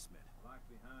the basement.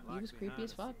 He was creepy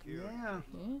as fuck. Yeah.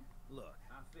 Look,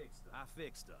 I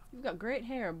fixed stuff. You've got great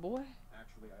hair, boy.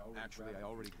 Actually, I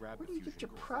already grabbed Where the do you get fusion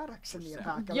your core. products in the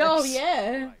apocalypse? Yo,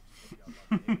 yeah.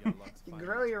 You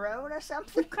grow your own or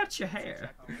something? Who cuts your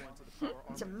hair?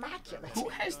 It's immaculate. Who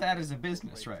has that as a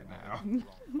business right now?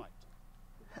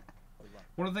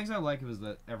 One of the things I like is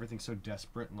that everything's so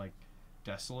desperate and like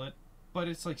desolate, but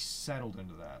it's like settled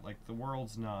into that. Like the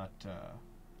world's not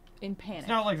in panic. It's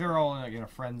not like they're all in, like, in a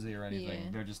frenzy or anything.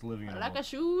 Yeah. They're just living in like a a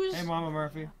shoes. Hey, Mama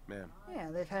Murphy. Man. Yeah,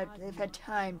 they've had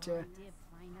time to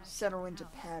settle into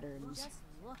patterns.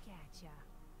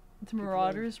 The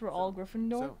Marauders were all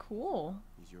Gryffindor. So, Cool.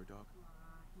 He's your dog.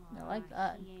 I like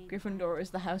that. Gryffindor is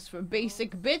the house for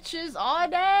basic bitches. Aw,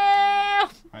 damn!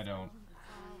 I don't.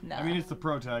 No. I mean, it's the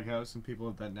protag house, and people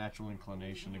have that natural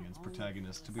inclination against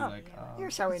protagonists to be like,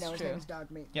 Here's how we know It's his name true. is Dog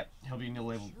Meat. Yep, he'll be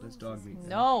labeled as dog meat.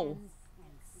 No.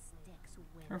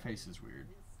 Her face is weird.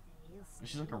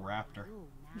 She's like a raptor.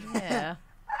 Yeah.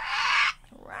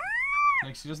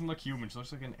 Like, she doesn't look human. She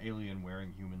looks like an alien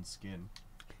wearing human skin.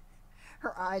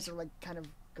 Her eyes are like kind of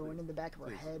going in the back of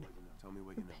her head. Tell me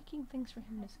what you know. Picking things for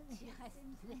him to say.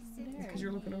 Because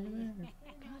you're looking over there.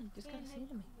 God, you just gotta say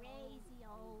to me.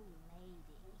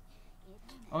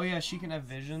 Oh yeah, she can have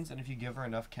visions, and if you give her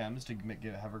enough chems to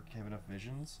have her have enough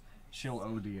visions, she'll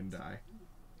OD and die.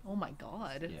 Oh my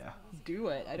god. Yeah. Do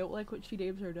it. I don't like what she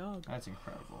names her dog. That's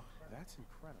incredible. That's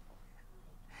incredible.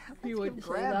 You Let's would give say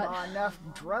Grandma that. enough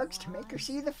drugs to make her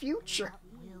see the future.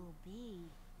 Will be,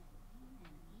 and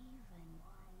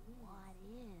even what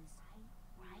is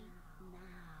right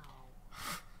now.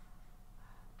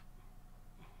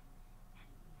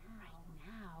 Right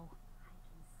now,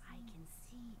 I can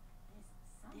see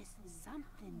there's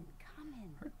something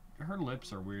coming. Her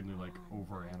lips are weirdly like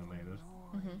over animated.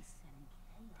 Noise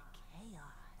and the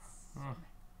chaos. Huh.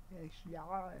 Yes,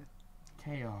 yeah.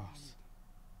 Chaos.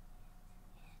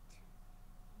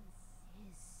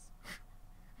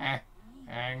 Is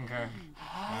Anger.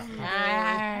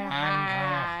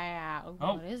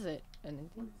 Oh, what is it?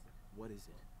 Anything? What is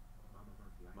it?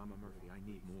 Mama Murphy, I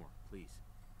need more, please.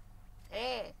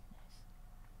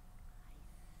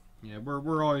 Yeah,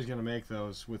 we're always gonna make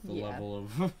those with the Yeah. level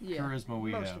of Yeah. charisma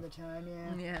we Most have. of the time,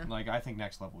 yeah. Yeah. Like, I think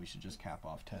next level we should just cap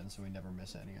off 10 so we never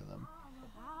miss any of them.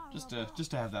 Just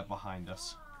to have that behind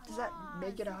us. Does that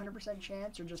make it 100%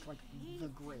 chance or just like the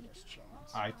greatest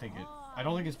chance? I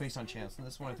don't think it's based on chance in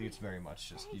this one. I think it's very much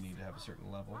just you need to have a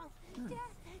certain level.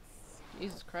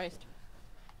 Jesus Christ.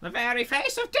 The very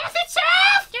face of death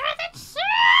itself! Death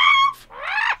itself!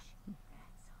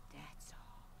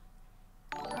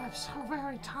 I'm so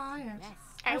very tired.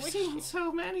 I've seen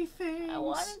so many things. I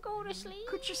want to go to sleep.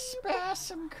 Could you spare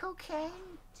some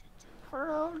cocaine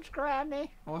for old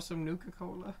Granny? Or some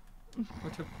Nuka-Cola.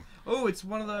 Oh, it's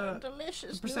one of the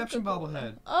Delicious. perception Nuka-Cola.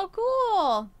 bobblehead. Oh,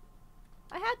 cool.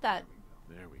 I had that.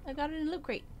 There we go. I got it in a loot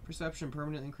crate. Perception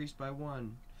permanently increased by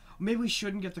 1. Maybe we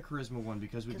shouldn't get the charisma one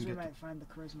because we Because can we get might find the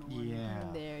charisma one. Yeah.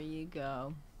 There you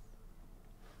go.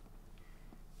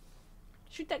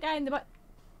 Shoot that guy in the butt.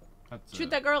 That's, Shoot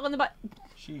that girl in the butt.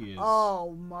 She is.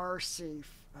 Oh, Marcy.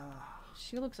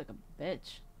 She looks like a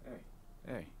bitch.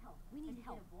 Hey. We need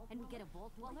help. And we get a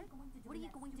vault dweller? What are you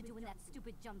going to do in that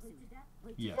stupid jumpsuit?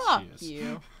 Yes, Fuck she is.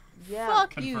 you. Yeah.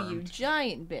 Fuck you, you Confirmed.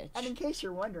 giant bitch. And in case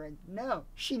you're wondering, no,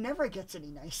 she never gets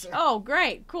any nicer. Oh,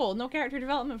 great. Cool. No character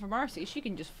development for Marcy. She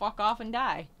can just fuck off and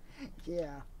die.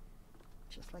 Yeah.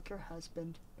 Just like her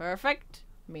husband. Perfect.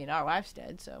 I mean, our wife's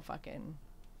dead, so fucking...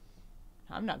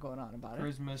 I'm not going on about it.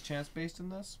 Charisma is chance based in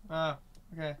this? Ah,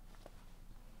 okay.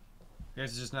 I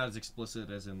guess it's just not as explicit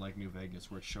as in like New Vegas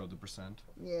where it showed the percent.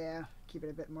 Yeah, keep it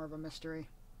a bit more of a mystery.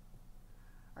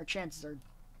 Our chances are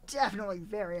definitely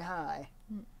very high.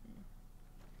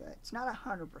 But it's not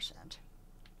 100%.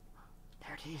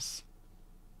 There it is.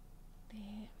 There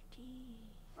it is.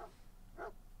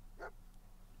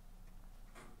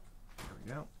 There we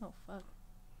go. Oh, fuck.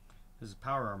 This is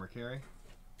power armor, Carrie.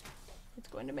 It's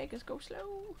going to make us go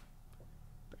slow.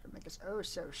 Better make us oh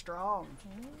so strong.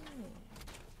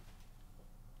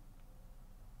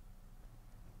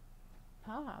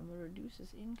 Power armor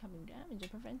reduces incoming damage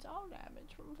and prevents all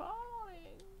damage from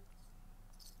falling.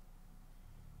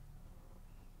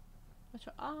 But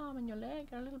your arm and your leg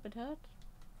are a little bit hurt.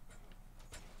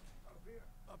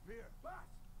 Up here. Boss,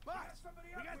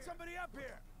 we got somebody up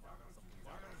here.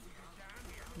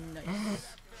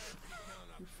 Nice.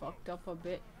 You fucked up a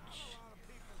bitch.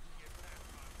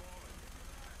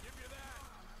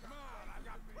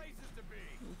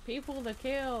 People to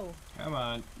kill. Come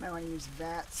on. Might want to use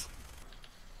VATS.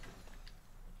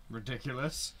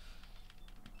 Ridiculous.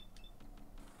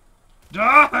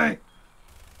 Die!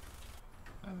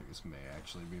 I think this may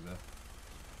actually be the...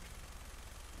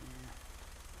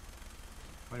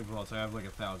 How many bullets? I have like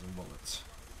 1,000 bullets.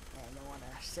 And I want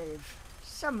to save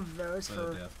some of those For for...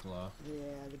 the Death Claw.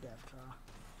 Yeah, the Death Claw.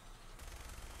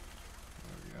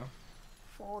 There we go.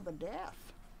 For the death.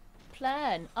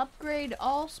 Plan. Upgrade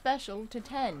all special to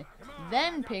 10.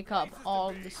 Then pick up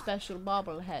all the special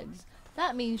bobbleheads.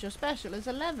 That means your special is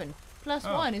 11. Plus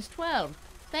 1 is 12.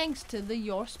 Thanks to the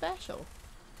your special.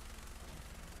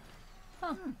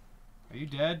 Huh. Are you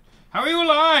dead? How are you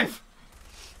alive?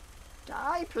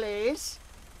 Die, please.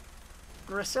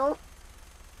 Gristle.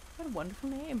 What a wonderful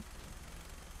name.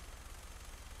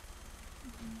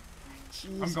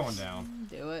 Jesus. I'm going down.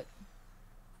 Do it.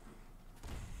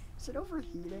 Is it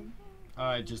overheating?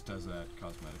 It just does that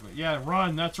cosmetically. Yeah,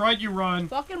 run. That's right, you run.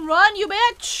 Fucking run, you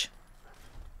bitch!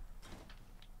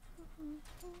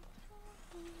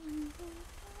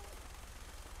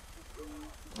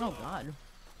 Oh, God.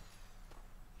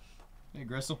 Hey,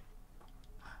 Gristle.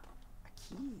 A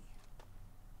key.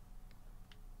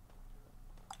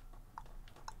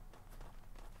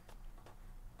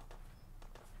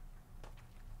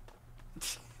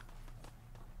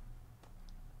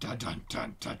 Dun dun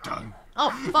dun dun dun. Oh,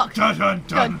 fuck. Dun dun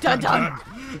dun dun dun.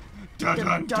 Dun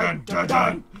dun dun dun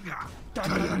dun.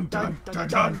 Dun dun dun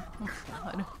dun.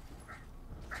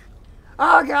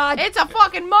 Oh, God. It's a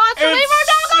fucking monster. Leave her It's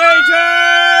dog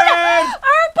Satan!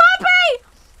 Our puppy!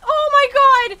 Oh my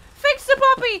God! Fix the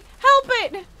puppy! Help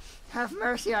it! Have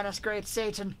mercy on us, great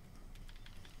Satan.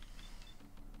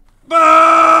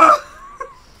 Ah!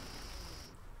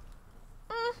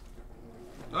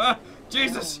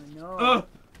 Jesus! Oh, no.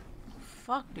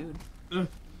 Fuck, dude. We're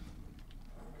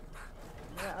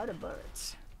out of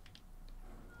bullets.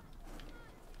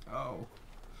 Oh.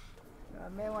 I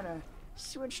may want to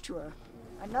switch to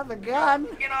another gun.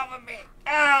 Get off of me!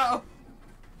 Ow!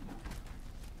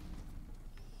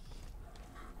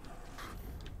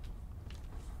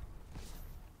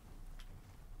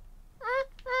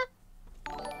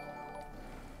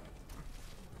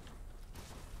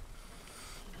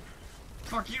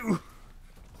 Fuck you!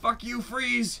 Fuck you,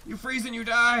 freeze! You freeze and you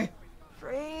die!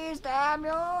 Freeze, damn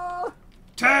you!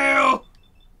 Tail!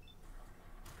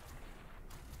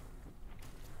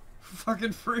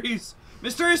 Fucking freeze!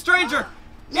 Mysterious stranger!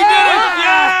 You did it!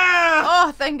 Yeah!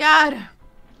 Oh, thank God.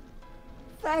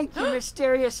 Thank you,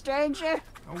 mysterious stranger.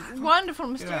 Wonderful,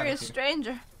 Get outta mysterious here.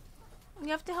 stranger. You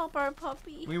have to help our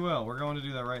puppy. We will. We're going to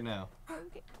do that right now.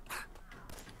 Okay.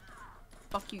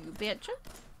 Fuck you, you bitch.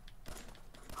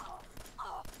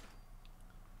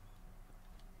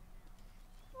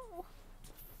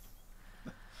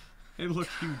 It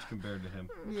looked huge compared to him.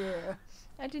 Yeah.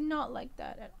 I did not like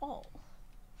that at all.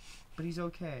 But he's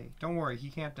okay. Don't worry, he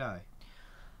can't die.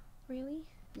 Really?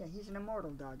 Yeah, he's an immortal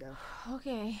doggo.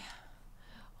 Okay.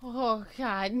 Oh,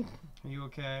 God. Are you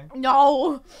okay?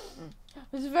 No! I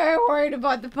was very worried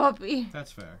about the puppy.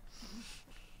 That's fair.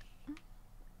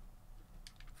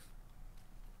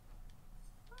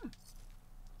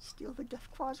 Steal the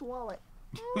Deathclaw's wallet.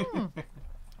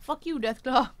 Fuck you,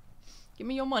 Deathclaw. Give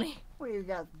me your money. What do you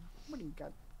got What do you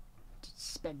got to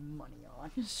spend money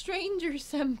on? Stranger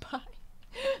senpai.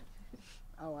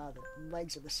 Oh wow, the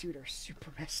legs of the suit are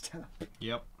super messed up.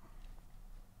 Yep.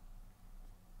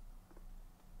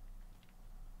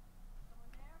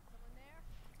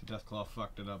 The Deathclaw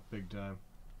fucked it up big time.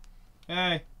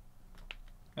 Hey!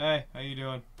 Hey, how you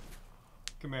doing?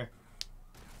 Come here.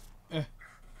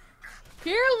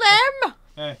 Kill them!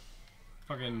 Hey.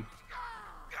 Fucking...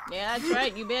 Yeah, that's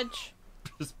right, you bitch.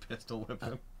 Just pistol whip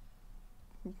him.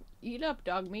 Eat up,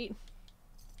 dog meat.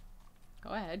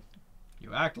 Go ahead.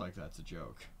 You act like that's a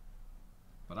joke.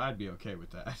 But I'd be okay with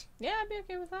that. Yeah, I'd be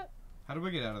okay with that. How do we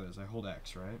get out of this? I hold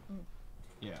X, right? Mm.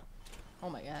 Yeah. Oh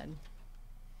my god.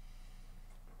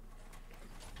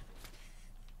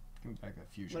 Give me back that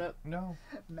fusion. What up? No.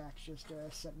 Max just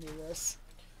sent me this.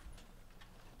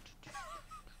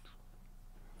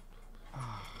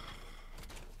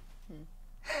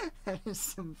 That is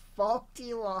some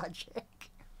faulty logic.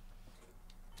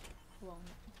 Well,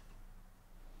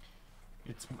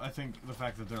 It's, I think the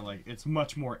fact that they're like, it's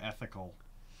much more ethical.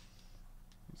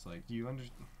 It's like, do you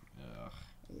understand?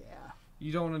 Yeah.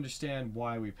 You don't understand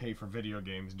why we pay for video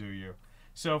games, do you?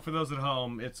 So for those at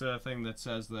home, it's a thing that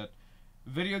says that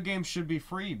video games should be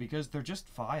free because they're just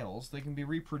files. They can be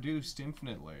reproduced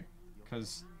infinitely.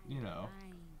 Because, you know,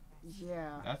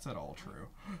 Yeah. that's not all true.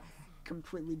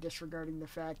 Completely disregarding the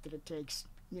fact that it takes,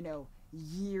 you know,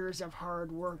 years of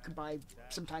hard work by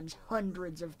sometimes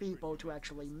hundreds of people to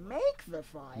actually make the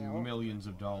file. Millions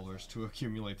of dollars to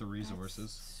accumulate the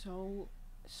resources.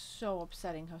 So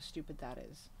upsetting how stupid that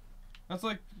is. That's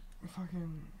like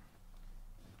fucking.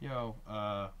 Yo,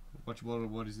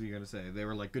 what is he gonna say? They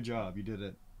were like, "Good job, you did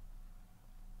it."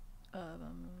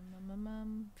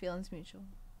 Feelings mutual.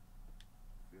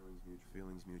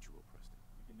 Feelings mutual, Preston.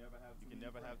 You can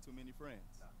never have too many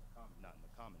friends. Not in the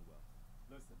Commonwealth.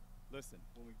 Listen.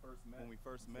 When we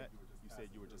first met, you said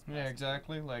you were just. Yeah,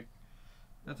 exactly. Like,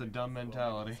 that's a dumb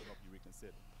mentality.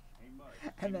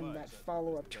 And then that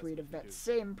follow-up tweet of that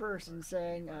same person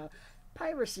saying,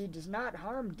 piracy does not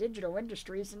harm digital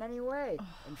industries in any way.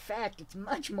 In fact, it's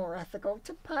much more ethical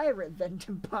to pirate than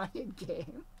to buy a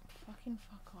game. Fucking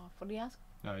fuck off. What do you ask?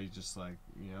 No, he's just like,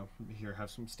 you know, here,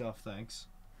 have some stuff, thanks.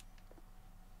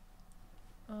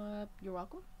 You're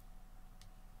welcome.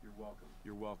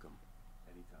 You're welcome.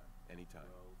 Anytime.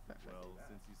 Well,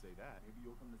 since you say that,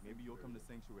 maybe you'll come to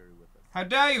Sanctuary with us. How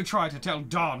dare you try to tell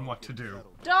Don what to do?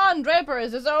 Don Draper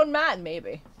is his own man,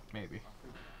 maybe. Maybe.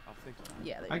 I'll think about it.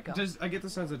 Yeah, there you go. I get the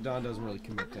sense that Don doesn't really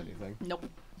commit to anything. Nope.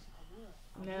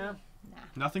 No.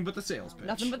 Nothing but the sales pitch.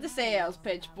 Nothing but the sales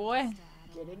pitch, boy.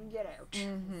 Get in, get out.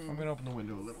 I'm gonna open the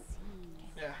window a little.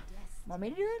 Yeah. Want me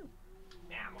to do it?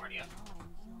 Yeah, I'm already up.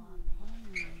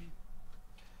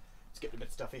 It's getting a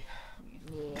bit stuffy.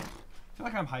 Yeah. I feel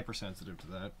like I'm hypersensitive to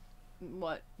that.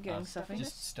 What? Getting stuffiness?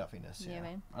 Just stuffiness, yeah. Yeah,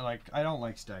 man. I don't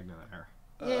like stagnant air.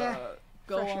 Yeah.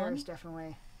 Go fresh air on. is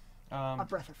definitely a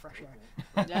breath of fresh air.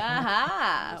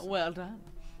 Aha! Well done.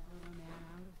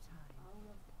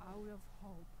 Out of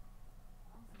hope.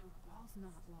 All's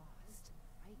not lost.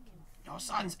 I can Your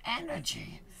son's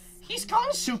energy. He's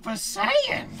gone Super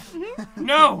Saiyan.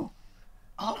 No.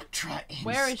 Ultra instinct.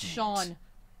 Where is Sean?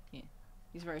 Yeah.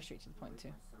 He's very straight to the point,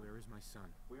 too. Where is my son?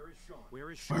 Where is Sean?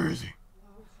 Where is he?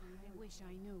 I wish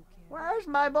I knew, kid. Where's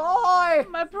my boy?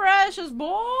 My precious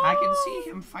boy! I can see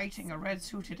him fighting a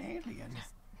red-suited alien.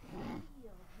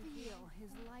 Feel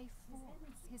his life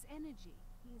force, his energy.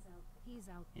 He's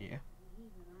out there. Yeah.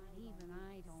 Even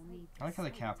I don't need I like how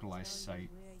they capitalize sight.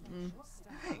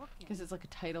 Because it's like a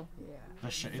title. Yeah.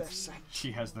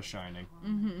 She has the shining.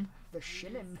 Mm-hmm. The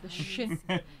shinin. The shin.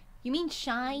 You mean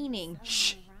shining.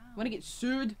 Shh. You want to get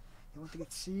sued? You want to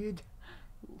get seed?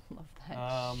 Love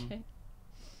that shit.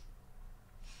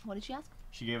 What did she ask?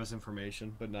 She gave us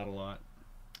information, but not a lot.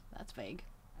 That's vague.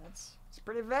 It's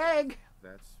pretty vague.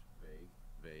 That's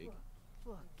vague.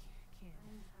 Look, kid,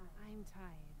 I'm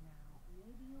tired now.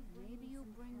 Maybe you'll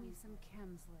bring me some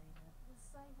chems later.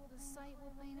 The sight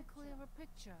will paint a clearer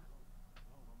picture.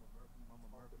 Mama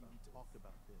Murphy, we talked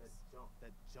about this.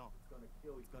 That jump. It's gonna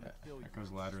kill you. That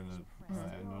goes louder in the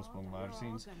noticeable and louder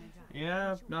scenes.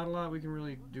 Yeah, not a lot we can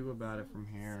really do about it from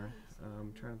here.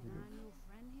 I'm trying to think of...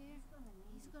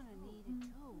 He's gonna need it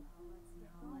too.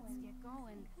 Now let's get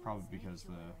going. Probably because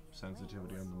the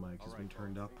sensitivity on the mic has been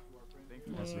turned up.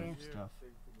 Because Yeah. of stuff.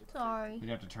 Sorry. We'd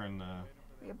have to turn the...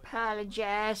 We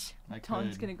apologize.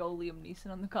 Tom's gonna go Liam Neeson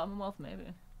on the Commonwealth,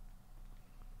 maybe.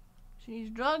 She needs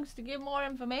drugs to give more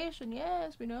information.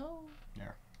 Yes, we know.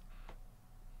 Yeah.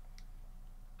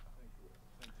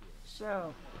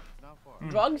 So,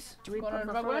 Drugs? do we Going on a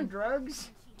prefer drug run? drugs?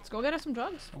 Let's go get her some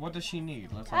drugs. What does she need?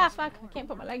 Let's Ah, ask. fuck. I can't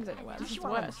put my legs anywhere. Does This she is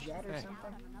want a worse. jet or Hey.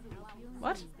 something?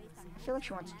 What? I feel like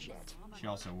she wants a jet. She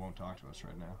also won't talk to us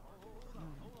right now.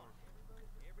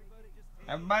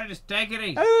 Everybody just take it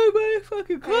easy. Everybody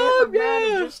fucking calm Everybody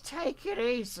down. just take it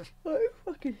easy. Oh,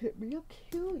 fucking hit me. I'll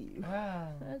kill you. Ah,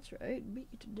 That's right. Beat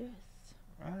you to death.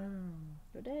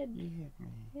 You're dead. you hit me.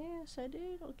 Yes, I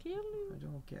did. I'll kill I you.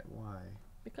 don't get why.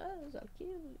 Because I'll kill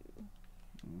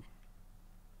you.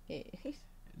 Yes.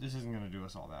 This isn't gonna do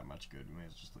us all that much good. We may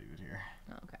as well just leave it here.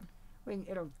 Okay.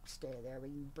 It'll stay there. We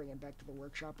can bring it back to the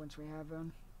workshop once we have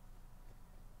them.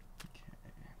 Okay.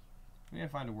 We gotta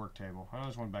find a work table. I know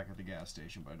there's one back at the gas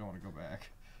station, but I don't want to go back.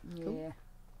 Yeah. Cool.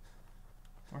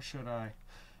 Or should I?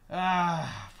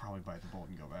 Ah, probably bite the bullet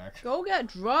and go back. Go get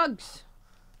drugs.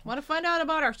 Want to find out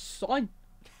about our son?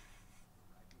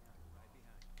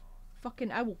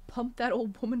 Fucking, I will pump that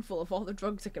old woman full of all the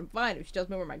drugs I can find if she tells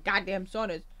me where my goddamn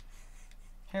son is.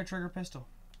 Hair trigger pistol.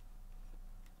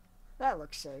 That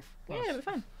looks safe. Yeah, it'll be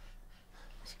fine.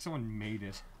 It's like someone made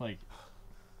it, like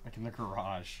in the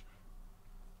garage.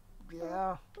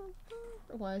 Yeah.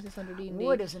 Why is this under D&D?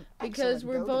 Wood is an Because excellent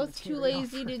we're building both too material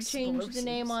lazy for to change the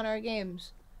name explosives. on our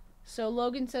games. So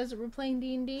Logan says that we're playing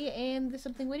D&D, and the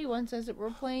Something Witty one says that we're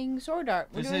playing Sword Art.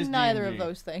 We're This doing is neither D&D. of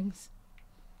those things.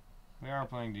 We are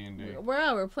playing D&D.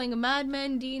 We're playing a Mad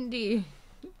Men D&D.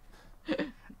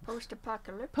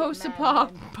 Post-apocalyptic.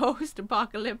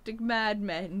 Post-apocalyptic Mad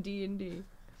Men D&D.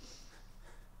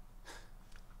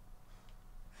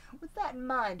 With that in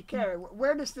mind, Carrie,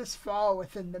 where does this fall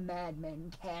within the Mad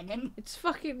Men canon? It's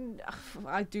fucking...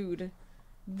 dude.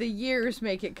 The years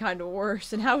make it kind of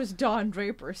worse, and how is Don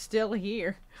Draper still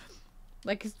here?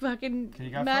 Like, his fucking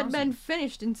He got Mad frozen. Men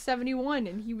finished in 71,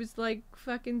 and he was like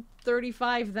fucking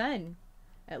 35 then.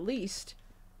 At least.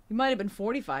 He might have been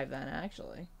 45 then,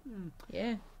 actually.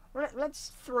 Yeah.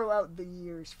 Let's throw out the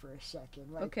years for a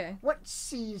second. Like, Okay. What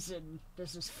season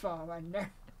does this fall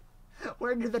under?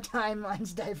 Where do the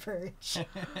timelines diverge?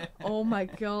 Oh my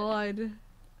god.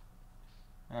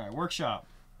 Alright, workshop.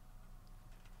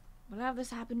 We'll have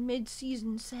this happen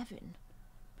mid-season 7.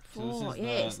 So this is the-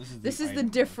 Yes. this is the the item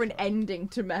different ending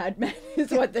to Mad Men,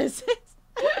 is what this is.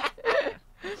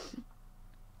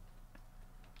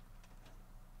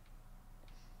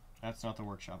 That's not the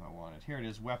workshop I wanted. Here it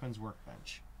is, weapons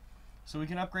workbench. So we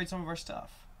can upgrade some of our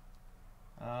stuff.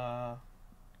 What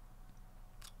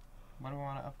do we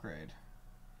want to upgrade?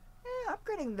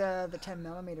 Upgrading the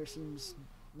 10mm seems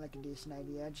like a decent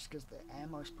idea, just because the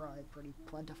ammo's probably pretty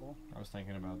plentiful. I was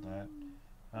thinking about that.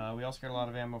 We also got a lot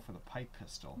of ammo for the pipe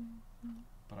pistol.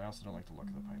 But I also don't like the look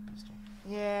of the pipe pistol.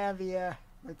 Yeah, the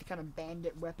kind of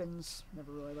bandit weapons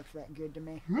never really looked that good to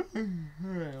me. Alright,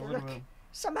 They what look about...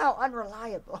 somehow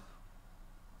unreliable.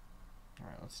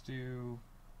 Alright, let's do...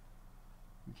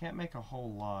 We can't make a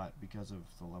whole lot because of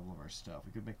the level of our stuff.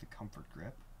 We could make the comfort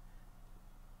grip.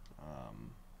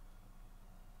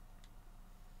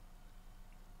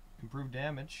 Improve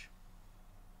damage.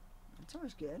 That's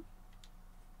always good.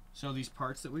 So these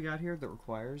parts that we got here that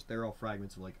requires, they're all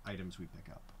fragments of like items we pick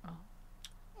up.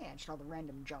 Yeah, just all the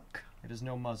random junk. It is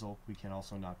no muzzle. We can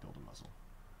also not build a muzzle.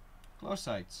 Glow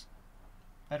sights.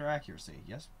 Better accuracy.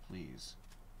 Yes, please.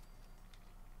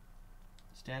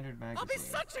 Standard magazine. I'll be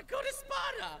such a good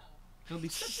spotter! He'll be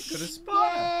such a good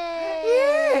spotter.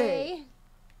 Yay!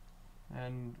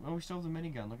 And well, we still have the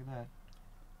minigun. Look at that.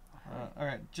 All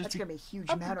right, just That's gonna be a huge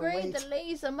amount of Upgrade weight. the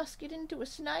laser musket into a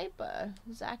sniper,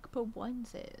 Zach1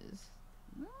 says.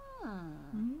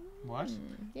 What?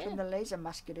 Yeah. Turn the laser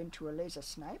musket into a laser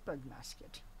sniper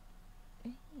musket.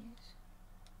 Yes.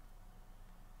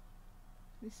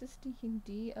 This is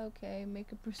D&D. Okay,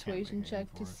 make a persuasion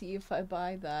check to see if I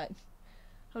buy that.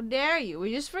 How dare you?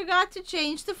 We just forgot to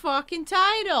change the fucking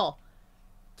title.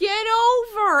 Get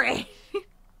over it.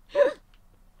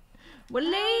 We're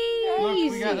lazy.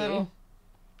 Look, we got little.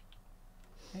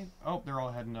 Hey, oh, they're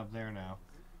all heading up there now.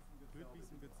 Could be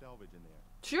some good salvage in there.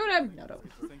 Shoot him. No, don't.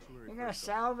 Sanctuary You're gonna first.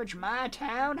 salvage my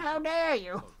town? How dare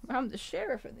you? I'm the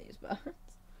sheriff in these parts.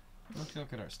 Let's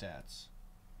look at our stats.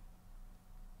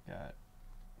 Got.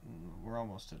 We're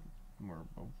almost at. We're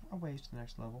a ways to the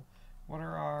next level. What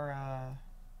are our?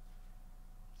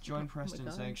 Join Preston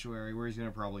God. Sanctuary, where he's gonna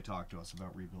probably talk to us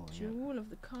about rebuilding it. Jewel of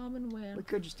the Commonwealth. We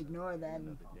could just ignore that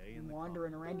and wander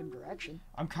in a random direction.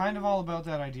 I'm kind of all about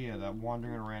that idea, that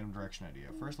wandering in a random direction idea.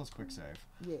 First, let's quick save.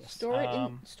 Yes.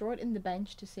 Store it in the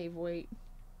bench to save weight.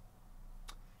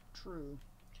 True.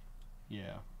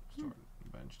 Yeah, store it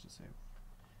on the bench to save.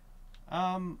 So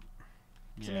I mean,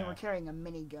 Yeah. we're carrying a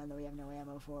minigun that we have no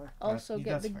ammo for. Also, get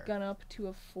that's the fair. gun up to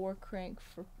a 4 crank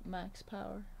for max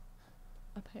power.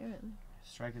 Apparently.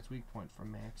 Strike its weak point for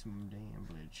maximum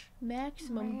damage.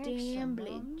 Maximum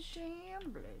damage.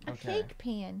 A Okay. cake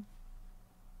pan.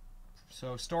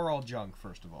 So store all junk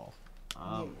first of all.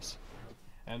 Yes.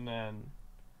 And then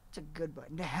It's a good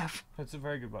button to have. it's a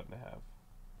very good button to have.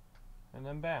 And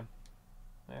then bam.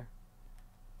 There.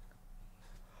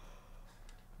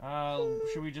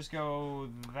 Should we just go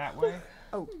that way?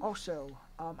 Oh, also,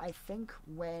 I think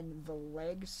when the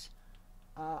legs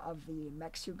of the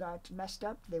mechs who got messed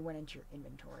up, they went into your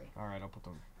inventory. All right, I'll put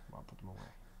them away.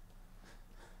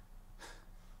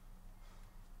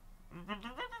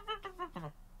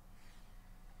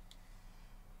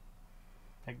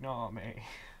 Ignore me.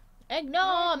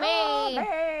 Ignore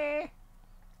me.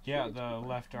 Yeah, the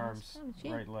left arm's Oh,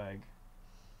 shit. right leg.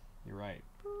 You're right.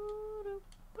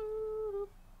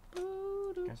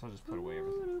 Guess I'll just put away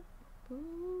everything.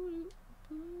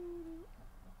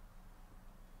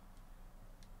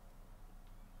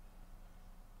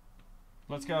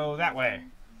 Let's go that way.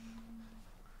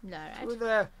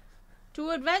 Alright. To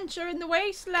adventure in the Kind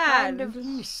wasteland. of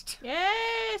east.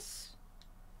 Yes.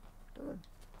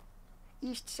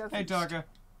 East, south, Hey, east. Taka.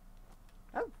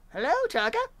 Oh, hello,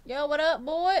 Taka. Yo, what up,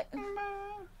 boy?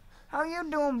 How you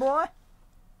doing, boy?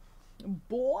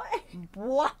 Boy?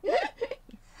 Boy?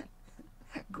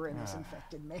 Grimace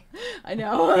infected me. I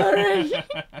know.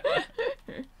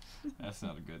 That's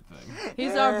not a good thing.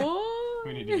 He's our boy.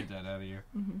 We need to get that out of here.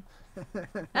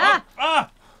 Ah!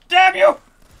 Ah! Damn you!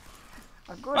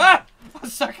 Good. Ah! A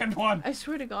second one! I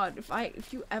swear to God,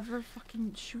 if you ever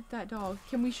fucking shoot that dog,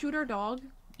 can we shoot our dog?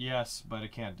 Yes, but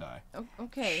it can't die.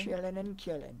 Okay. Chillin' and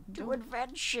killing. To Don't-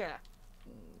 adventure.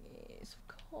 Yes, of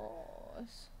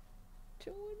course. To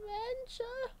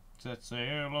adventure. Set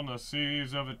sail on the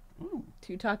seas of it. Ooh.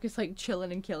 Tutok is like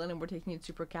chilling and killing, and we're taking it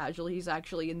super casual. He's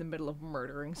actually in the middle of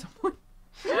murdering someone.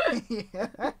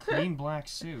 Clean black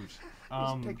suit.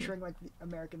 Just picturing like the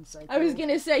American Psycho. I was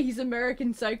gonna say he's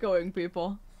American Psychoing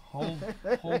people. Hold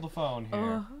the phone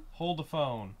here. Hold the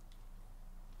phone.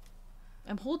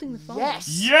 I'm holding the phone. Yes!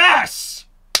 Yes!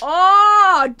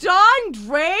 Oh, Don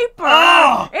Draper!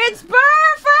 Oh! It's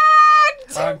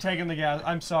perfect! I'm taking the gas.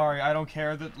 I'm sorry. I don't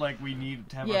care that like we need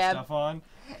to have our stuff on.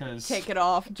 Cause Take it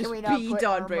off. Just Can we not be put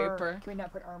Don armor- Draper. Can we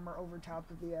not put armor over top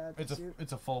of the suit?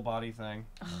 it's a full body thing.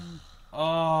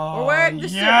 Oh, We're wearing the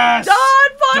yes! suit.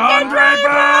 Don fucking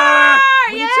Draper!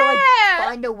 We Yeah! need to like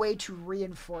find a way to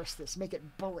reinforce this, make it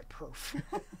bulletproof.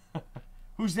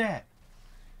 Who's that?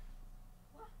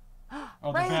 Oh,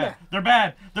 they're Right bad. there. They're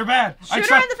bad. They're bad. Shoot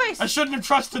her in the face. I shouldn't have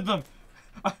trusted them.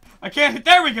 I can't hit.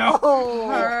 There we go. Oh,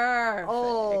 Perfect.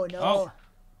 oh no. Oh.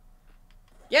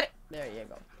 Get it. There you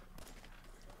go.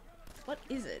 What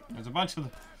is it? There's a bunch of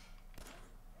them.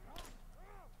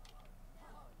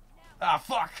 Ah,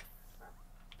 fuck.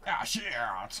 Ah, shit.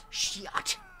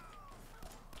 Shit.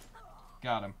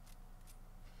 Got him.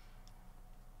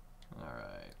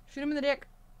 Alright. Shoot him in the dick.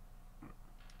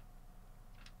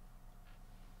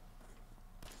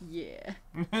 Yeah.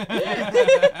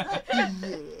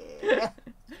 Yeah.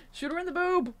 Shoot her in the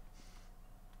boob.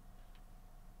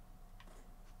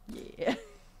 Yeah.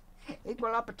 Equal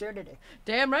opportunity.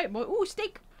 Damn right, boy. Ooh,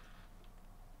 steak.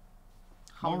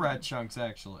 More rat chunks,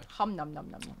 actually. Hum num num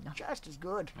num num. Just as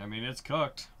good, I mean, it's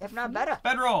cooked. if not better.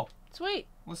 Bedroll. Sweet.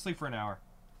 Let's sleep for an hour.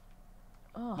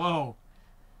 Oh. Whoa.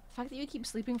 The fact that you keep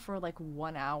sleeping for like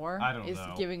 1 hour I don't is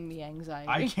know. giving me anxiety.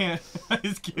 I can't.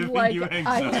 It's giving like, you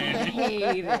anxiety. I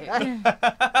hate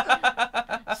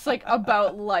it. It's like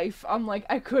about life. I'm like,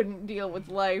 I couldn't deal with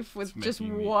life with It's just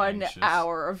making me 1 anxious.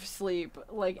 hour of sleep,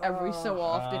 like every so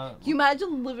often. Can you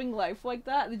imagine living life like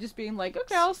that? And just being like,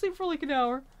 okay, I'll sleep for like an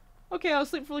hour. Okay, I'll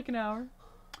sleep for like an hour.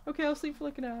 Okay, I'll sleep for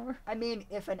like an hour. I mean,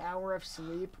 if an hour of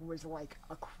sleep was like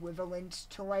equivalent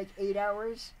to like 8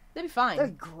 hours, That'd be fine.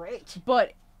 that'd be great.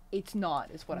 But it's not,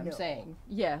 is what I'm No. saying.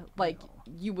 Yeah, like,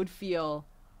 you would feel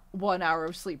 1 hour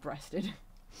of sleep rested.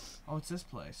 Oh, it's this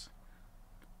place.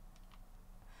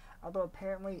 Although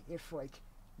apparently, if like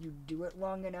you do it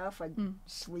long enough, like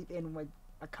sleep in like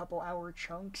a couple hour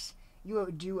chunks,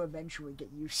 you do eventually get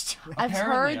used to it. I've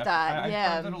heard that, I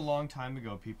yeah. heard that a long time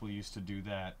ago. People used to do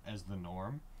that as the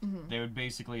norm. Mhm. They would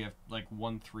basically have like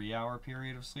 1 3-hour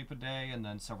period of sleep a day, and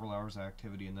then several hours of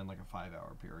activity, and then like a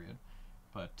 5-hour period.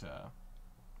 But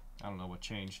I don't know what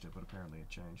changed it, but apparently it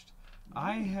changed.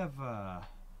 I have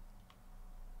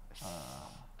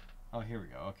oh, here we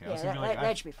go. Okay, I was Yeah, gonna be like,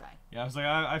 that should be fine. yeah, I was like,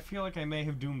 I feel like I may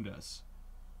have doomed us.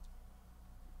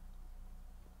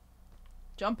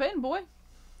 Jump in, boy.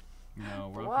 No, The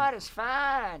we're water's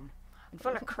fine and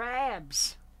full of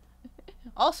crabs.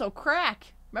 Also,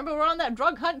 crack. Remember, we're on that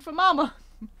drug hunt for Mama.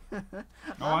 Oh,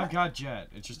 I've got Jet.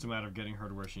 It's just a matter of getting her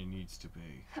to where she needs to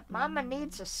be. Mama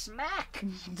needs a smack.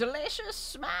 Delicious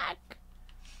smack.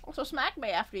 Also, smack me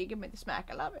after you give me the smack.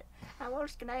 I love it. How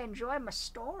else can I enjoy my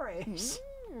stories?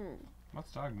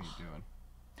 What's dog meat doing?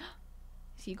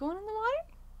 Is he going in the water?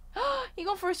 You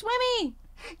going for a swimmy?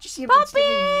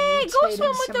 Puppy! Go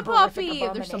swim with the puppy!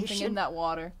 There's something in that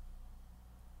water.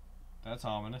 That's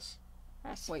ominous.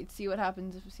 Wait, see what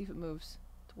happens see if it moves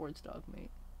towards dog meat.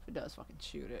 If it does, fucking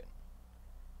shoot it.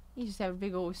 You just have a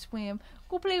big old swim.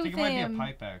 Go play I with think him. it might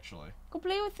be a pipe, actually. Go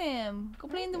play with him. Go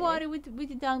play in the water with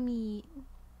the dog meat.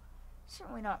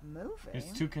 Certainly not moving.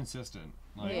 It's too consistent.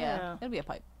 Like, Yeah, it'll be a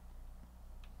pipe.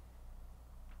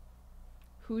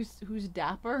 Who's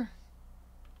dapper?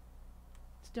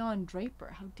 It's Don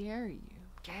Draper. How dare you?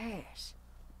 Yes.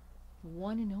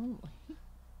 One and only.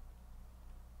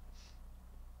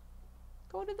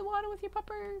 Go to the water with your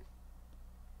pupper.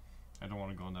 I don't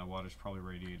want to go in that water. It's probably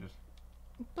radiated.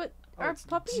 But our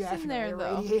puppy's in there,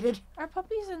 though. Radiated. Our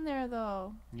puppy's in there,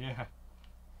 though. Yeah.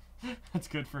 That's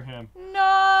good for him. No!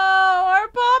 Our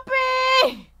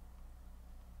puppy!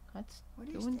 That's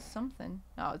doing something.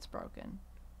 Oh, it's broken.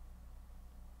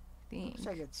 Looks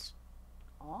like it's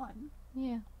on.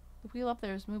 Yeah. The wheel up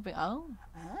there is moving. Oh.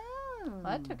 Oh. Well,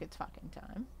 that took its fucking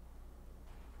time.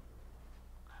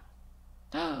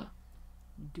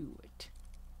 Do it.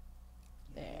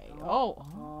 There you go.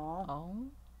 Oh.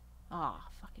 Ah,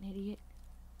 fucking idiot.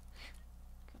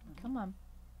 Come on.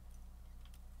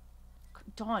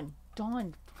 Dawn.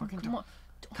 Fucking come on.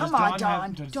 Come on,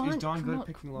 Dawn. Is Dawn good at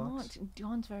picking locks?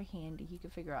 Dawn's very handy. He can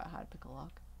figure out how to pick a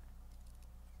lock.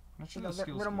 I'm not sure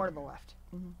A little more to the left.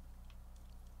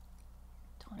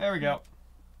 There we go.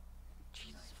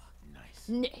 Jesus.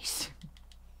 Nice.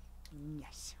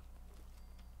 Yes.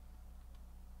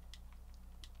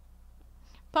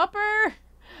 Pupper!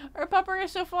 Our pupper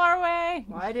is so far away.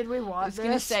 Why did we want I was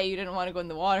gonna say you didn't want to go in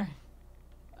the water.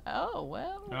 Oh,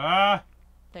 well.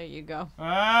 There you go.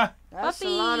 That's puppy. a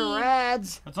lot of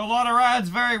rads. That's a lot of rads.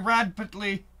 Very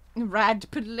radpidly.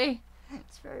 Radpidly.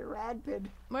 It's very radpid.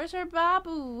 Where's our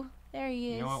Babu? There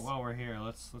he is. You know what? While we're here,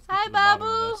 let's get Hi, to the bottom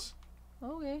Babu. of this.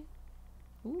 Okay.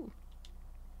 Ooh.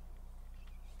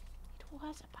 It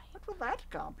was a pipe. What will that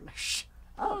accomplish?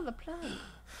 Oh, the plug.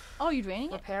 Oh, you're draining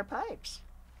it? Repair pipes.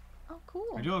 Oh, cool.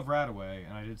 I do have Radaway,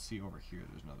 and I did see over here.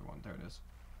 There's another one. There it is.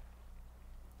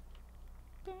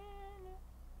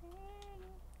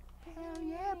 Hell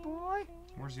yeah, boy.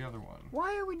 Where's the other one?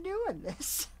 Why are we doing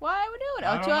this? Why are we doing it?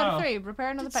 I Oh, don't 2 out of know. 3. Repair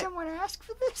another Did pipe. someone ask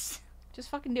for this? Just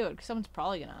fucking do it, because someone's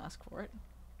probably gonna ask for it.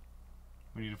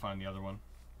 We need to find the other one.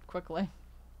 Quickly.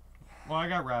 Well, I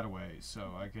got Radaway,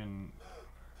 so I can...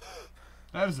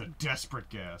 That is a desperate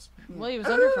gasp. Well, he was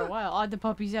under for a while. Oh, the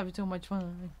puppy's having so much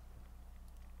fun.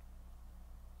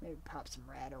 Maybe pop some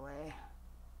rat away.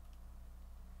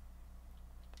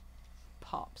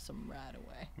 Pop some rat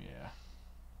away. Yeah.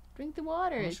 Drink the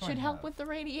water. How It much do I should help have? with the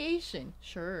radiation.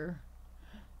 Sure.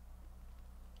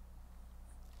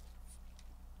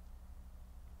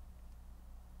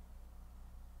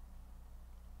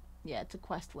 Yeah, it's a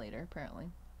quest later,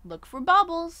 apparently. Look for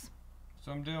bubbles.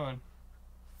 So I'm doing.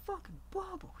 Fucking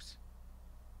bubbles.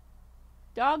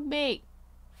 Dog meat.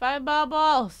 5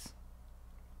 bubbles.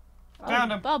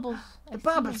 Found 'em. Bubbles. The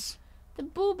bubbles. The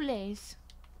boobles.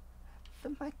 The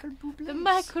Michael Bublé. The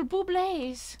Michael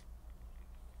Bublés.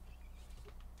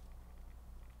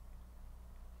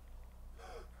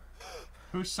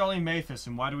 Who's Sully Mathis,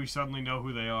 and why do we suddenly know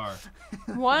who they are?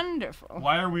 Wonderful.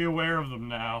 Why are we aware of them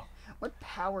now? What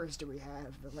powers do we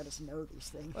have that let us know these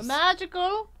things? We're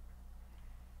magical.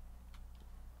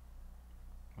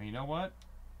 Well, you know what?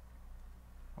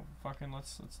 Oh, fucking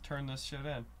let's turn this shit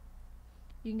in.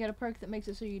 You can get a perk that makes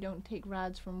it so you don't take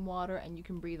rads from water and you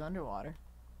can breathe underwater.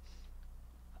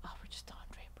 Oh, we're just Don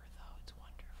Draper, though. It's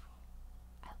wonderful.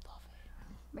 I love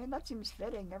it. Man, that seems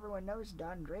fitting. Everyone knows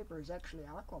Don Draper is actually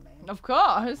Aquaman. Of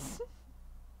course.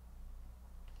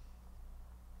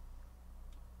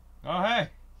 Oh, hey.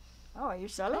 Oh, are you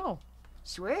Sully? Oh.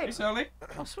 Sweet. Hey, Sully.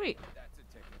 Oh, sweet.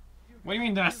 What do you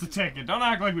mean that's the ticket? Don't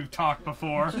act like we've talked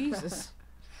before. Jesus.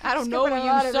 I don't Skipping know a you,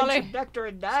 lot of Sully.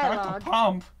 introductory Start dialogue. the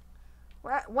pump.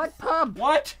 What pump?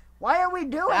 What? Why are we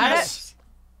doing Got this?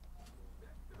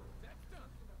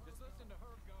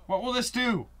 What will this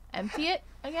do? Empty it,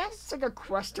 I guess? It's like a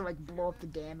quest to like blow up the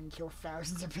dam and kill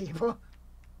thousands of people.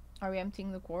 Are we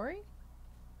emptying the quarry?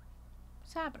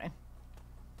 What's happening?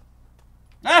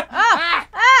 Ah! Ah!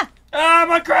 Ah! Ah,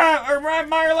 my crap! Or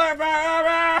my alert!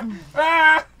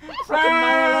 Fucking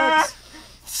Mirelurks.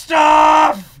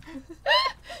 Stop!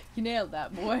 You nailed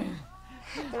that, boy.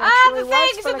 It Ah, actually the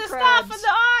works things for and the the stuff crabs. and the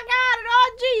oh god and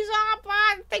oh jeez,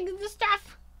 oh things and the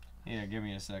stuff. Yeah, give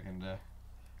me a second.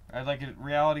 I'd like it.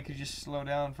 Reality, could you slow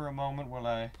down for a moment while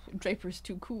I... Draper's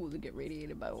too cool to get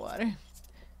radiated by water.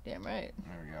 Damn right.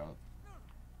 There we go.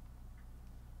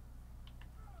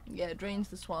 Yeah, it drains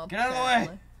the swamp. Get out of the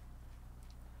way!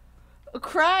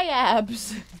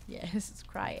 Cryabs! Yes, it's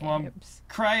cryabs. Well,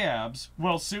 cryabs.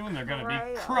 Well, soon they're gonna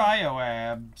be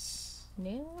cryoabs.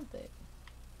 Nailed it.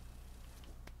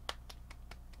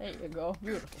 There you go.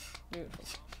 Beautiful. Beautiful.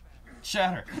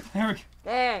 Shatter. There we go.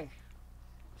 Dang.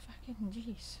 Fucking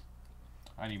jeez.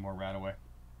 I need more Radaway.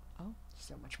 Oh,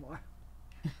 so much more.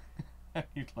 I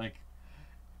need like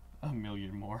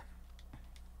 1,000,000 more.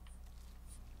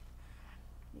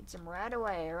 Need some right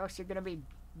away, or else you're gonna be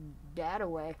dad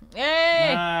away.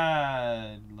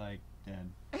 Hey! Like dead.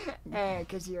 Hey,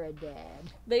 cause you're a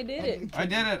dad. They did it. I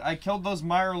did it. I killed those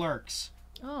Mirelurks.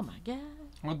 Oh my god.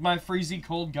 With my freezy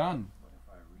cold gun.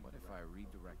 What if I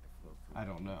redirect the flow? I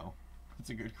don't know. That's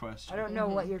a good question. I don't know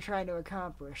what you're trying to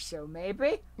accomplish, so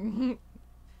maybe.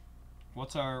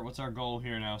 What's our goal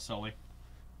here now, Sully?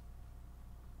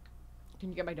 Can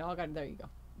you get my dog out of there? You go.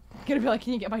 I'm gonna be like,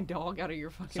 can you get my dog out of your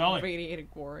fucking Sully. radiated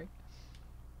quarry?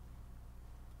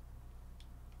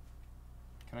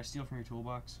 Can I steal from your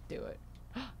toolbox? Do it.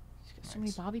 He's got so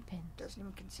many bobby pins. Doesn't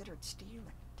even consider it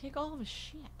stealing. Take all of his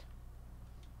shit.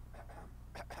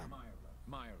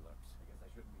 Mirelurks.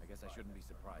 I guess I shouldn't be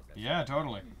surprised. Yeah,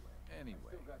 totally. Anyway,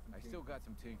 I still got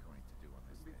some tinkering to do on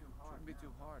this thing. Shouldn't be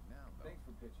too hard now, though.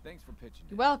 Thanks for pitching.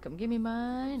 You're welcome. Give me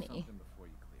money. Something before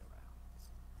you clear out.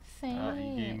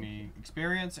 Thanks. He gave me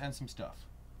experience and some stuff.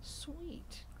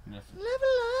 Sweet. Nothing. Level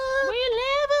up. We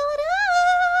leveled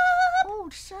up.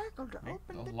 Hold circle to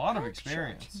open A the lot of back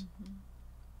experience.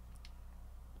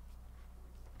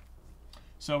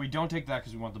 So we don't take that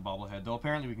because we want the bobblehead, though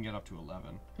apparently we can get up to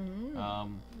 11.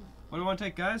 What do we want to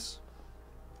take, guys?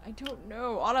 I don't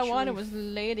know. All I wanted was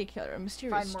Lady Killer, a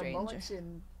mysterious Find more stranger. bullets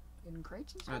in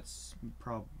crates and stuff? That's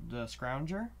the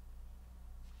Scrounger.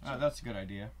 That's a good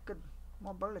idea. Good.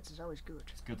 More bullets is always good.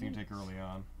 It's a good thing to take early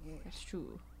on. Yeah. That's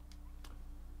true.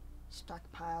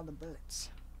 Stockpile the bullets.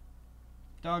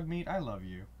 Dog meat, I love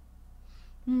you.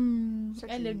 Such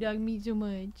I a- love dog meat so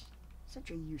much. Such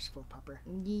a useful pupper.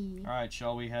 Yeah. Alright,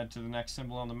 shall we head to the next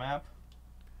symbol on the map?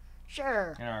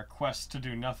 Sure. In our quest to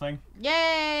do nothing?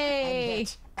 Yay! And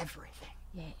get everything.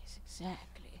 Yes,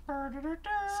 exactly.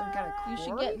 Some kind of You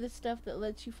should get the stuff that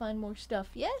lets you find more stuff.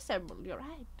 Yes, Emerald, you're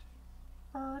right.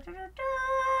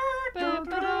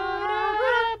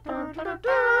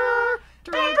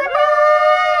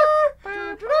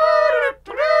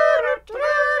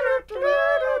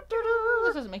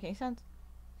 This doesn't make any sense.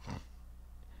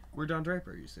 We're Don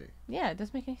Draper, you see. Yeah, it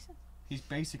doesn't make any sense. He's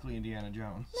basically Indiana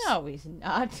Jones. No, he's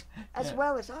not. As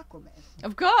well as Aquaman.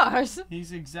 Of course.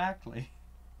 He's exactly.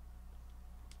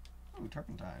 Ooh,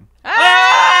 turpentine.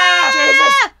 Ah!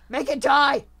 Jesus! Make it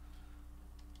die!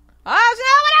 Oh,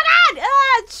 no, my God!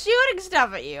 Ah, it's shooting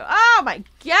stuff at you. Oh, my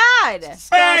God.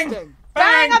 Disgusting.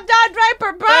 Bang! I'm Don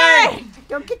Draper. Bang!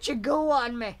 Don't get your goo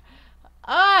on me.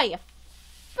 Oh, you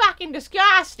fucking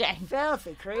disgusting.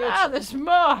 Filthy creature. Oh, there's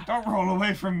more. Don't roll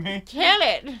away from me. Kill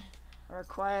it. I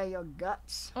require your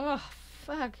guts. Oh,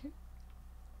 fuck.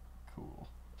 Cool.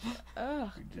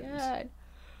 Oh, We did it. God.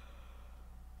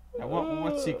 Now,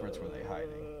 what secrets were they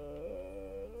hiding?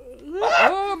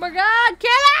 Oh, my God.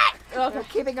 Kill it. They're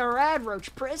keeping a rad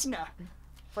roach prisoner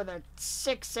for their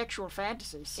sick sexual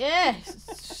fantasies.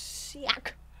 Yes.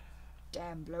 Yuck.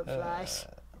 Damn bloat flies.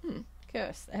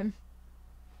 Curse them.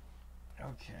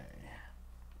 Okay.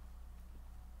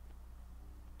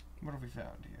 What have we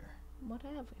found here? What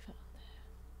have we found?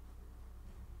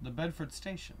 The Bedford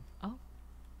Station. Oh.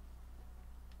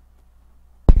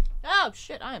 Oh,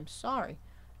 shit. I am sorry.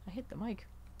 I hit the mic.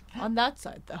 On that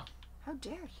side, though. How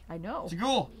dare you? I know. It's a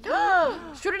ghoul.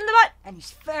 Shoot it in the butt. And he's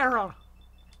feral.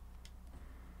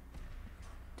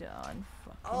 Done.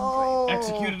 Fucking Oh.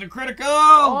 Executed a critical.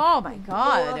 Oh, my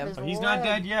God. But he's not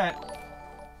dead yet.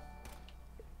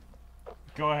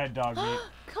 Go ahead, dog meat.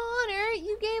 Connor,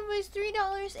 you gave us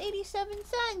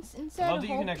 $3.87 and said, I love that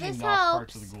you can hope actually this knock helps.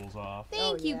 parts of the ghouls off.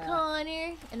 Thank Oh, you, yeah.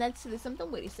 Connor. And that's to the something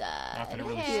witty side. Not that it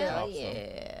really Hell stops them.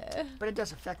 yeah. But it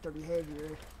does affect their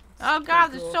behavior. Oh, God,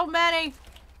 pretty there's cool. so many.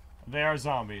 They are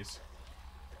zombies.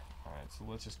 Alright, so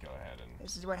let's just go ahead and...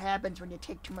 This is what happens when you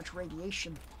take too much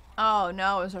radiation. Oh,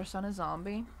 no. Is our son a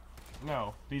zombie?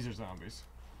 No, these are zombies.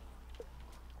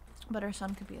 But our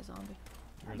son could be a zombie.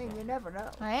 I mean, you never know.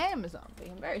 I am a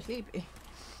zombie. I'm very sleepy.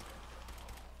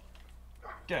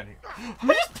 Get out of here. I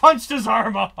just punched his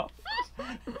arm off.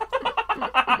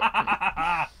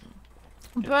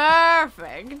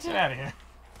 Perfect. Get out of here.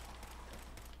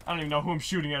 I don't even know who I'm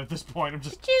shooting at this point. I'm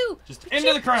just Pew.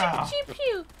 into the crowd. Pew, pew,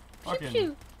 pew. Fucking.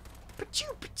 Choo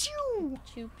Pachoo, pachoo.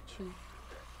 choo choo.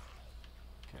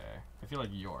 Okay. I feel like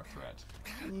you're a threat.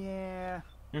 Yeah.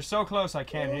 You're so close, I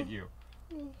can't hit you.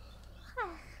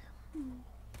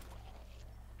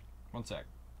 1 sec.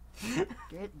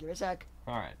 Give it a sec.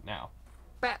 Alright, now.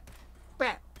 Bat.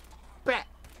 Bat. Bat.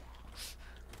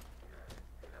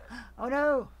 Oh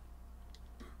no.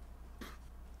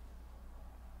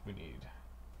 We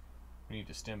need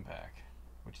a stim pack,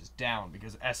 which is down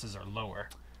because S's are lower.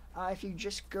 If you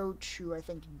just go to, I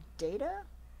think, data.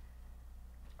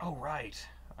 Oh right.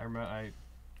 I remember.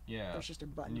 Yeah. There's just a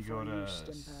button and you for go to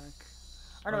stim pack.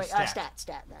 Oh no, wait. stat.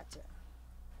 Stat. That's it.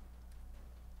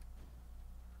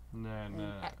 No. And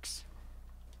X.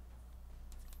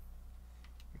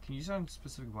 Can you use it on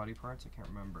specific body parts? I can't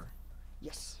remember.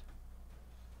 Yes.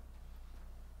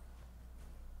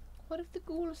 What if the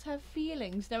ghouls have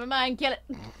feelings? Never mind, kill it.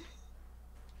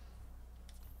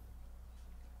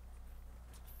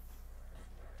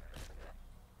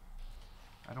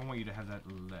 I don't want you to have that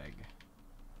leg.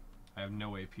 I have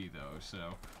no AP though,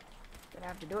 so. Gonna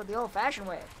have to do it the old-fashioned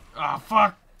way. Ah,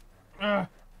 fuck!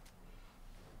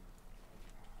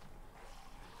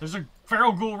 There's a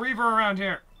feral ghoul reaver around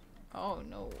here. Oh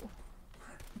no.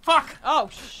 Fuck! Oh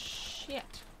shit.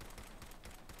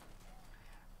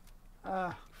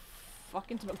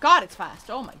 Fucking God, it's fast.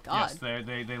 Oh my God. Yes,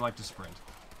 they like to sprint.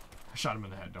 I shot him in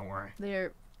the head. Don't worry.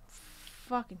 They're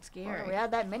fucking scary. Oh, we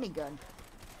had that minigun.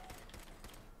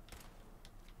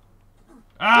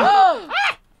 Ah!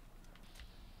 Ah!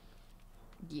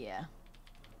 Yeah.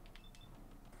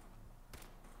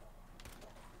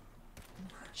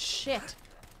 Shit.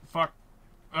 Fuck.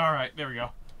 All right, there we go.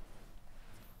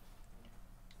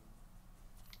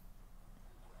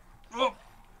 Oh.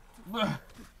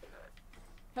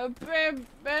 This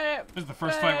is the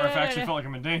first fight where I've actually felt like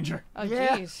I'm in danger. Oh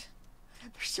Yeah. jeez.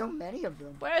 There's so many of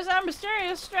them. Where's our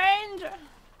mysterious stranger?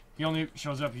 He only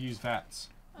shows up if you use VATS.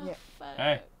 Yeah. Fuck.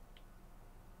 Hey.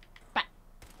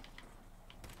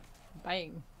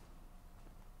 Bang.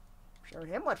 Showed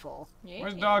him what for. Yeah.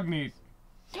 Where's dog meat?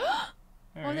 There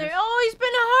Oh, he they're is. always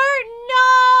been hurt. No.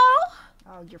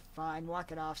 Oh, you're fine.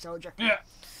 Walk it off, soldier. Yeah.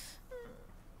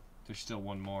 There's still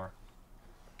one more.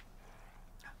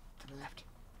 To the left.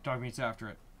 Dog meat's after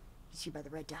it. You see by the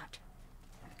red dot.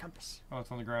 And the compass. Oh,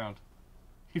 it's on the ground.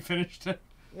 He finished it.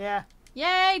 Yeah.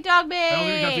 Yay, dog meat. I don't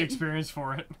think we got the experience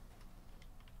for it.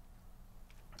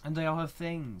 And they all have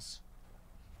things.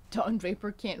 Don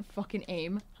Draper can't fucking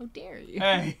aim. How dare you?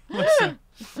 Hey, listen.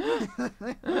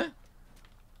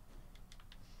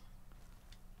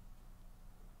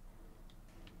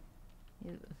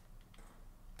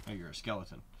 Oh, you're a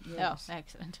skeleton. Yes. Oh,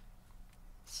 excellent.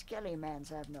 Skelly mans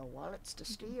have no wallets to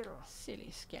steal.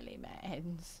 Silly skelly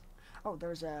mans. Oh,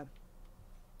 there's a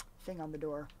thing on the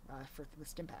door with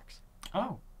stim packs.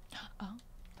 Oh. Oh.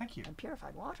 Thank you. And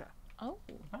purified water. Oh.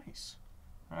 Nice.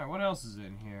 Alright, what else is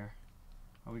in here?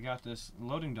 Oh, we got this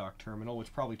loading dock terminal,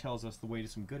 which probably tells us the way to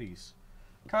some goodies.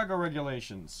 Cargo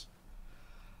regulations.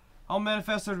 All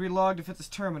manifests are to be logged if it's this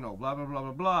terminal. Blah, blah, blah,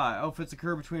 blah, blah. Outfits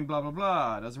occur between blah, blah,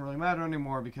 blah. Doesn't really matter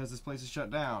anymore because this place is shut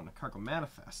down. Cargo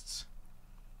manifests.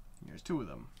 There's 2 of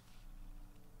them.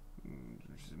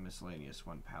 There's a miscellaneous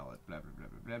 1 pallet. Blah, blah, blah,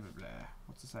 blah, blah, blah, blah.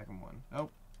 What's the second one? Oh.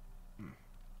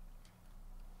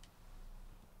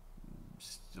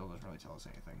 Still doesn't really tell us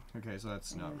anything. Okay, so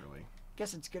that's not really.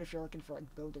 Guess it's good if you're looking for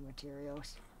like building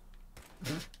materials.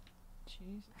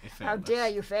 Jeez. How dare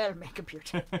you fail me,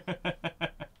 computer?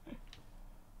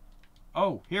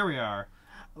 Oh, here we are.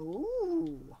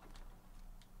 Ooh.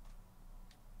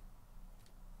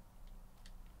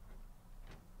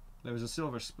 There was a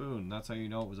silver spoon. That's how you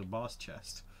know it was a boss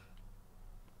chest.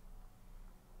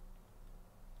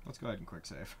 Let's go ahead and quick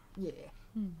save. Yeah.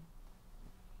 Don't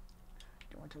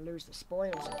want to lose the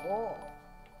spoils of war.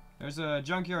 There's a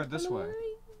junkyard this way.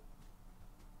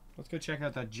 Let's go check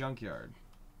out that junkyard.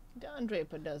 Don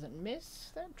Draper doesn't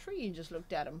miss. That tree just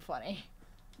looked at him funny.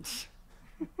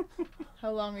 How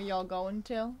long are y'all going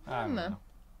till? I don't know.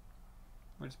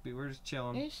 We're just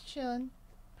chilling. Just chilling.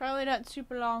 Probably not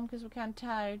super long because we're kind of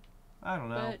tired. I don't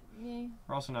know. But yeah.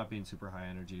 We're also not being super high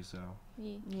energy, so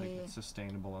Yeah. I think it's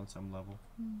sustainable on some level.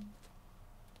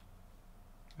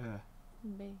 I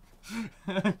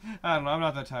don't know. I'm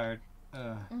not that tired.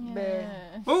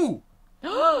 Ooh!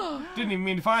 Didn't even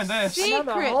mean to find this.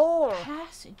 Secret hole.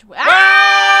 passageway.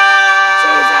 Ah!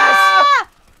 Jesus!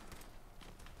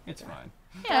 It's fine.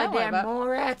 Yeah, don't worry Goddamn about mole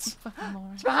rats. fucking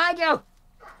more. It's behind you.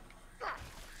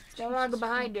 It's no longer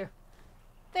behind you.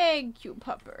 Thank you,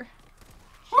 Pupper.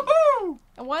 Woohoo!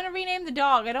 I want to rename the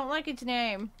dog. I don't like its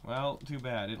name. Well, too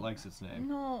bad. It likes its name.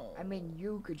 No. I mean,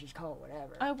 you could just call it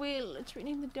whatever. I will. Let's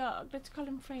rename the dog. Let's call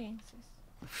him Francis.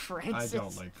 Francis. I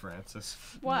don't like Francis.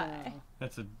 Why? No.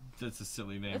 That's a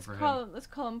silly name Let's for call him. him. Let's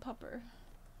call him Pupper.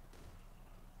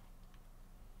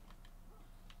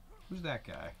 Who's that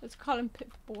guy? Let's call him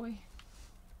Pip Boy.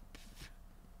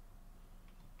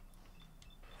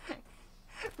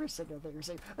 For a second, I thought you were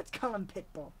saying, let's call him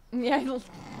Pitbull. Yeah.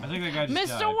 I think that guy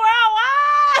just Mr. died.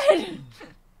 Worldwide!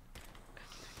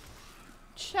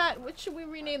 Chat, what should we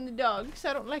rename the dog? Because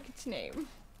I don't like its name.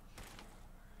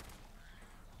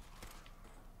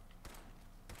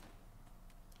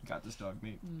 Got this dog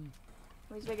meat.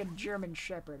 Well, he's like a German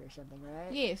Shepherd or something,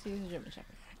 right? Yes, he's a German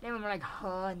Shepherd. Name him like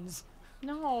Hans.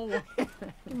 No. Give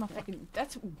him a fucking...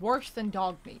 That's worse than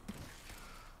dog meat.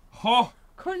 Oh!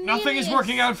 Cornelius. Nothing is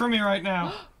working out for me right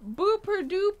now. Booper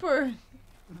duper.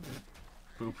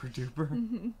 Booper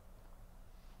duper.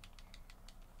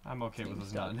 I'm okay with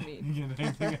us not dog meat. naming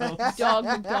anything else. Dog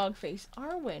with dog face.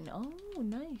 Arwen. Oh,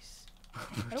 nice.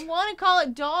 I don't want to call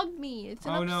it dog meat. It's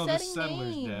an Oh no, the upsetting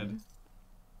settler's name. dead.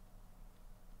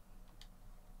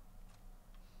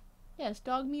 Yes,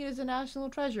 dog meat is a national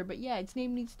treasure, but yeah, its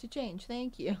name needs to change.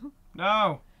 Thank you.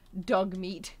 No! Dog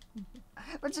meat.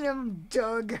 What's his name?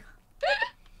 Doug.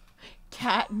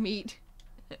 Cat meat.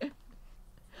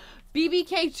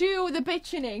 BBK2, the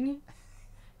bitching.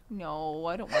 No,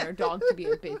 I don't want our dog to be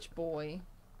a bitch boy.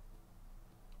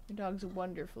 Your dog's a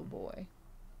wonderful boy.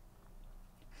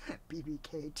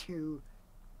 BBK2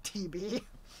 TB.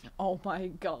 Oh my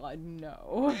god,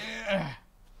 no.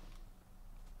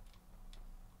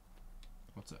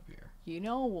 What's up here? You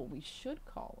know what we should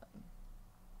call him?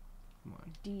 What?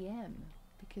 DM.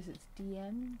 Because it's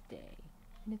DM Day.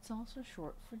 And it's also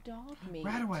short for dog meat.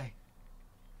 Radaway!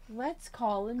 Let's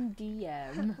call him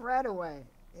DM. Radaway.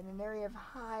 In an area of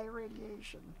high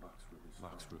radiation.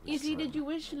 Izzy, did you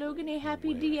wish Logan a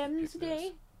happy DM's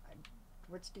Day?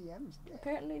 What's DM's Day?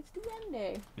 Apparently it's DM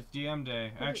Day. It's DM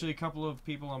day. Actually, a couple of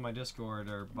people on my Discord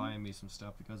are buying me some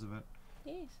stuff because of it.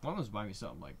 Yes. One of them's buying me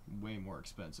something like way more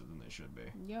expensive than they should be.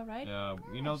 You're right.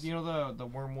 You know the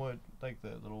wormwood, like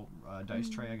the little dice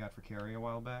tray I got for Carrie a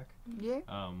while back. Yeah.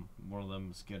 One of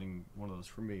them's getting one of those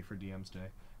for me for DM's Day,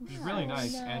 which is really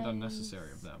nice and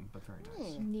unnecessary of them, but very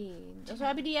nice. Yeah. That's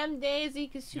happy DM Day, Izzy,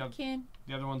 because you can.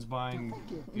 The other one's buying.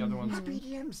 Thank you. The other one's. Happy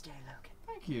DM's Day, Logan.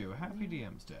 Thank you. Happy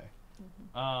DM's Day.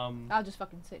 I'll just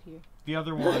fucking sit here. The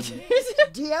other one.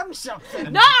 DM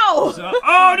something. No!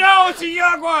 Oh no! It's a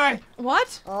Yagwai!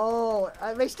 What? Oh,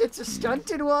 at least it's a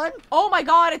stunted one. Oh my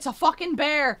god, it's a fucking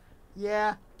bear.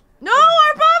 Yeah. No,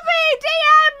 our puppy!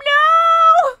 DM,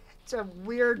 no! It's a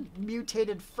weird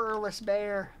mutated furless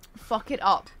bear. Fuck it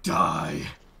up. Die!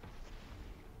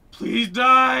 Please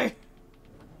die!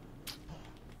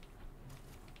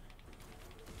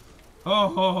 Oh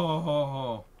ho ho ho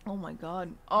ho! Oh my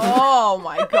god. Oh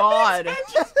my god.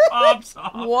 Pops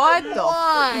off. What the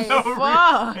Why?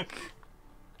 fuck?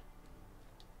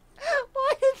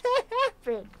 Why did that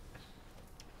happen?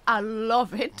 I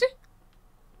love it.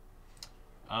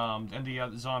 And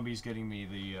the zombie's getting me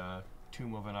the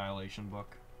Tomb of Annihilation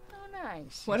book. Oh,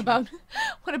 nice. What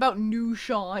about New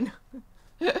Sean?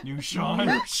 New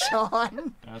Sean?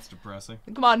 Sean. That's depressing.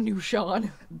 Come on, New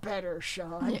Sean. Better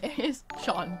Sean. Yes,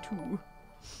 Sean 2.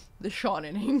 The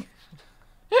Seaning.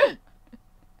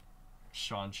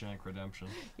 Sean Shank Redemption.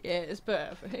 Yes,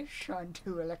 perfect. Sean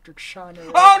 2 Electric Sean.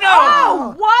 Oh no!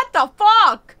 Oh, what the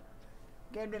fuck?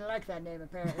 Game didn't like that name,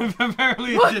 apparently.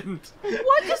 Apparently it didn't.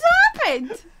 What just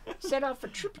happened? Set off a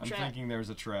trip I'm trap. thinking there's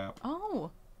a trap.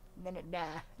 Oh. And then it died.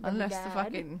 Then Unless it the died.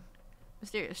 fucking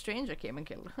mysterious stranger came and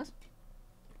killed us.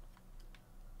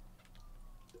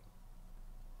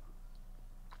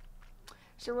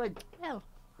 So, like, Hell.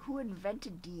 who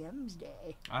invented DM's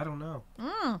Day? I don't know.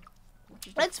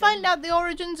 Let's find out the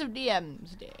origins of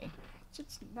DM's Day.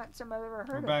 It's not something I've ever heard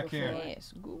We're of back before. here.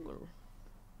 Yes, Google.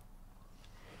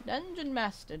 Dungeon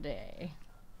Master Day.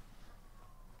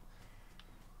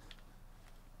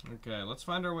 Okay, let's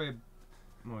find our way.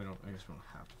 No, I guess we don't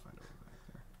have to find our way back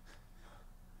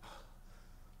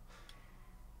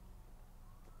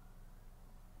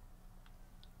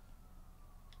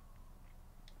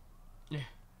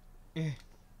there.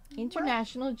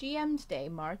 International GM's Day,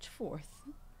 March 4th.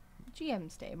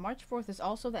 GM's Day. March 4th is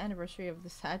also the anniversary of the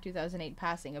sad 2008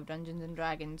 passing of Dungeons &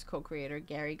 Dragons co-creator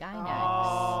Gary Gygax.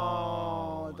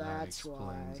 Oh, that that's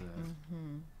why. explains it.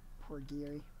 Poor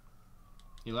Gary.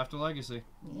 He left a legacy.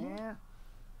 Yeah.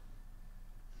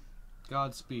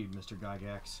 Godspeed, Mr.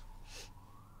 Gygax.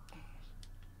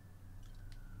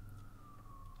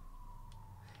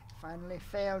 Finally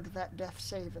failed that death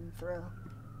saving throw.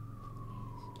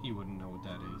 He wouldn't know what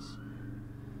that is.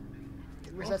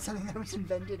 Was that something that was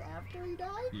invented after he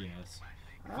died? Yes.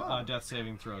 Oh. Death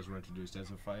saving throws were introduced as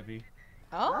a 5e.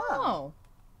 Oh.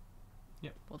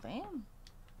 Yep. Well, damn.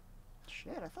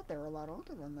 Shit, I thought they were a lot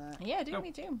older than that. Yeah, dude,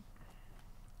 me too.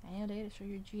 And to show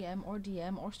your GM or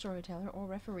DM or storyteller or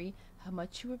referee how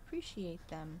much you appreciate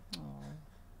them. Aww.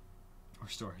 Or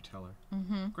storyteller.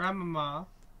 Mm-hmm. Grandmama.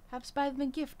 Perhaps buy them a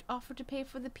gift, offer to pay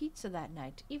for the pizza that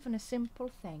night. Even a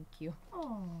simple thank you.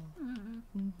 Oh.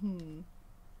 Mm-hmm.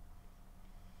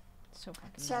 So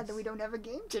fucking sad that we don't have a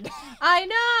game today. I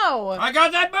know! I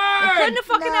got that bird! It couldn't have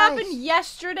fucking happened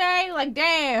yesterday. Like,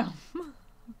 damn.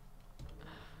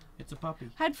 It's a puppy.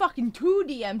 Had fucking 2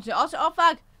 DMs. Also, oh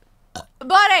fuck.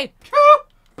 Buddy!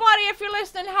 Buddy, if you're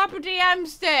listening, happy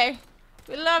DMs day.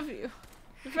 We love you.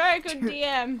 You're very good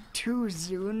DM. Too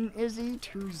soon, Izzy?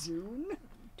 Too soon?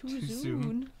 Too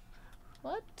soon?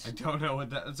 What? I don't know what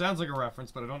that... It sounds like a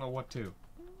reference, but I don't know what to.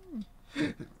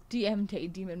 DM day,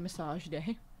 demon massage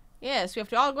day. Yes, we have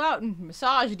to all go out and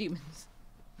massage demons.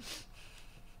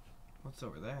 What's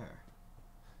over there?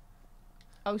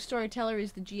 Oh, storyteller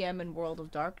is the GM in World of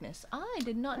Darkness. I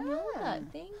did not know that.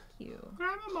 Thank you.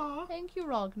 Grandmama. Thank you,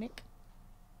 Rognick.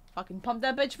 Fucking pump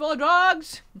that bitch full of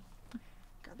drugs.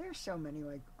 God, there's so many,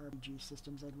 like, RPG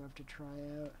systems I'd love to try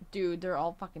out. Dude, they're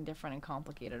all fucking different and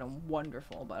complicated and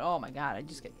wonderful, but oh my god, I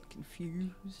just get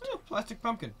confused. Oh, plastic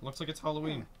pumpkin. Looks like it's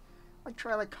Halloween. Like,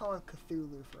 try, like, Call of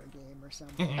Cthulhu for a game or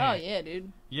something. Oh, yeah,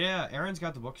 dude. Yeah, Aaron's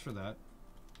got the books for that.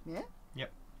 Yeah?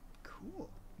 Yep. Cool.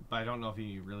 But I don't know if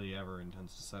he really ever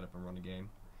intends to set up and run a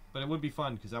game. But it would be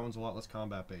fun, because that one's a lot less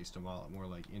combat-based and a lot more,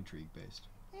 like, intrigue-based.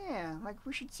 Yeah, like,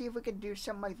 we should see if we could do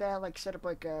something like that, like, set up,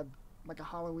 like a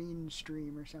Halloween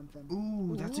stream or something.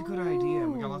 Ooh, that's a good idea.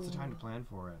 We got lots of time to plan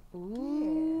for it.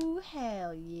 Ooh,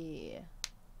 hell yeah.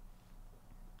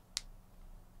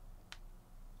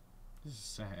 This is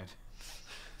sad.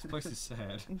 This place is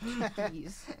sad.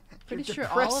 Jeez. Pretty You're sure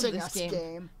all of depressing this us,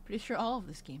 game. Pretty sure all of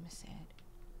this game is sad.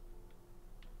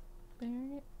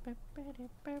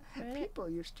 People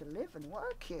used to live and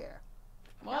work here.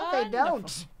 Now they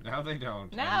don't. Now they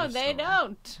don't. Now they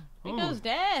don't. Because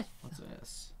death. What's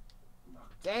this?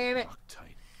 Damn it.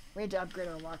 We need to upgrade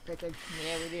our lockpicking.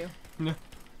 Yeah, we do. No.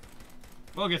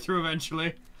 We'll get through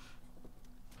eventually.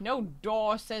 No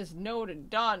door says no to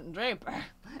Don Draper.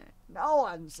 No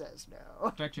one says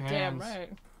no. Protect your Damn hands. right.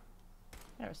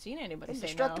 Never seen anybody say no.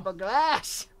 Indestructible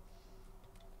glass.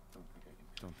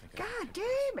 Don't think God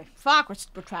damn it. Fuck,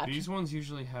 we're trapped. These ones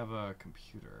usually have a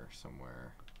computer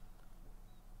somewhere.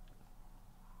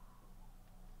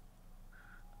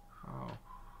 Oh.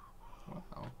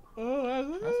 Wow. That's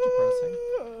depressing.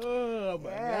 Oh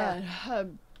my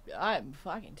god. I'm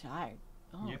fucking tired.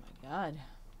 Oh my god.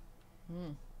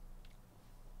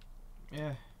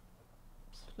 Yeah.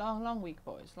 Long week,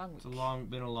 boys. Long week. It's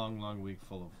been a long week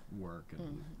full of work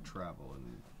and travel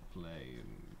and play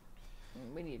and.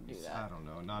 We need to do that. I don't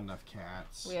know. Not enough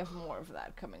cats. We have more of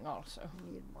that coming also.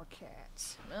 We need more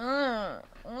cats.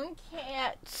 On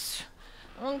cats.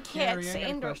 On Carrie, cats. I got a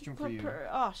And question for you.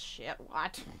 Oh shit!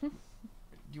 What? Do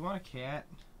you want a cat?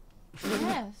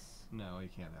 Yes. No, you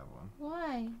can't have one.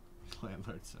 Why?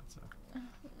 Landlord said so.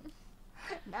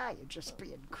 Now you're just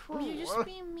being cruel. You're just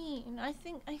being mean. I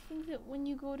think that when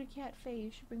you go to cafe, you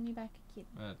should bring me back a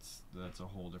kitten. That's a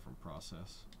whole different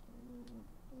process.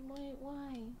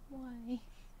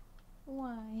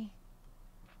 Why?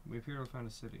 We appear to have found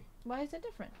a city. Why is it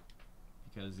different?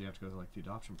 Because you have to go through like the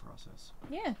adoption process.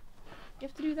 Yeah. You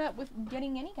have to do that with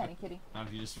getting any kind of kitty. Not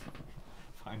if you just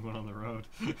find one on the road.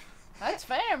 That's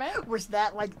fair, man. Was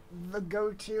that like the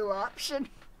go-to option?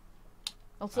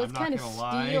 Also, it's kind of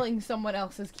stealing someone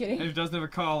else's kitty. If it doesn't have a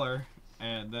collar,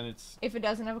 and then it's... If it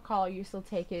doesn't have a collar, you still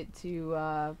take it to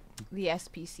the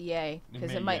SPCA,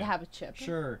 because it might have a chip.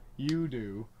 Sure, you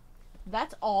do.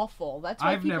 That's awful. That's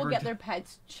why people get their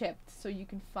pets chipped, so you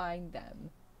can find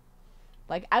them.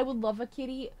 Like, I would love a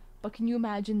kitty, but can you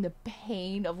imagine the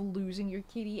pain of losing your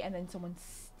kitty and then someone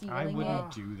stealing it? I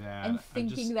wouldn't do that. And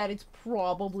thinking that it's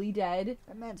probably dead.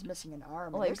 That man's missing an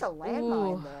arm. Like, there's a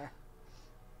landmine there.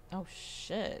 Oh,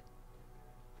 shit.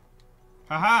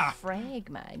 Haha! Frag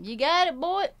mine. You got it,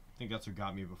 boy. I think that's what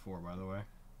got me before, by the way.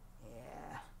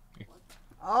 Yeah.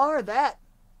 Or that.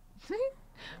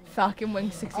 Falcon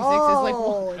Wing 66 is like,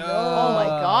 no. Oh my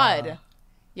god.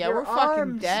 Yeah, Your we're fucking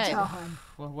arm's dead. done.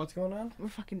 What's going on? We're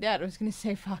fucking dead. I was gonna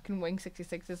say Falcon Wing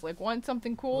 66 is like, want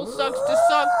something cool? Sucks to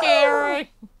suck,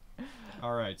 Gary.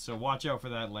 Alright, so watch out for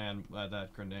that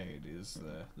that grenade is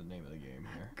the name of the game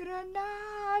here.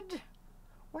 Grenade!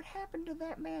 What happened to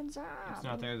that man's arm? It's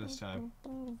not there this time. I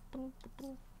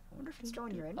wonder if it's still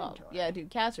in your Oh, inventory. yeah, dude,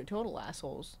 cats are total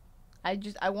assholes.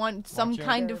 I want some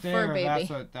kind of fur baby.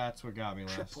 That's what got me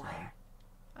last time.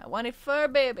 I want a fur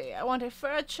baby. I want a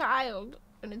fur child,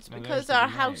 and it's because our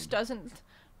house doesn't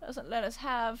let us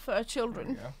have fur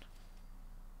children.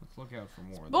 Let's look out for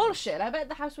more. Bullshit. I bet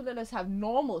the house will let us have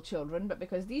normal children, but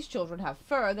because these children have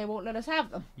fur, they won't let us have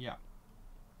them. Yeah.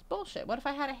 It's bullshit. What if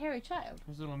I had a hairy child?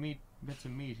 There's little bits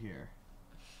of meat here.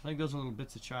 I think those are little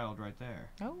bits of child right there.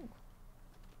 Oh.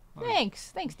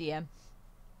 Thanks, DM.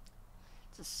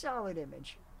 It's a solid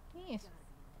image. Yes.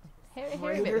 Hairy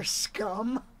Raider baby.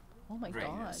 scum. Oh my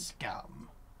god. Scum.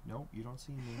 Nope, you don't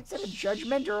see me. Is that a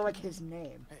judgment or like his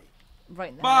name?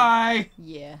 Right in the Bye! head.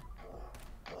 Yeah.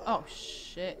 Oh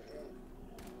shit.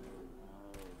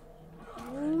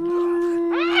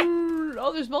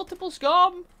 Oh, there's multiple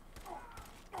scum.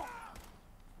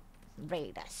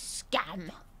 Raider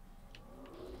scum.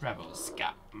 Rebel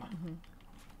scum.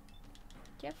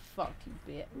 Get fucked, you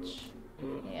bitch.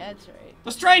 Yeah, that's right.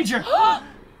 The stranger!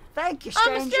 Thank you,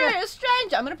 stranger. A mysterious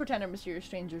stranger! I'm gonna pretend our mysterious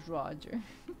stranger's Roger.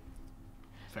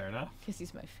 Fair enough. Because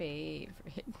he's my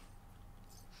favorite.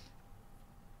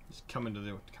 He's coming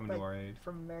to our aid.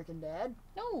 From American Dad?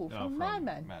 No, from Mad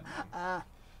Men.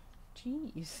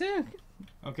 Jeez.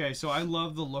 Okay, so I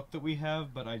love the look that we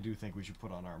have, but I do think we should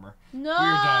put on armor. No! We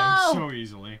are dying so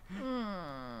easily.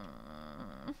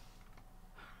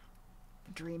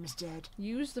 The dream is dead.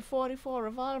 Use the 44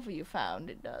 revolver you found.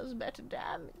 It does better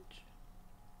damage.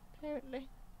 Apparently.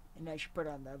 And I should put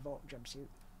on the Vault jumpsuit.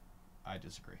 I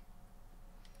disagree.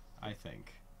 I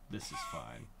think this is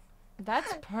fine.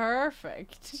 That's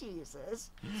perfect.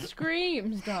 Jesus.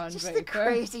 Screams, Don Just Draper. the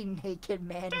crazy naked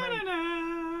man.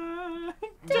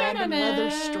 Random leather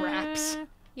straps.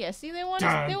 Yeah, see, they want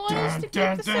us to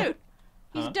keep the suit.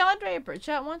 He's Don Draper.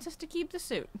 Chat wants us to keep the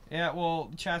suit. Yeah, well,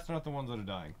 chat's not the ones that are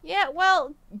dying. Yeah,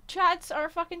 well, chats are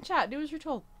fucking chat. Do as you're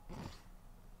told.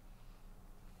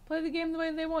 Play the game the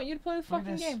way they want you to play the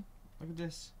fucking game. Look at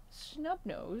this. Snub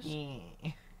nose.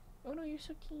 Oh no, you're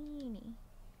so teeny.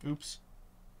 Oops.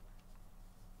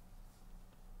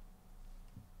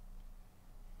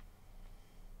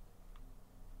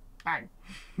 Bang.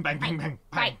 Bang, bang, bang.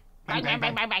 Bang. Bang, bang,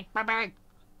 bang, bang, bang, bang, bang.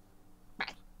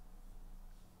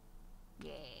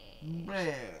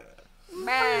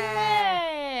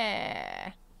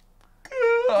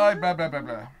 Blah, blah, blah,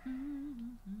 blah.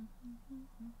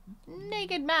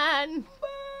 Naked man.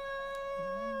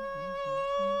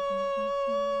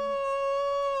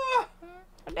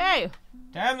 No.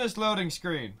 Damn this loading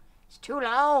screen. It's too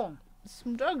long.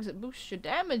 Some drugs that boost your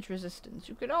damage resistance.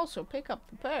 You could also pick up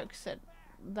the perks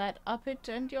that up it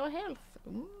and your health.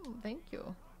 Ooh, thank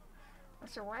you.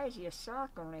 So why is your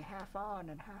sock only half on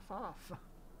and half off?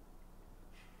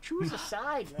 Choose a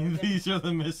side, Logan. These are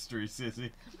the mysteries,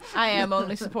 sissy. I am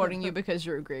only supporting you because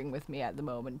you're agreeing with me at the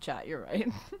moment, chat. You're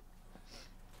right.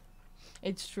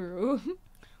 It's true.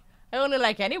 I only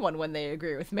like anyone when they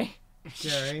agree with me.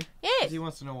 Gary? Yes. He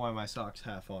wants to know why my sock's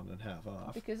half on and half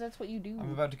off. Because that's what you do.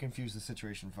 I'm about to confuse the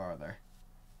situation farther.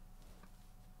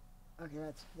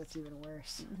 Okay, that's even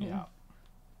worse. Yeah.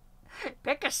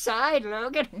 Pick a side,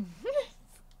 Logan.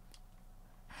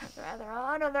 They're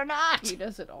on or they're not. He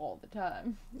does it all the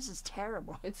time. This is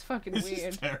terrible. It's fucking This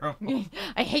weird. is terrible.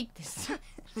 I hate this.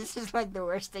 This is like the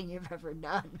worst thing you've ever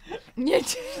done.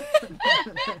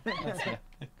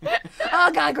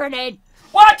 Oh god, grenade!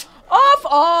 What? Off!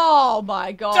 Oh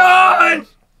my god. Done!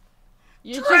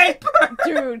 Draper!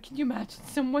 Dude, can you imagine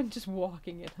someone just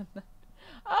walking in on that?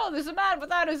 Oh, there's a man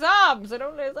without his arms and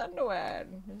only his underwear.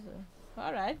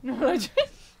 Alright.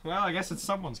 Well, I guess it's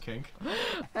someone's kink.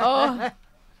 Oh.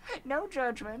 No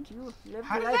judgment. You live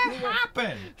How the did life that you want.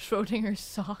 happen? Schrodinger's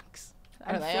socks.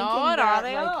 Are I'm they thinking on? that, Are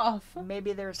they like, off?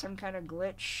 Maybe there's some kind of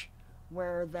glitch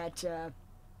where that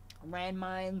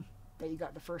landmine that you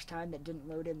got the first time that didn't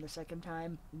load in the second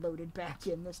time loaded back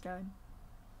in this time.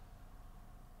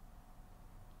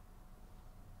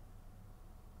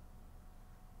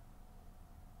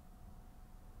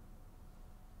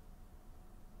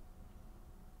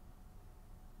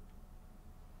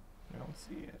 I don't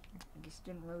see it. I guess it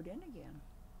didn't load in again.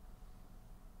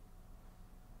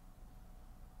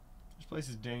 This place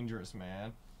is dangerous,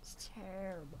 man. It's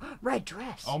terrible. Red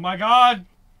dress. Oh my god!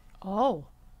 Oh.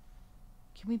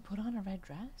 Can we put on a red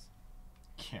dress?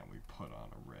 Can't we put on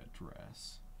a red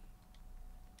dress?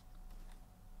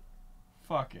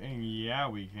 Fucking yeah,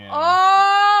 we can.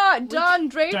 Oh, Don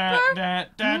Draper?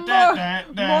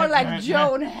 More like da,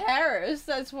 Joan Harris.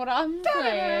 That's what I'm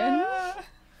saying.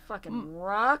 Fucking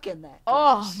rocking that dress.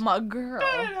 Oh, my girl.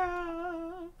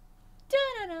 Da-da-da.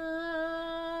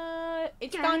 Da-da-da.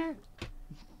 It's gone.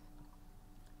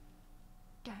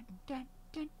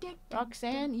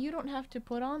 Roxanne, you don't have to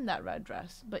put on that red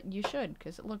dress, but you should,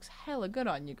 because it looks hella good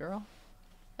on you, girl.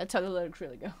 That's how the lyrics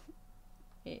really go.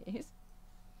 Yes.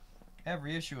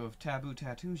 Every issue of Taboo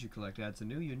Tattoos you collect adds a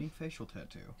new, unique facial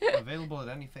tattoo. Available at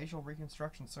any facial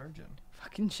reconstruction surgeon.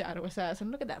 Fucking shadow assassin.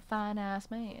 Look at that fine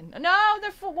ass man. No, they're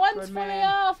for one's Good fully man.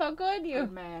 off. How good you?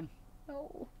 Good man.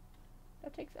 No.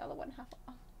 That takes the other one half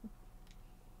off.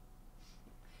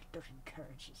 Don't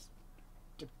encourage his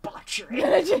debauchery.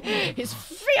 His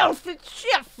filth. It's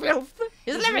sheer filth.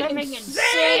 He's living in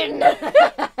sin.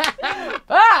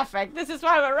 Perfect. This is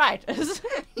why we're writers.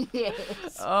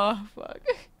 Yes. Oh, fuck.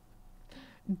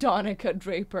 Donica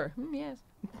Draper. Yes.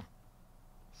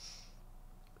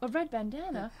 A red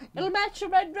bandana. It'll match your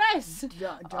red dress.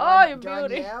 Oh, your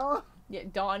beauty. Danielle? Yeah,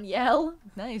 Danielle.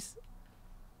 Nice.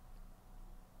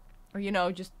 Or, you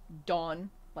know, just Dawn,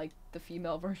 like the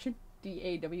female version.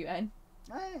 D-A-W-N.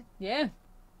 Eh. Yeah.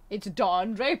 It's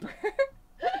Dawn Draper.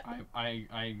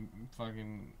 I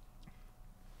fucking...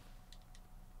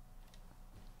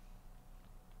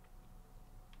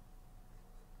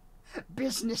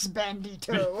 Business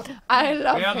bandito. I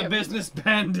love him. Yeah, the business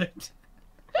bandit.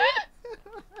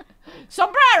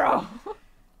 Sombrero!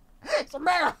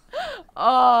 Sombrero!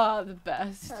 Oh, the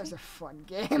best. That was a fun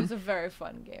It game. was a very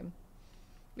fun game.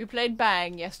 We played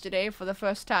Bang yesterday for the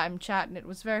first time, chat, and it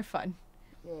was very fun.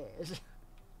 Yes.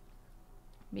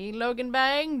 Me and Logan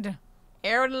banged.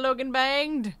 Aaron and Logan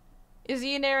banged.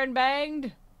 Izzy and Aaron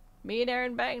banged. Me and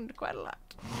Aaron banged quite a lot.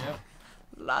 Yep.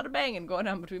 A lot of banging going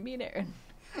on between me and Aaron.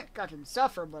 Got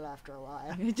insufferable after a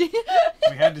while.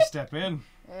 We had to step in.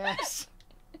 Yes.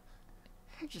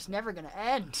 It's just never gonna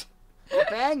end.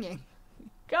 Banging.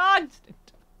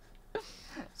 Constant.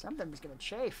 Something was gonna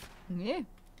chafe. Yeah.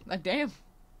 Like, damn.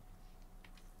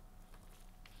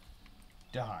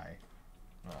 Die.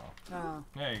 Oh. Oh.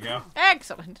 There you go.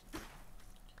 Excellent.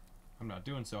 I'm not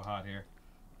doing so hot here.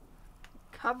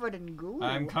 Covered in goo.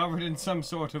 I'm covered in some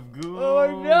sort of goo.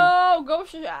 Oh no! Go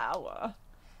shower.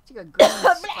 It's like a green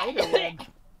spider web.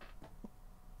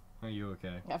 Are you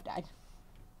okay? I've died.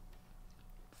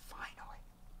 Finally.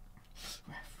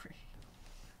 We're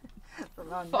free. The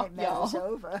long Fuck nightmare is y'all.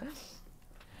 over.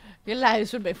 Your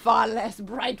lives would be far less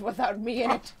bright without me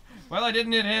in it. Well, I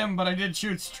didn't hit him, but I did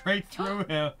shoot straight through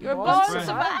him. You're a Born born survivor.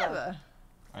 survivor.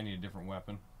 I need a different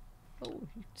weapon. Oh,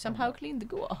 you somehow cleaned the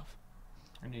goo off.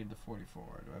 I need the 44.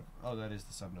 Do I have... Oh, that is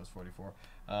the 7-dose 44.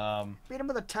 Beat him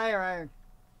with a tire iron.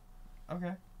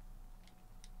 Okay.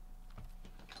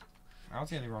 I don't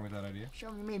see anything wrong with that idea. Show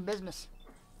him you mean business.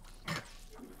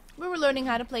 We were learning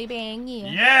how to play Bang, yeah.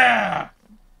 Yeah!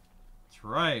 That's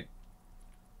right.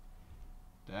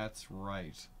 That's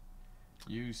right.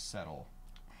 You settle.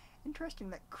 Interesting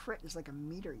that crit is like a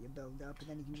meter you build up and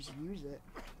then you can just use it.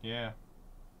 Yeah.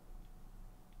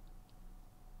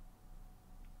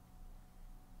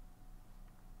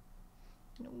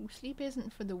 No, sleep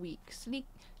isn't for the weak. Sleep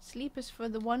is for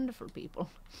the wonderful people.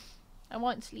 I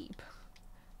want sleep.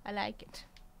 I like it.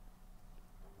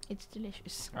 It's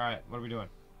delicious. Alright, what are we doing?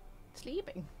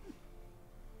 Sleeping.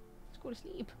 Let's go to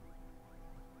sleep.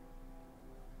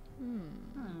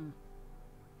 Wonder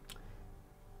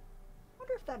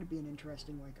if that'd be an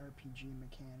interesting like RPG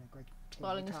mechanic, like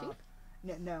Falling tabletop.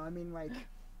 asleep? No, I mean like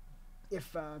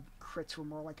if crits were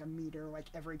more like a meter, like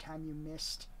every time you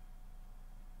missed,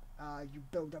 you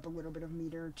build up a little bit of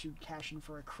meter to cash in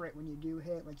for a crit when you do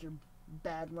hit. Like your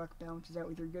bad luck balances out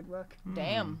with your good luck.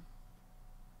 Damn.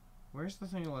 Where's the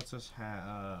thing that lets us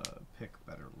pick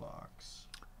better locks?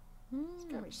 It's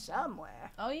gotta be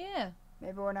somewhere. Oh yeah.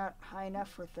 Maybe we're not high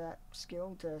enough with that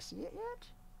skill to see it yet.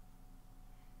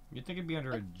 You'd think it'd be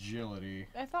under agility.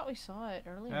 I thought we saw it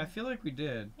earlier. I feel like we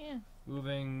did. Yeah.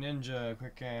 Moving, ninja,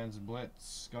 quick hands,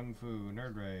 blitz, gung fu,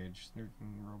 nerd rage,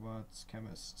 robots,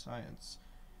 chemist, science,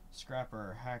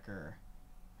 scrapper, hacker.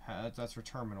 That's for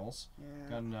terminals. Yeah.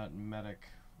 Gun nut, medic,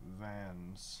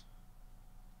 vans,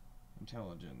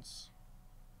 intelligence,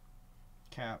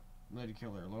 cap, lady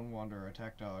killer, lone wanderer,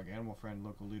 attack dog, animal friend,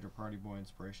 local leader, party boy,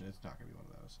 inspiration. It's not gonna be one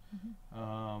of those.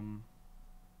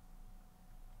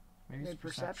 Maybe it's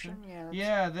Perception? Yeah.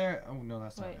 Yeah, there. Oh no,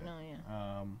 that's not Wait, it. no,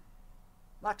 yeah.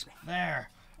 Locksmith. There.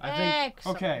 I think.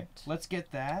 Okay, Excellent. let's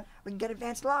get that. We can get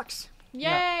advanced locks.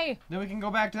 Yay! Then we can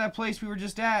go back to that place we were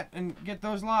just at and get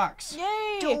those locks.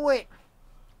 Yay! Do it.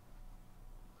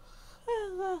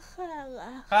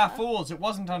 Ah, fools! It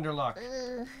wasn't under luck.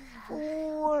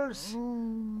 Fools.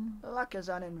 Luck is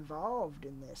uninvolved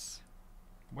in this.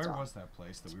 Where was that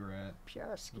place that we were at? Pure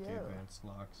With skill. the advanced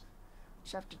locks.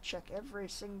 Just have to check every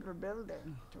single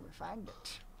building till we find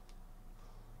it.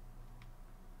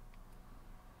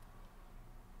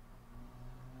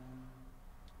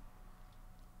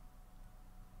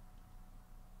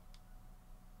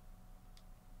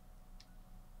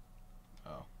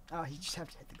 Oh, you just have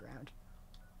to hit the ground.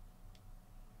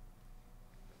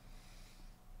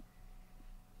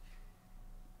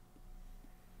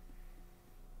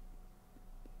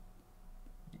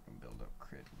 You can build up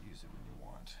crit and use it when you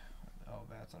want. Oh,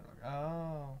 that's not.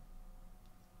 Oh.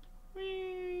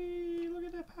 Whee! Look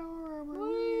at that power armor.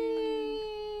 Whee!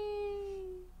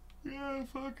 Yeah,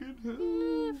 fucking hell.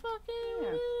 Yeah, fucking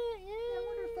Yeah. yeah. I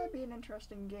wonder if that'd be an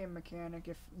interesting game mechanic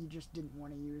if you just didn't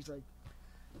want to use like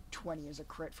 20 as a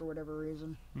crit for whatever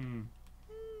reason.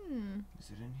 Is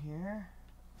it in here?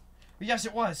 Yes,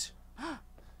 it was.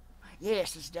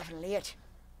 Yes, it's definitely it.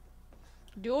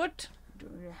 Do it. Do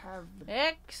you have the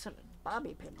Excellent.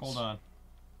 bobby pins? Hold on.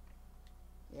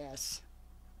 Yes.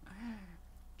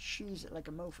 Cheese it like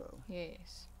a mofo.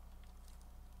 Yes.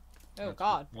 Oh That's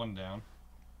God. One down.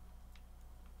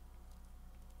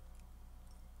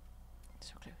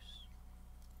 So close.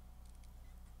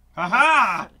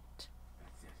 Haha!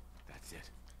 That's it.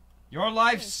 Your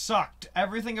life sucked.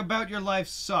 Everything about your life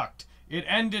sucked. It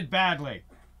ended badly.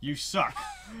 You suck.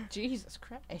 Jesus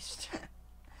Christ.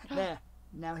 There.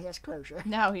 Now he has closure.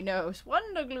 Now he knows.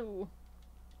 Wonder glue.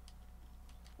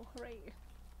 Oh, hooray.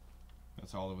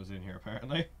 That's all that was in here,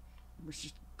 apparently. It was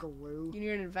just glue. You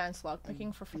need an advanced lock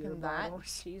picking for beer fucking that.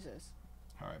 bottles. Jesus.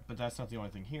 Alright, but that's not the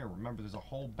only thing here. Remember, there's a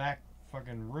whole back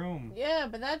fucking room. Yeah,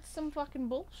 but that's some fucking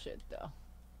bullshit, though.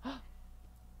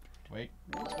 Wait.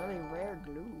 It's really rare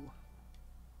glue.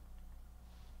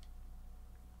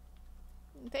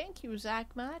 Thank you,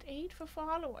 Zach Matt 8 for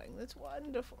following. That's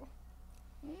wonderful.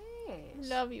 Yes.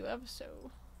 Love you ever so.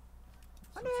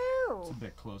 Oh It's a no.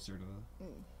 bit closer to the...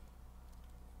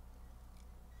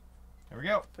 There we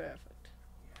go. Perfect.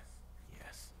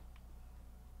 Yes.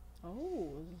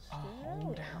 Oh,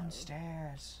 Oh,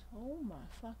 downstairs. Oh my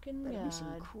fucking That'd be some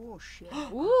God. cool shit.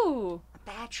 Ooh. A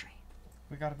battery.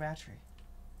 We got a battery.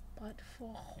 But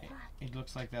for It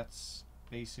looks like that's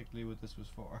basically what this was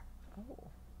for. Oh,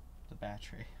 The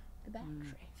battery. the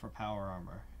battery. For power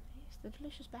armor. Yes, the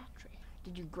delicious battery.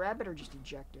 Did you grab it or just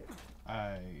eject it?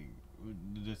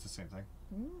 It's the same thing.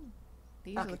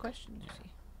 These are Okay, the cool. questions, you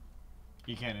see.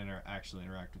 You can't actually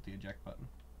interact with the eject button.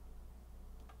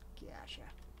 Gotcha.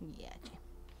 Yeah.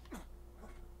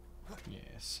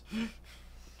 Yes.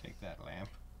 Take that, lamp.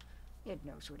 It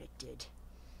knows what it did.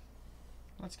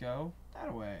 Let's go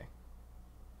that way.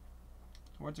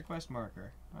 Towards a quest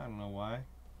marker. I don't know why.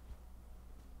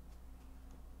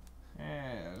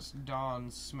 Yes, Dawn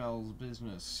smells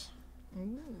business.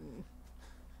 Ooh.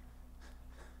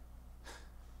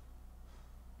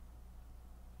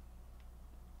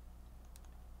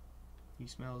 He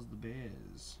smells the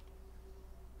biz.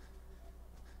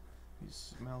 He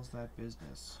smells that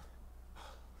business.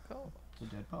 Cool. It's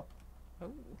a dead pup.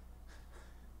 Oh.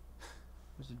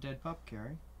 There's a dead pup,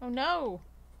 Carrie. Oh no.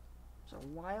 It's a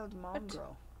wild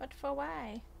mongrel. But for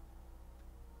why?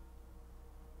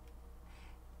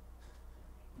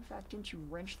 In fact, didn't you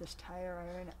wrench this tire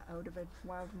iron out of a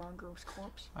wild mongrel's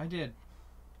corpse? I did.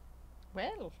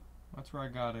 Well. That's where I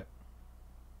got it.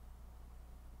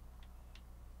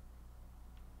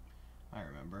 I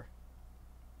remember.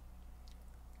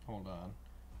 Hold on.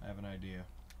 I have an idea.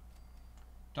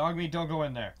 Dog meat, don't go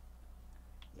in there.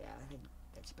 Yeah, I think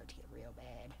that's about to get real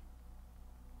bad.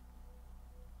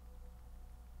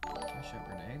 Can I shoot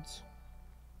grenades?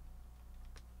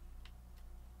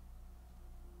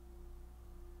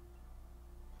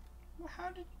 Well, how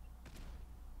did...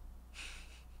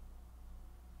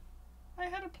 I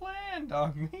had a plan,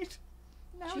 dog meat.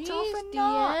 Now Jeez, it's all for DM,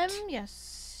 naught. you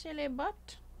silly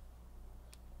butt.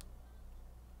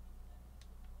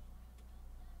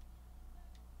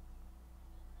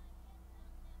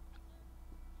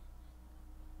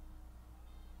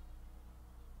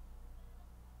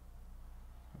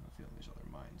 I have a feeling there's other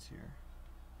mines here.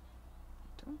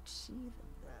 Don't see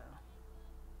them though.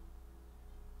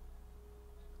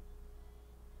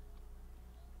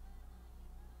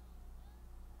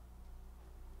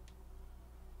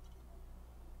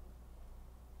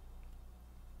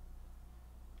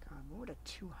 God, what would a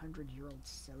 200-year-old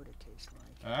soda taste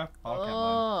like? I'll get mine.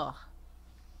 Oh.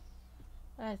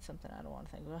 That's something I don't want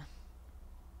to think about.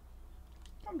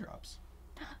 Gumdrops.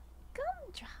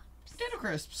 Gumdrops. Potato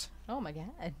crisps. Oh my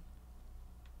God.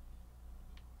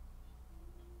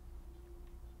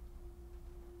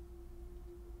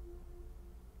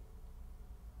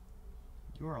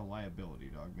 You are a liability,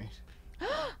 dog meat.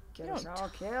 Get You us don't all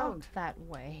talk killed. that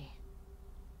way.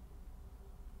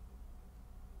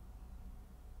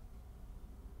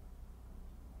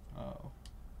 Oh.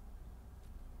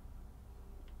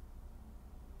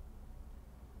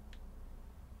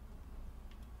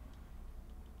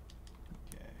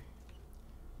 Okay.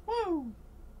 Woo!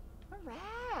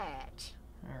 Alright.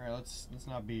 let's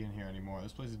not be in here anymore.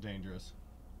 This place is dangerous.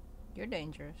 You're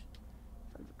dangerous.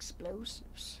 Full of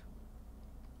explosives.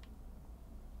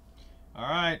 All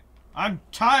right, I'm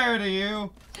tired of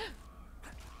you.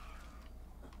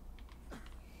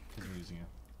 Because we're using it.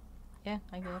 Yeah,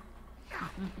 I get it.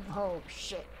 Oh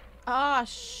shit. Oh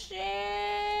shit!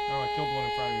 Oh, I killed one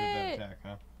in front of you with that attack,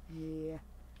 huh? Yeah.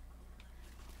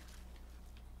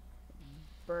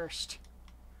 Burst.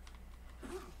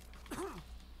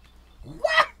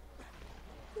 What?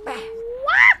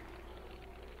 What?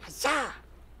 Huzzah!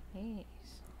 Yes.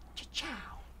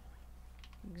 Cha-chow.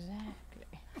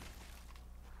 Exactly.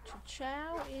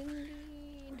 Cha-chow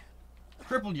indeed.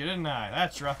 Crippled you, didn't I?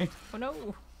 That's right. Oh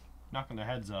no. Knocking their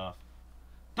heads off.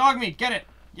 Dog meat, get it!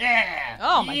 Yeah!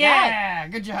 Oh my god! Yeah!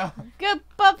 Good job. Good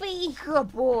puppy.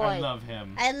 Good boy. I love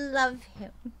him. I love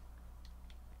him.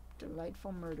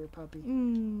 Delightful murder puppy.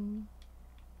 Mm.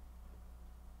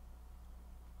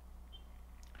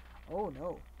 Oh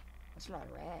no. That's a lot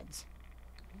of rads.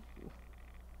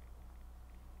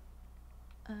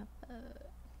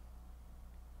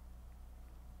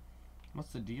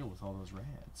 What's the deal with all those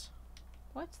rads?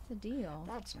 What's the deal?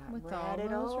 That's not with rad all at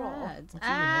those all. rads? What's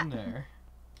even in there?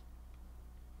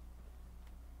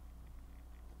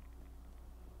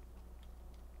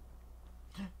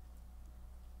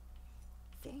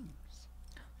 Things.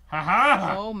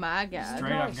 Ha-ha! Oh my god.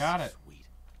 Straight up got it.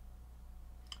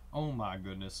 Oh my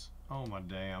goodness. Oh my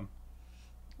damn.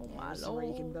 Oh Yeah, my this is where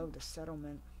you can lord. build a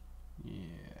settlement. Yeah.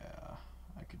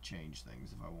 I could change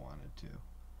things if I wanted to.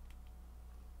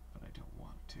 But I don't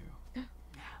want to.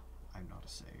 I'm not a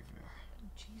savior.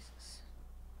 Jesus.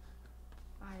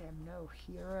 I am no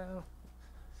hero.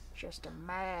 Just a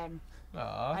man.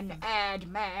 Aw. An ad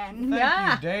man.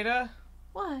 Thank you, Data.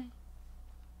 Why?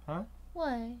 Huh?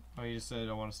 Why? Oh, you just said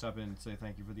I want to stop in and say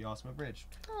thank you for the awesome abridged.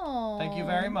 Oh. Thank you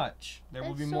very much. There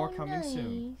will be more coming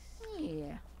soon.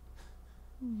 Yeah.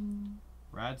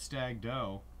 Rad Stag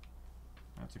Doe.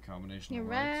 That's a combination Your of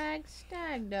words. rag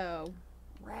stag dough.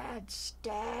 Rad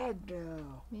stag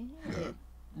dough. Yeah.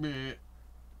 Bleh.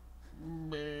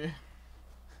 Bleh.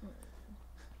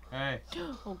 Hey.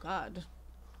 Oh god.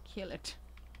 Kill it.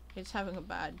 It's having a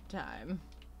bad time.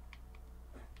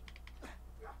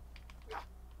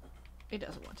 It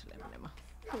doesn't want to live anymore.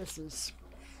 This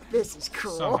is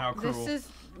cruel. Somehow cruel. This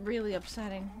is really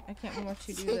upsetting. I can't watch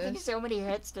you do Taking this. so many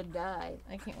hits to die.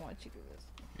 I can't watch you do this.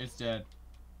 It's dead.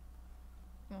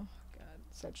 Oh god.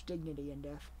 Such dignity in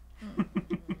death.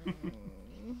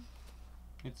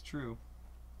 It's true.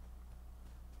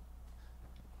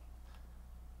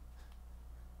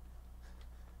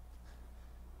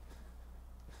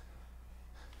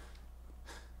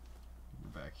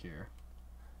 We're back here.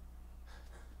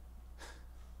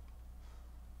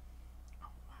 Oh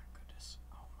my goodness.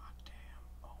 Oh my damn.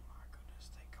 Oh my goodness.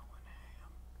 They going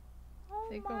ham. Oh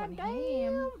They my going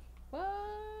damn. ham.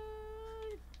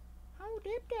 What? Oh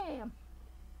dip damn.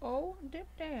 Oh, dip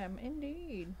damn,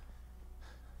 indeed.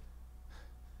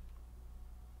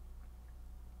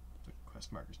 The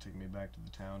quest marker's taking me back to the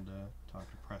town to talk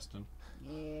to Preston.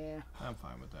 Yeah. I'm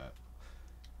fine with that.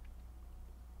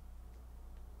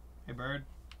 Hey, bird.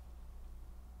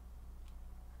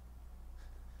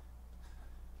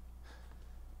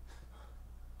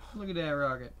 Look at that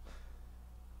rocket.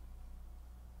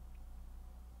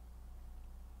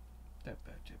 Tip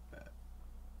back, tip back.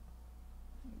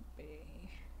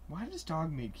 Why does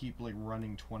dog meat keep like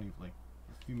running 20, like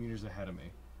a few meters ahead of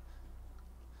me?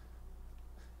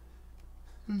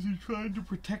 Is he trying to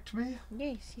protect me?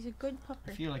 Yes, he's a good I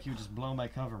pupper. feel like he would just blow my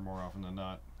cover more often than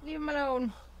not. Leave him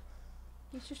alone.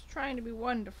 He's just trying to be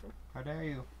wonderful. How dare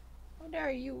you? How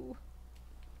dare you?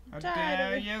 How Tired dare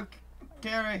of it. you,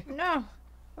 Carrie? No.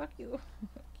 Fuck you.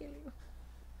 I'll kill you.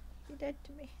 You're dead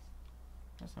to me.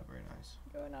 That's not very nice.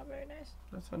 You're not very nice.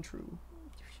 That's untrue.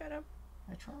 Shut up.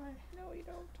 I try. No, you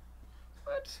don't.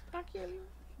 What? I'll kill you.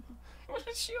 What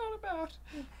is she on about?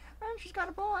 Oh, she's got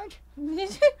a point. You're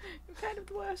kind of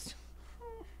the worst.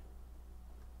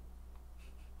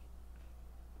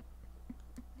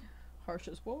 Harsh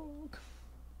as walk.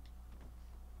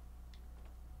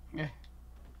 Yeah.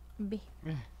 B.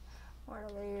 What are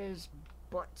these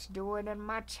butts doing in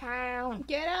my town?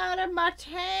 Get out of my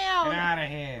town! Get out of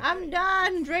here. I'm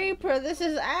Don Draper. This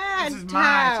is Ad This is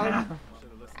Town. my town.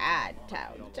 Ad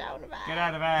Town. Town of Ad. Get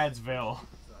out of Adsville.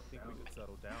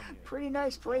 Pretty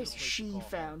nice place she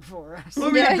found for us.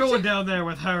 What were you doing down there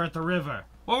with her at the river?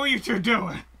 What were you two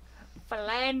doing?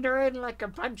 Philandering like a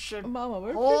bunch of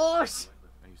Mama, horse.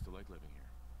 I used to like living here.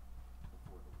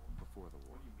 Before the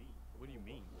war. What do you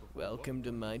mean? Welcome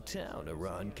to my town,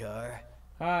 Arankar.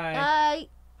 Hi. Hi.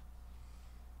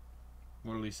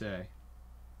 What did he say?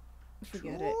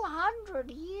 Forget it. 200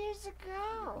 years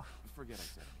ago. Forget I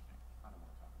said anything.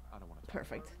 I don't want to.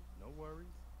 Perfect. No worries.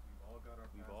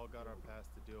 We've all got our past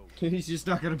to deal with. He's just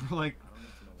not gonna like,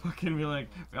 fucking be like,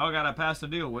 we all got a past to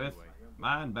deal with.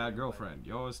 Mine, bad girlfriend.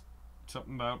 Yours,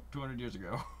 something about 200 years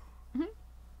ago.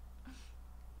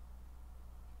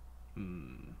 I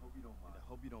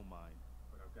hope you don't mind.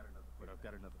 But I've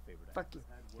got another favor to ask. Fuck you.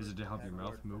 Is it to help your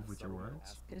mouth move with your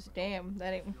words? Cause damn,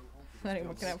 that ain't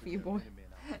working out for you, boy.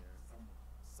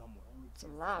 It's a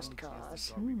lost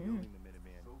cause.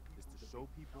 Show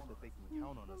people that they can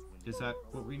count on us when Is that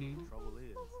what we need? trouble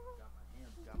is.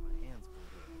 Got my hands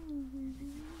full.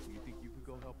 You think you could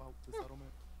go help out the settlement?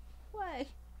 Why?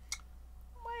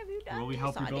 Why have you done Will we this?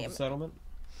 help you Aw, build damn the it. settlement?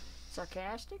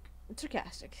 Sarcastic?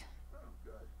 Sarcastic.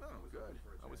 Oh, good.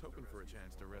 I was hoping for a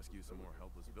chance to rescue some more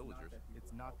helpless villagers.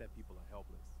 It's not that people are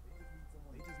helpless.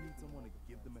 They just need someone to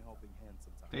give them a helping hand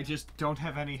sometimes. They just don't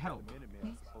have any help. The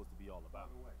Minutemen are supposed to be all about.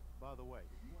 By the way,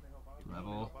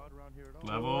 Level. Level.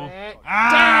 Level. Damn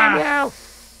Ah! you! I'm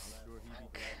sure he'd be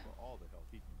glad for all the help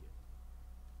he can get.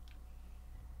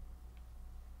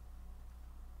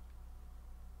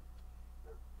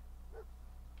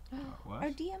 What? Our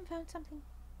DM found something.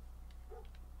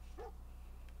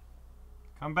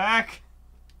 Come back!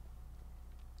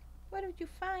 What did you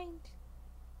find?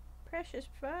 Precious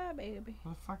fur, baby.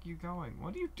 Where the fuck are you going?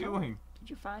 What are you doing? Did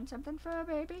you find something for a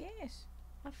baby? Yes.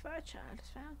 My fur child has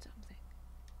found something.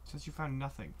 Since you found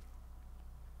nothing.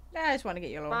 I just want to get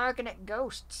your little Barking at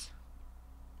ghosts.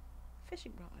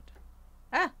 fishing rod.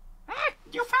 Ah! Ah!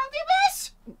 You found the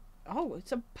abyss! Oh,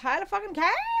 it's a pile of fucking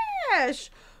cash!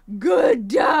 Good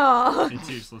dog! It's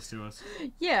useless to us.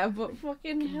 Yeah, but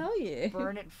fucking hell yeah.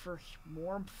 Burn it for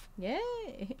warmth.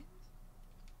 Yay!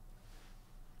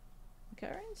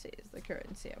 Currency is the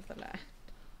currency of the land.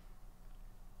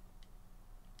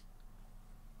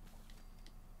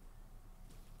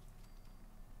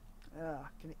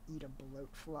 Gonna eat a bloat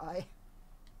fly.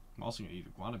 I'm also gonna eat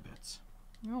iguana bits.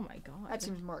 Oh my god. That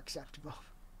seems more acceptable.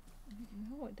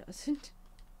 No, it doesn't.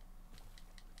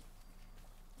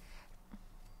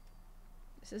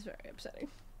 This is very upsetting.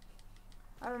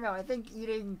 I don't know. I think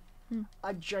eating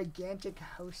a gigantic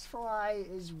housefly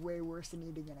is way worse than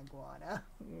eating an iguana.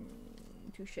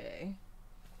 Touche. I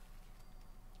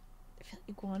feel like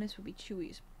iguanas would be chewy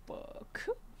as fuck.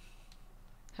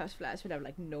 Houseflies would have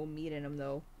like no meat in them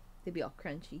though. They'd be all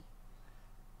crunchy.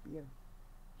 Yeah.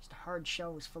 Just a hard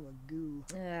shell was full of goo.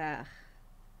 Ah.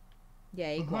 Yeah,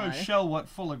 A iguana. hard shell what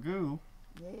full of goo?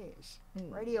 Yes.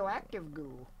 Radioactive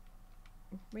goo.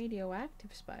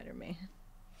 Radioactive Spider-Man.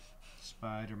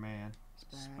 Spider-Man.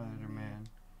 Spider-Man.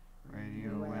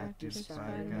 Radioactive spider guy.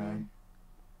 Spider-Man.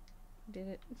 Did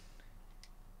it.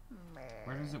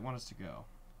 Where does it want us to go?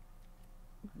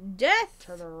 Death!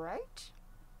 To the right?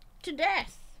 To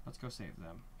death! Let's go save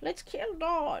them. Let's kill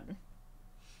Dawn!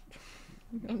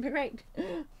 That'd be great.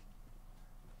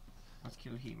 Let's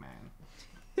kill He-Man.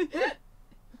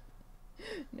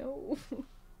 No.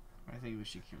 I think we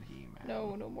should kill He-Man.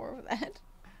 No, no more of that.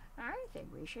 I think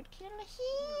we should kill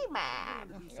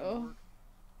He-Man. Oh.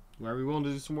 Are we willing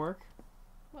to do some work?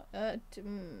 What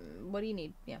do you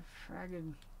need? Yeah.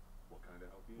 Fragging.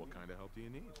 What kind of help do you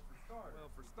need? Well,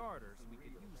 for starters, we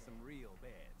could use some real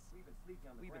beds. We've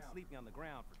been sleeping on the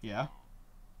ground for Yeah.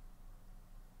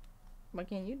 Why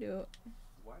can't you do it?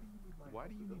 Why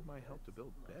do you need my help to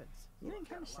build beds? You think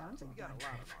kind of sounds like that.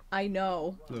 I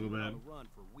know. A little bit. on the run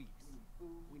for weeks.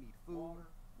 We need food,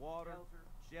 water,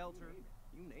 shelter,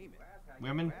 you name it.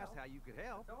 Women? Ask how you could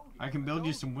help. I can build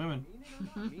you some women.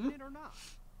 Mean it or not?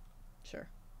 Sure.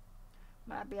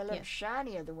 Might be a little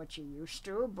shinier than what you used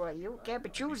to, but you can't be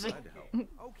choosy.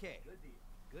 Okay.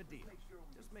 Good deal.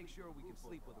 Just make sure we can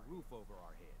sleep with a roof over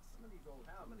our heads. Some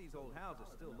of these old houses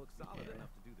still look solid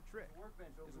enough to do the trick.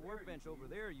 There's a workbench over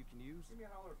there you can use. Give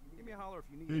me a holler if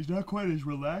you need He's not quite as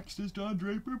relaxed as Don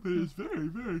Draper, but it's very,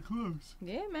 very close.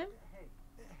 Yeah, man.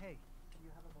 Hey, do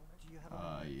you have a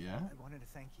moment? Yeah. I wanted to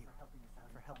thank you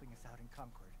for helping us out in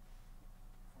Concord.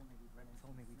 If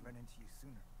only we'd run into you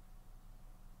sooner.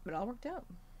 But it all worked out.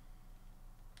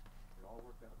 It all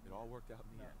worked out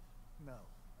in the end. No.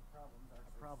 Our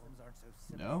problems aren't so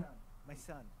simple. No? My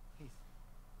son, he's...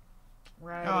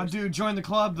 Right. Oh, dude, join the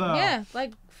club, though. Yeah,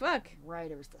 like, fuck.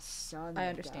 Right, it was the son I that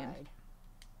understand. died.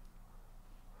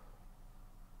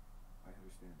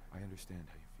 I understand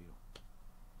how you feel.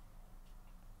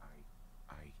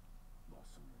 I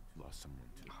lost someone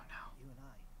too. Oh, no. You and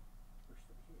I,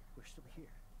 we're still here,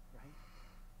 right?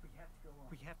 We have to go on.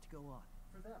 We have to go on.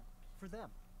 For them.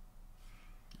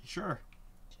 Sure.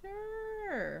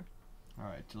 Sure.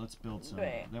 Alright, so let's build some.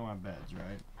 Right. They want beds, right?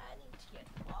 I need get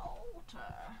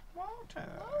water. Water.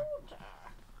 Oh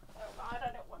God,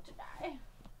 I don't want to die.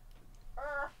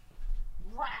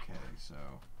 Rat. Okay, so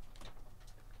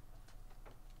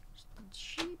Just the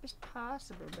cheapest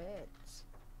possible beds.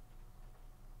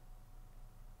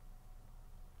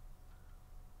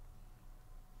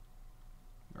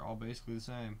 they're all basically the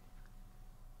same.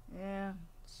 Yeah.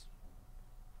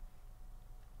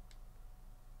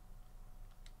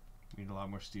 We need a lot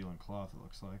more steel and cloth, it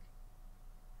looks like.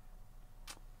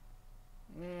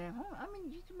 Yeah. Well, I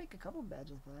mean, you can make a couple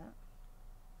beds with that.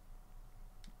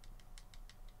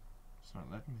 It's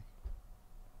not letting me.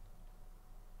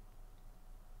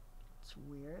 It's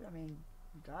weird. I mean,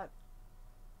 you got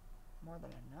more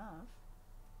than enough.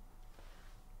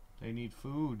 They need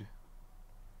food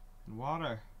and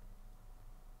water.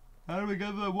 How do we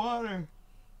get the water?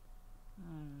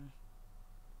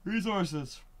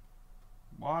 Resources.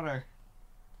 Water.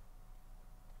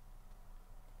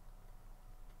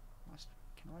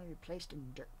 Can only be placed in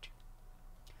dirt.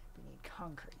 We need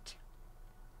concrete.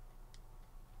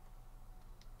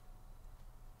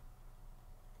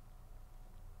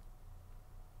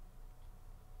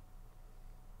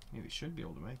 Yeah, we should be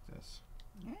able to make this.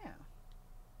 Yeah.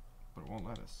 But it won't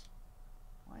let us.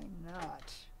 Why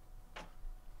not?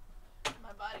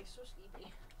 My body's so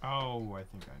sleepy. Oh, I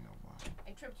think I know why.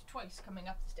 I tripped twice coming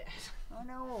up the stairs. Oh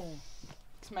no.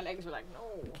 Because my legs were like,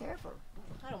 no. Be careful.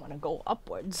 I don't want to go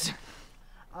upwards.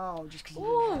 Oh, just because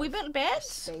Ooh, we built beds?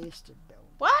 Space to build.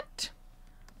 What?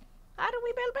 How do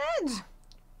we build beds?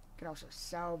 You can also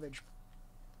salvage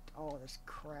all this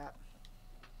crap.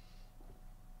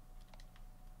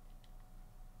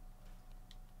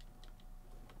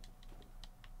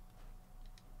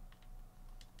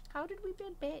 How did we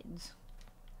build beds?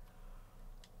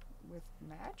 With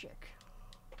magic.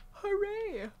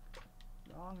 Hooray!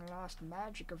 Long lost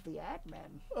magic of the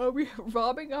admin. Are we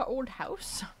robbing our old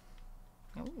house?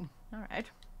 Oh, alright.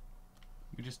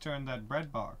 We just turned that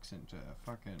bread box into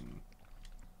fucking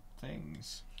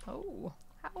things. Oh,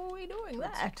 how are we doing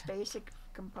It's that? basic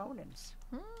components.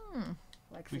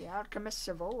 Like We- the alchemists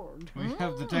of old. We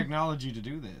have the technology to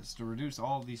do this, to reduce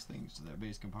all of these things to their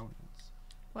base components.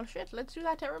 Well, shit, let's do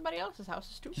that to everybody else's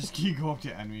houses too. Just you go up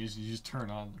to enemies, you just turn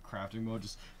on the crafting mode,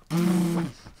 just.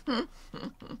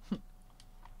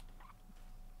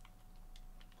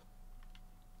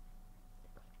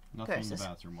 Nothing in the Curses.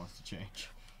 bathroom wants to change.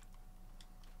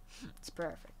 It's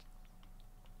perfect.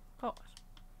 Pause.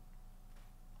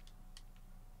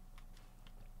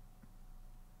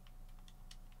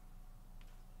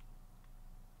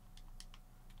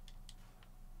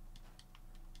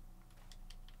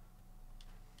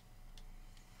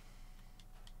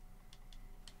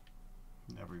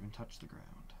 Never even touched the ground.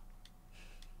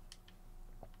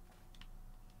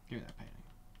 Give me that painting.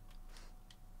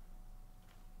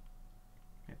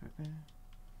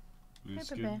 Blue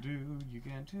skin do, you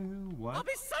can too. What? I'll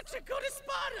be such a good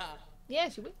espada!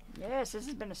 Yes, you will. Yes, this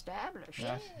has been established.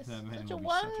 That man Such a will be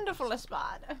wonderful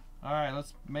espada. Alright,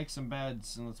 let's make some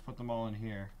beds and let's put them all in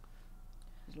here.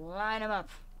 Just line them up.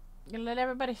 You gonna let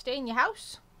everybody stay in your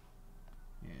house?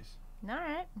 Yes.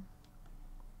 Alright.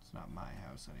 It's not my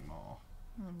house anymore.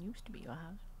 It used to be your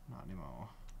house. Not anymore.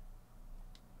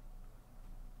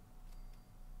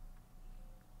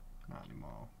 Not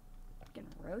anymore. You can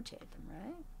rotate them,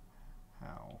 right?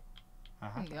 How?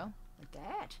 There you go. Like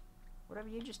that. Whatever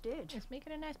you just did. Just make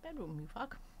it a nice bedroom, you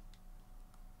fuck.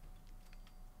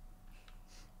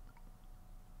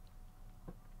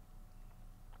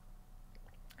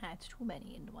 That's too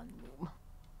many in one room.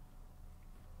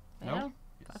 Nope. Well,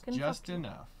 It's fucking just fuck you.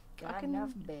 enough. Got Fucking-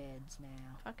 enough beds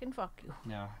now. Fucking fuck you.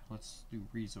 Now, let's do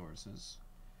resources.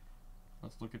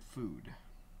 Let's look at food.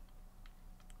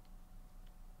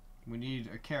 We need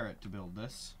a carrot to build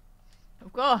this.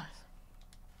 Of course.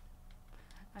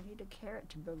 I need a carrot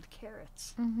to build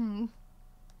carrots. Mm-hmm.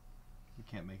 We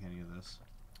can't make any of this.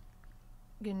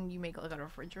 Can you make like a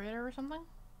refrigerator or something?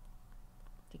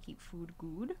 To keep food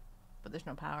good? But there's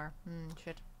no power.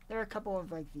 Shit. There are a couple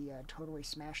of like the totally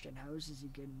smashed in houses you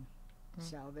can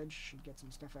salvage. You get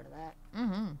some stuff out of that.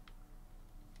 Mm-hmm.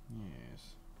 Yes.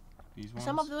 These ones?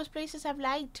 Some of those places have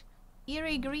light.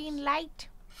 Eerie green light.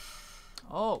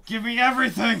 Oh. Give me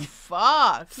everything!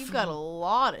 Fuck. You've got a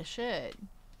lot of shit.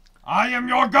 I am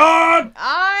your god!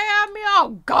 I am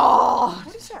your god!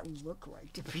 What does that look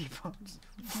like to people?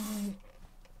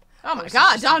 Oh my This is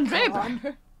god, just Don a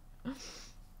Draper!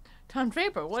 Don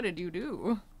Draper, what did you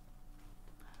do?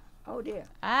 Oh dear.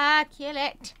 Ah, kill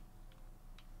it.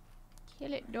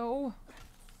 Kill it, though.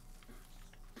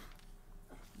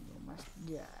 You must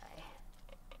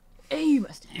die. You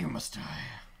must die. You must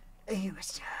die. You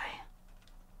must die.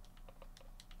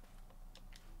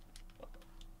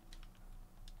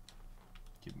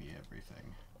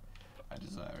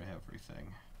 desire everything.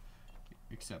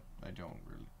 Except I don't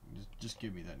really. Just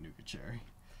give me that Nuka cherry.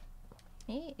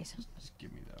 Yes. Just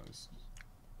give me those.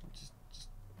 Just.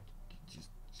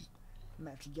 I'm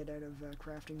gonna have to get out of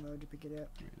crafting mode to pick it up.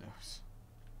 Give me those.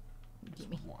 I just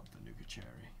want the Nuka cherry.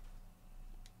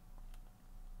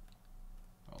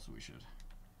 Also, we should.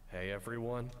 Hey,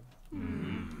 everyone.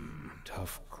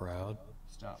 Tough crowd.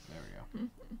 Stop. There we go.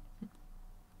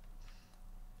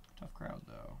 Tough crowd,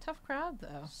 though. Tough crowd,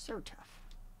 though. So tough.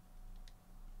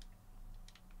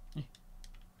 It's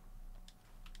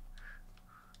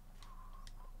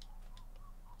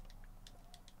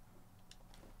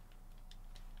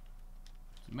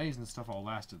amazing the stuff all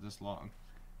lasted this long.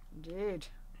 Indeed.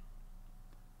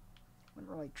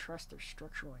 Wouldn't really trust their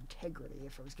structural integrity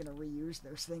if I was gonna reuse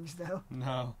those things, though.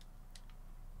 No.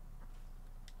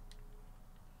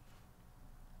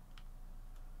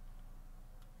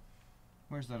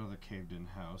 Where's that other caved-in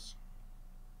house?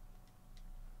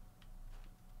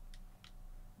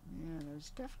 Yeah, there's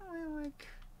definitely like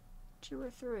 2 or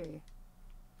 3.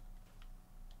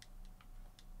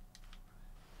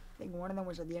 I think one of them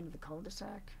was at the end of the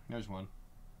cul-de-sac. There's one.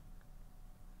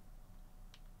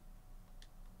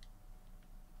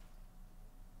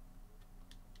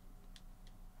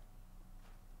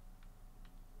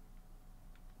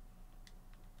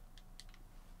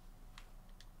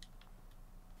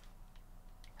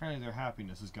 Apparently their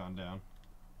happiness has gone down.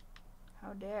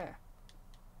 How dare.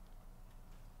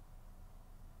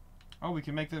 Oh, we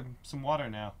can make them some water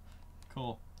now.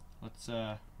 Cool. Let's,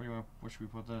 where should we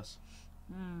put this?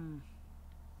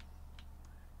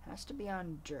 Has to be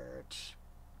on dirt.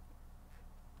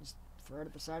 Just throw it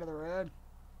at the side of the road.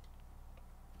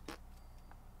 We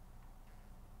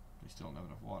still don't have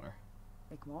enough water.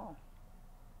 Make them all.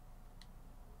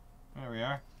 There we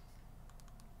are.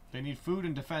 They need food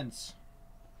and defense.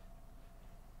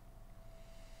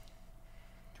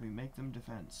 Can we make them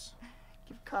defense?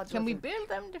 Give Codsworth Can we build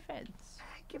them defense?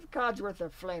 Give Codsworth a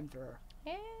flamethrower.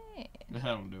 Yeah.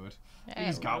 That'll do it. Yeah,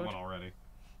 He's got would. one already.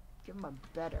 Give him a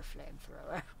better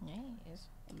flamethrower. Yes.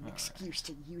 An excuse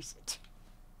to use it.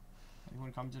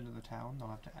 Anyone comes into the town, they'll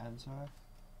have to answer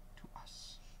to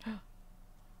us.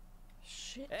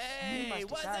 Shit. You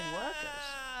must what's assign workers.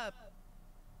 up?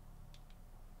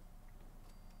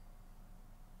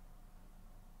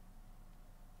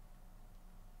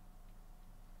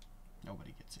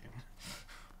 Nobody gets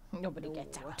in. Nobody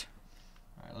gets out.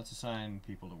 Alright, let's assign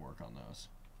people to work on those.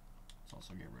 Let's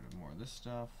also get rid of more of this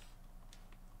stuff.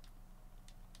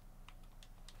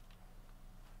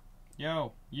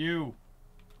 Yo, you!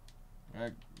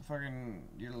 Fucking,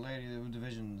 you're the lady of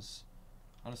divisions.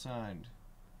 Unassigned.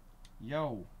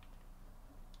 Yo!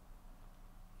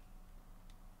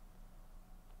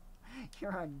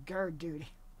 You're on guard duty.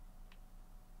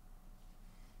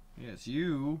 Yes,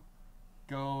 you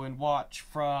go and watch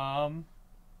from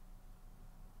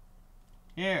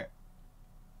here.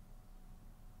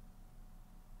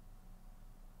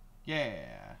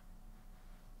 Yeah.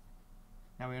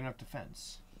 Now we have enough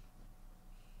defense.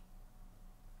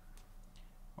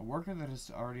 A worker that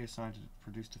is already assigned to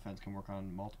produce defense can work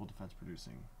on multiple defense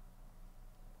producing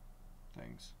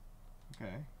things.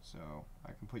 Okay, so I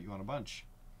can put you on a bunch.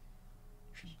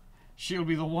 She'll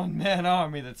be the one-man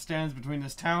army that stands between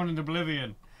this town and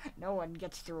oblivion. No one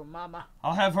gets through, Mama.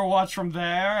 I'll have her watch from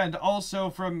there and also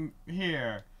from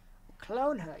here.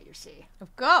 Clone her, you see.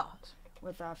 Of course.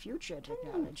 With our future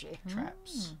technology.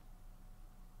 Traps.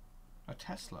 A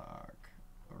Tesla arc.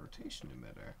 A rotation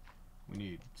emitter. We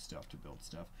need stuff to build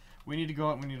stuff. We need to go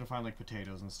out and we need to find like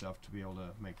potatoes and stuff to be able to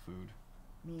make food.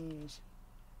 Yes.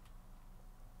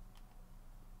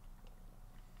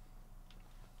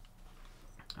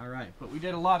 Alright, but we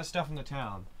did a lot of stuff in the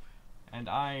town. And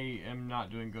I am not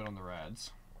doing good on the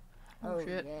rads. Oh,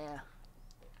 shit. yeah.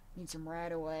 Need some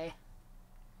right away.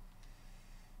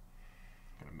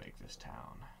 Gonna make this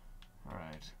town.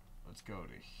 Alright, let's go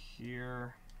to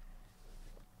here.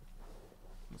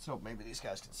 Let's hope maybe these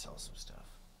guys can sell some stuff.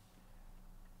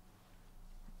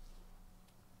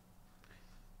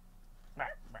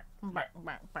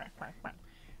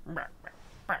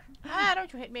 Ah,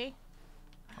 don't you hit me.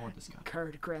 I want this guy.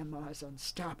 Card Grandma's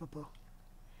unstoppable.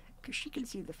 Because she can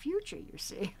see the future, you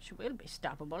see. She will be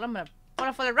stoppable. I'm gonna pull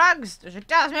her for the rugs. She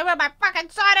tells me where my fucking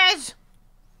son is.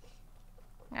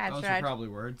 That's Those right. are probably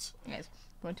words. Yes.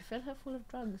 I'm going to fill her full of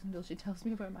drugs until she tells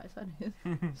me where my son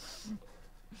is.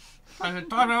 I told me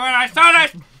when I saw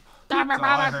this! Damn it, That's all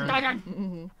I Mama!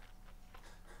 heard.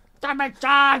 Damn it,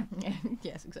 John!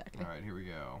 Yes, exactly. Alright, here we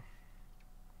go.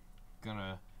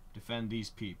 Gonna defend these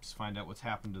peeps, find out what's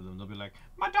happened to them. They'll be like,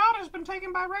 my daughter's been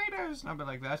taken by raiders! And I'll be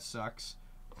like, that sucks.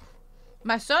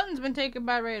 My son's been taken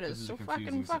by raiders, This is so a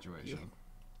confusing fuck situation.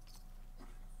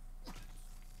 you.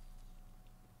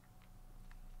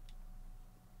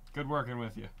 Good working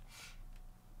with you.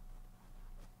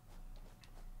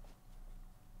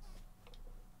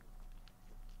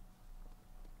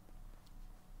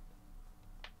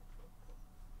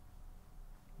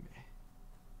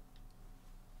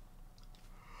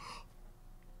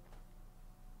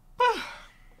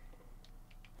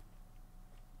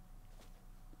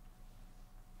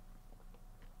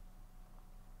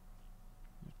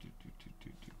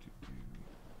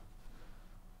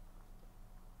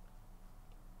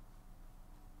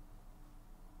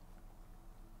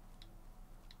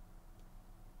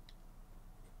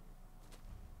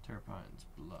 Terrapine's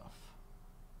Bluff.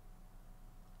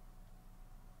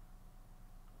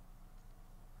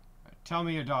 Right, tell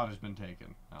me your daughter's been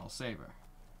taken. I'll save her.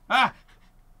 Ah!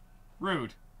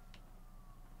 Rude.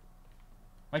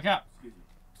 Wake up.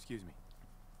 Excuse me.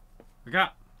 Wake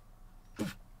up.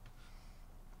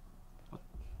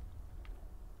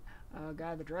 Oh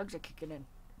god, the drugs are kicking in.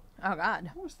 Oh god.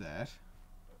 What was that?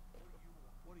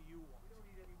 What do you want?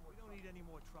 We don't need any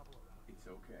more trouble around here. It's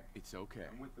okay. It's okay.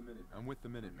 I'm with the Minutemen. I'm with the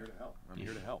Minutemen. I'm here to help. I'm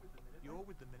here to help. You're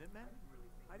with the Minutemen?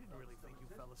 I didn't really think you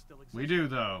fellas still existed. We do,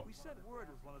 though. We sent word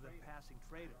with one of them passing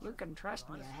traders. You can trust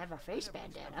me, I have a face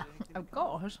bandana. Of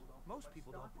course. Most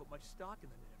people don't put much stock in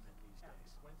the Minutemen these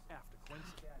days. After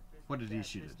Quincy. What did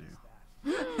Ishida do?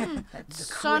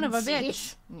 Son of a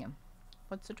bitch. Yeah.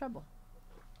 What's the trouble?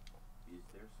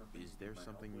 Is there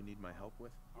something you need my help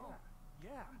with? Oh,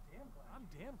 yeah. I'm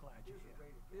damn glad you're here.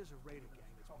 There's a raider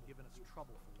gang that's been giving us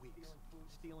trouble for weeks.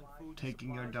 Stealing food.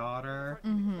 Taking your daughter.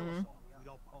 Mm-hmm. We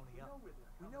don't pony up.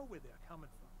 We know where they're coming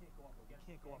from. We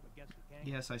can't go up against the gang.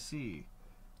 Yes, I see.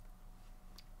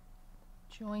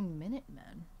 Join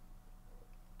Minutemen.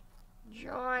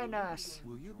 Join us.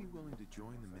 Will you be willing to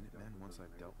join the Minutemen once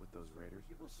I've dealt with those raiders?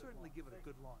 We'll certainly give it a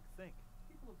good long think.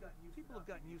 People have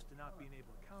gotten used to not being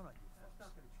able to count on you folks.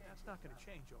 That's not going to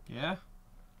change over. Yeah?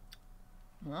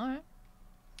 Alright.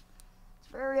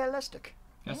 It's very realistic.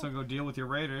 Guess I'll go deal with your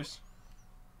raiders.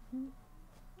 Seems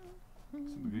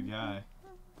a good guy.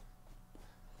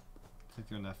 I think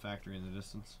they're in that factory in the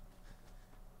distance.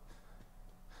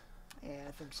 Yeah,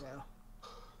 I think so.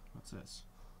 What's this?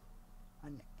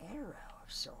 An arrow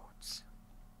of sorts.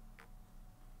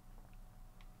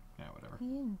 Yeah, whatever.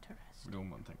 Interesting. We're doing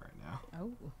one thing right now.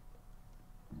 Oh.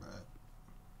 But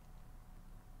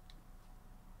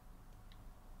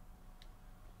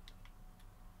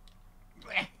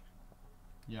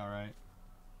yeah, alright.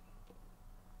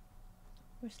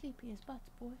 We're sleepy as butts,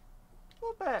 boy. A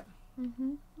little bit.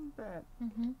 Mm-hmm. A little bit.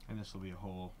 Mm-hmm. And this will be a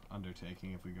whole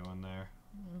undertaking if we go in there.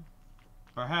 Mm.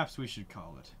 Perhaps we should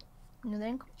call it. You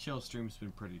think? Chill stream's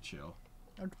been pretty chill.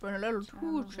 It's been a little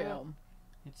too chill.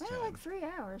 It's Well, like 3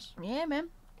 hours. Yeah, man.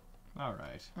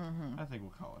 Alright. Mm-hmm. I think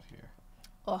we'll call it here.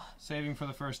 Oh. Saving for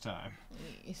the first time.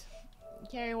 Jeez.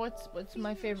 Carrie, what's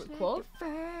my favorite quote?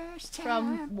 First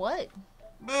time. From what?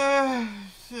 A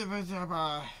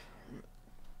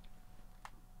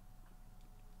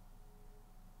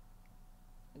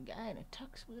guy in a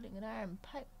tux wielding an iron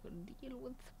pipe will deal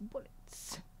with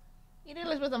bullets. He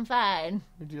deals with them fine.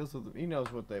 He deals with them. He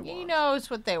knows what they want. He knows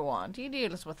what they want. He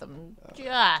deals with them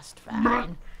just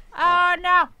fine. Oh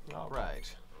no!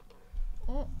 Alright.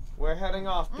 Oh. We're heading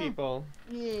off, people.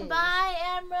 Yeah. Bye,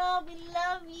 Emerald. We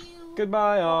love you.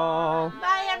 Goodbye, all.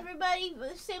 Bye, everybody.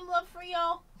 Same love for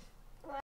y'all.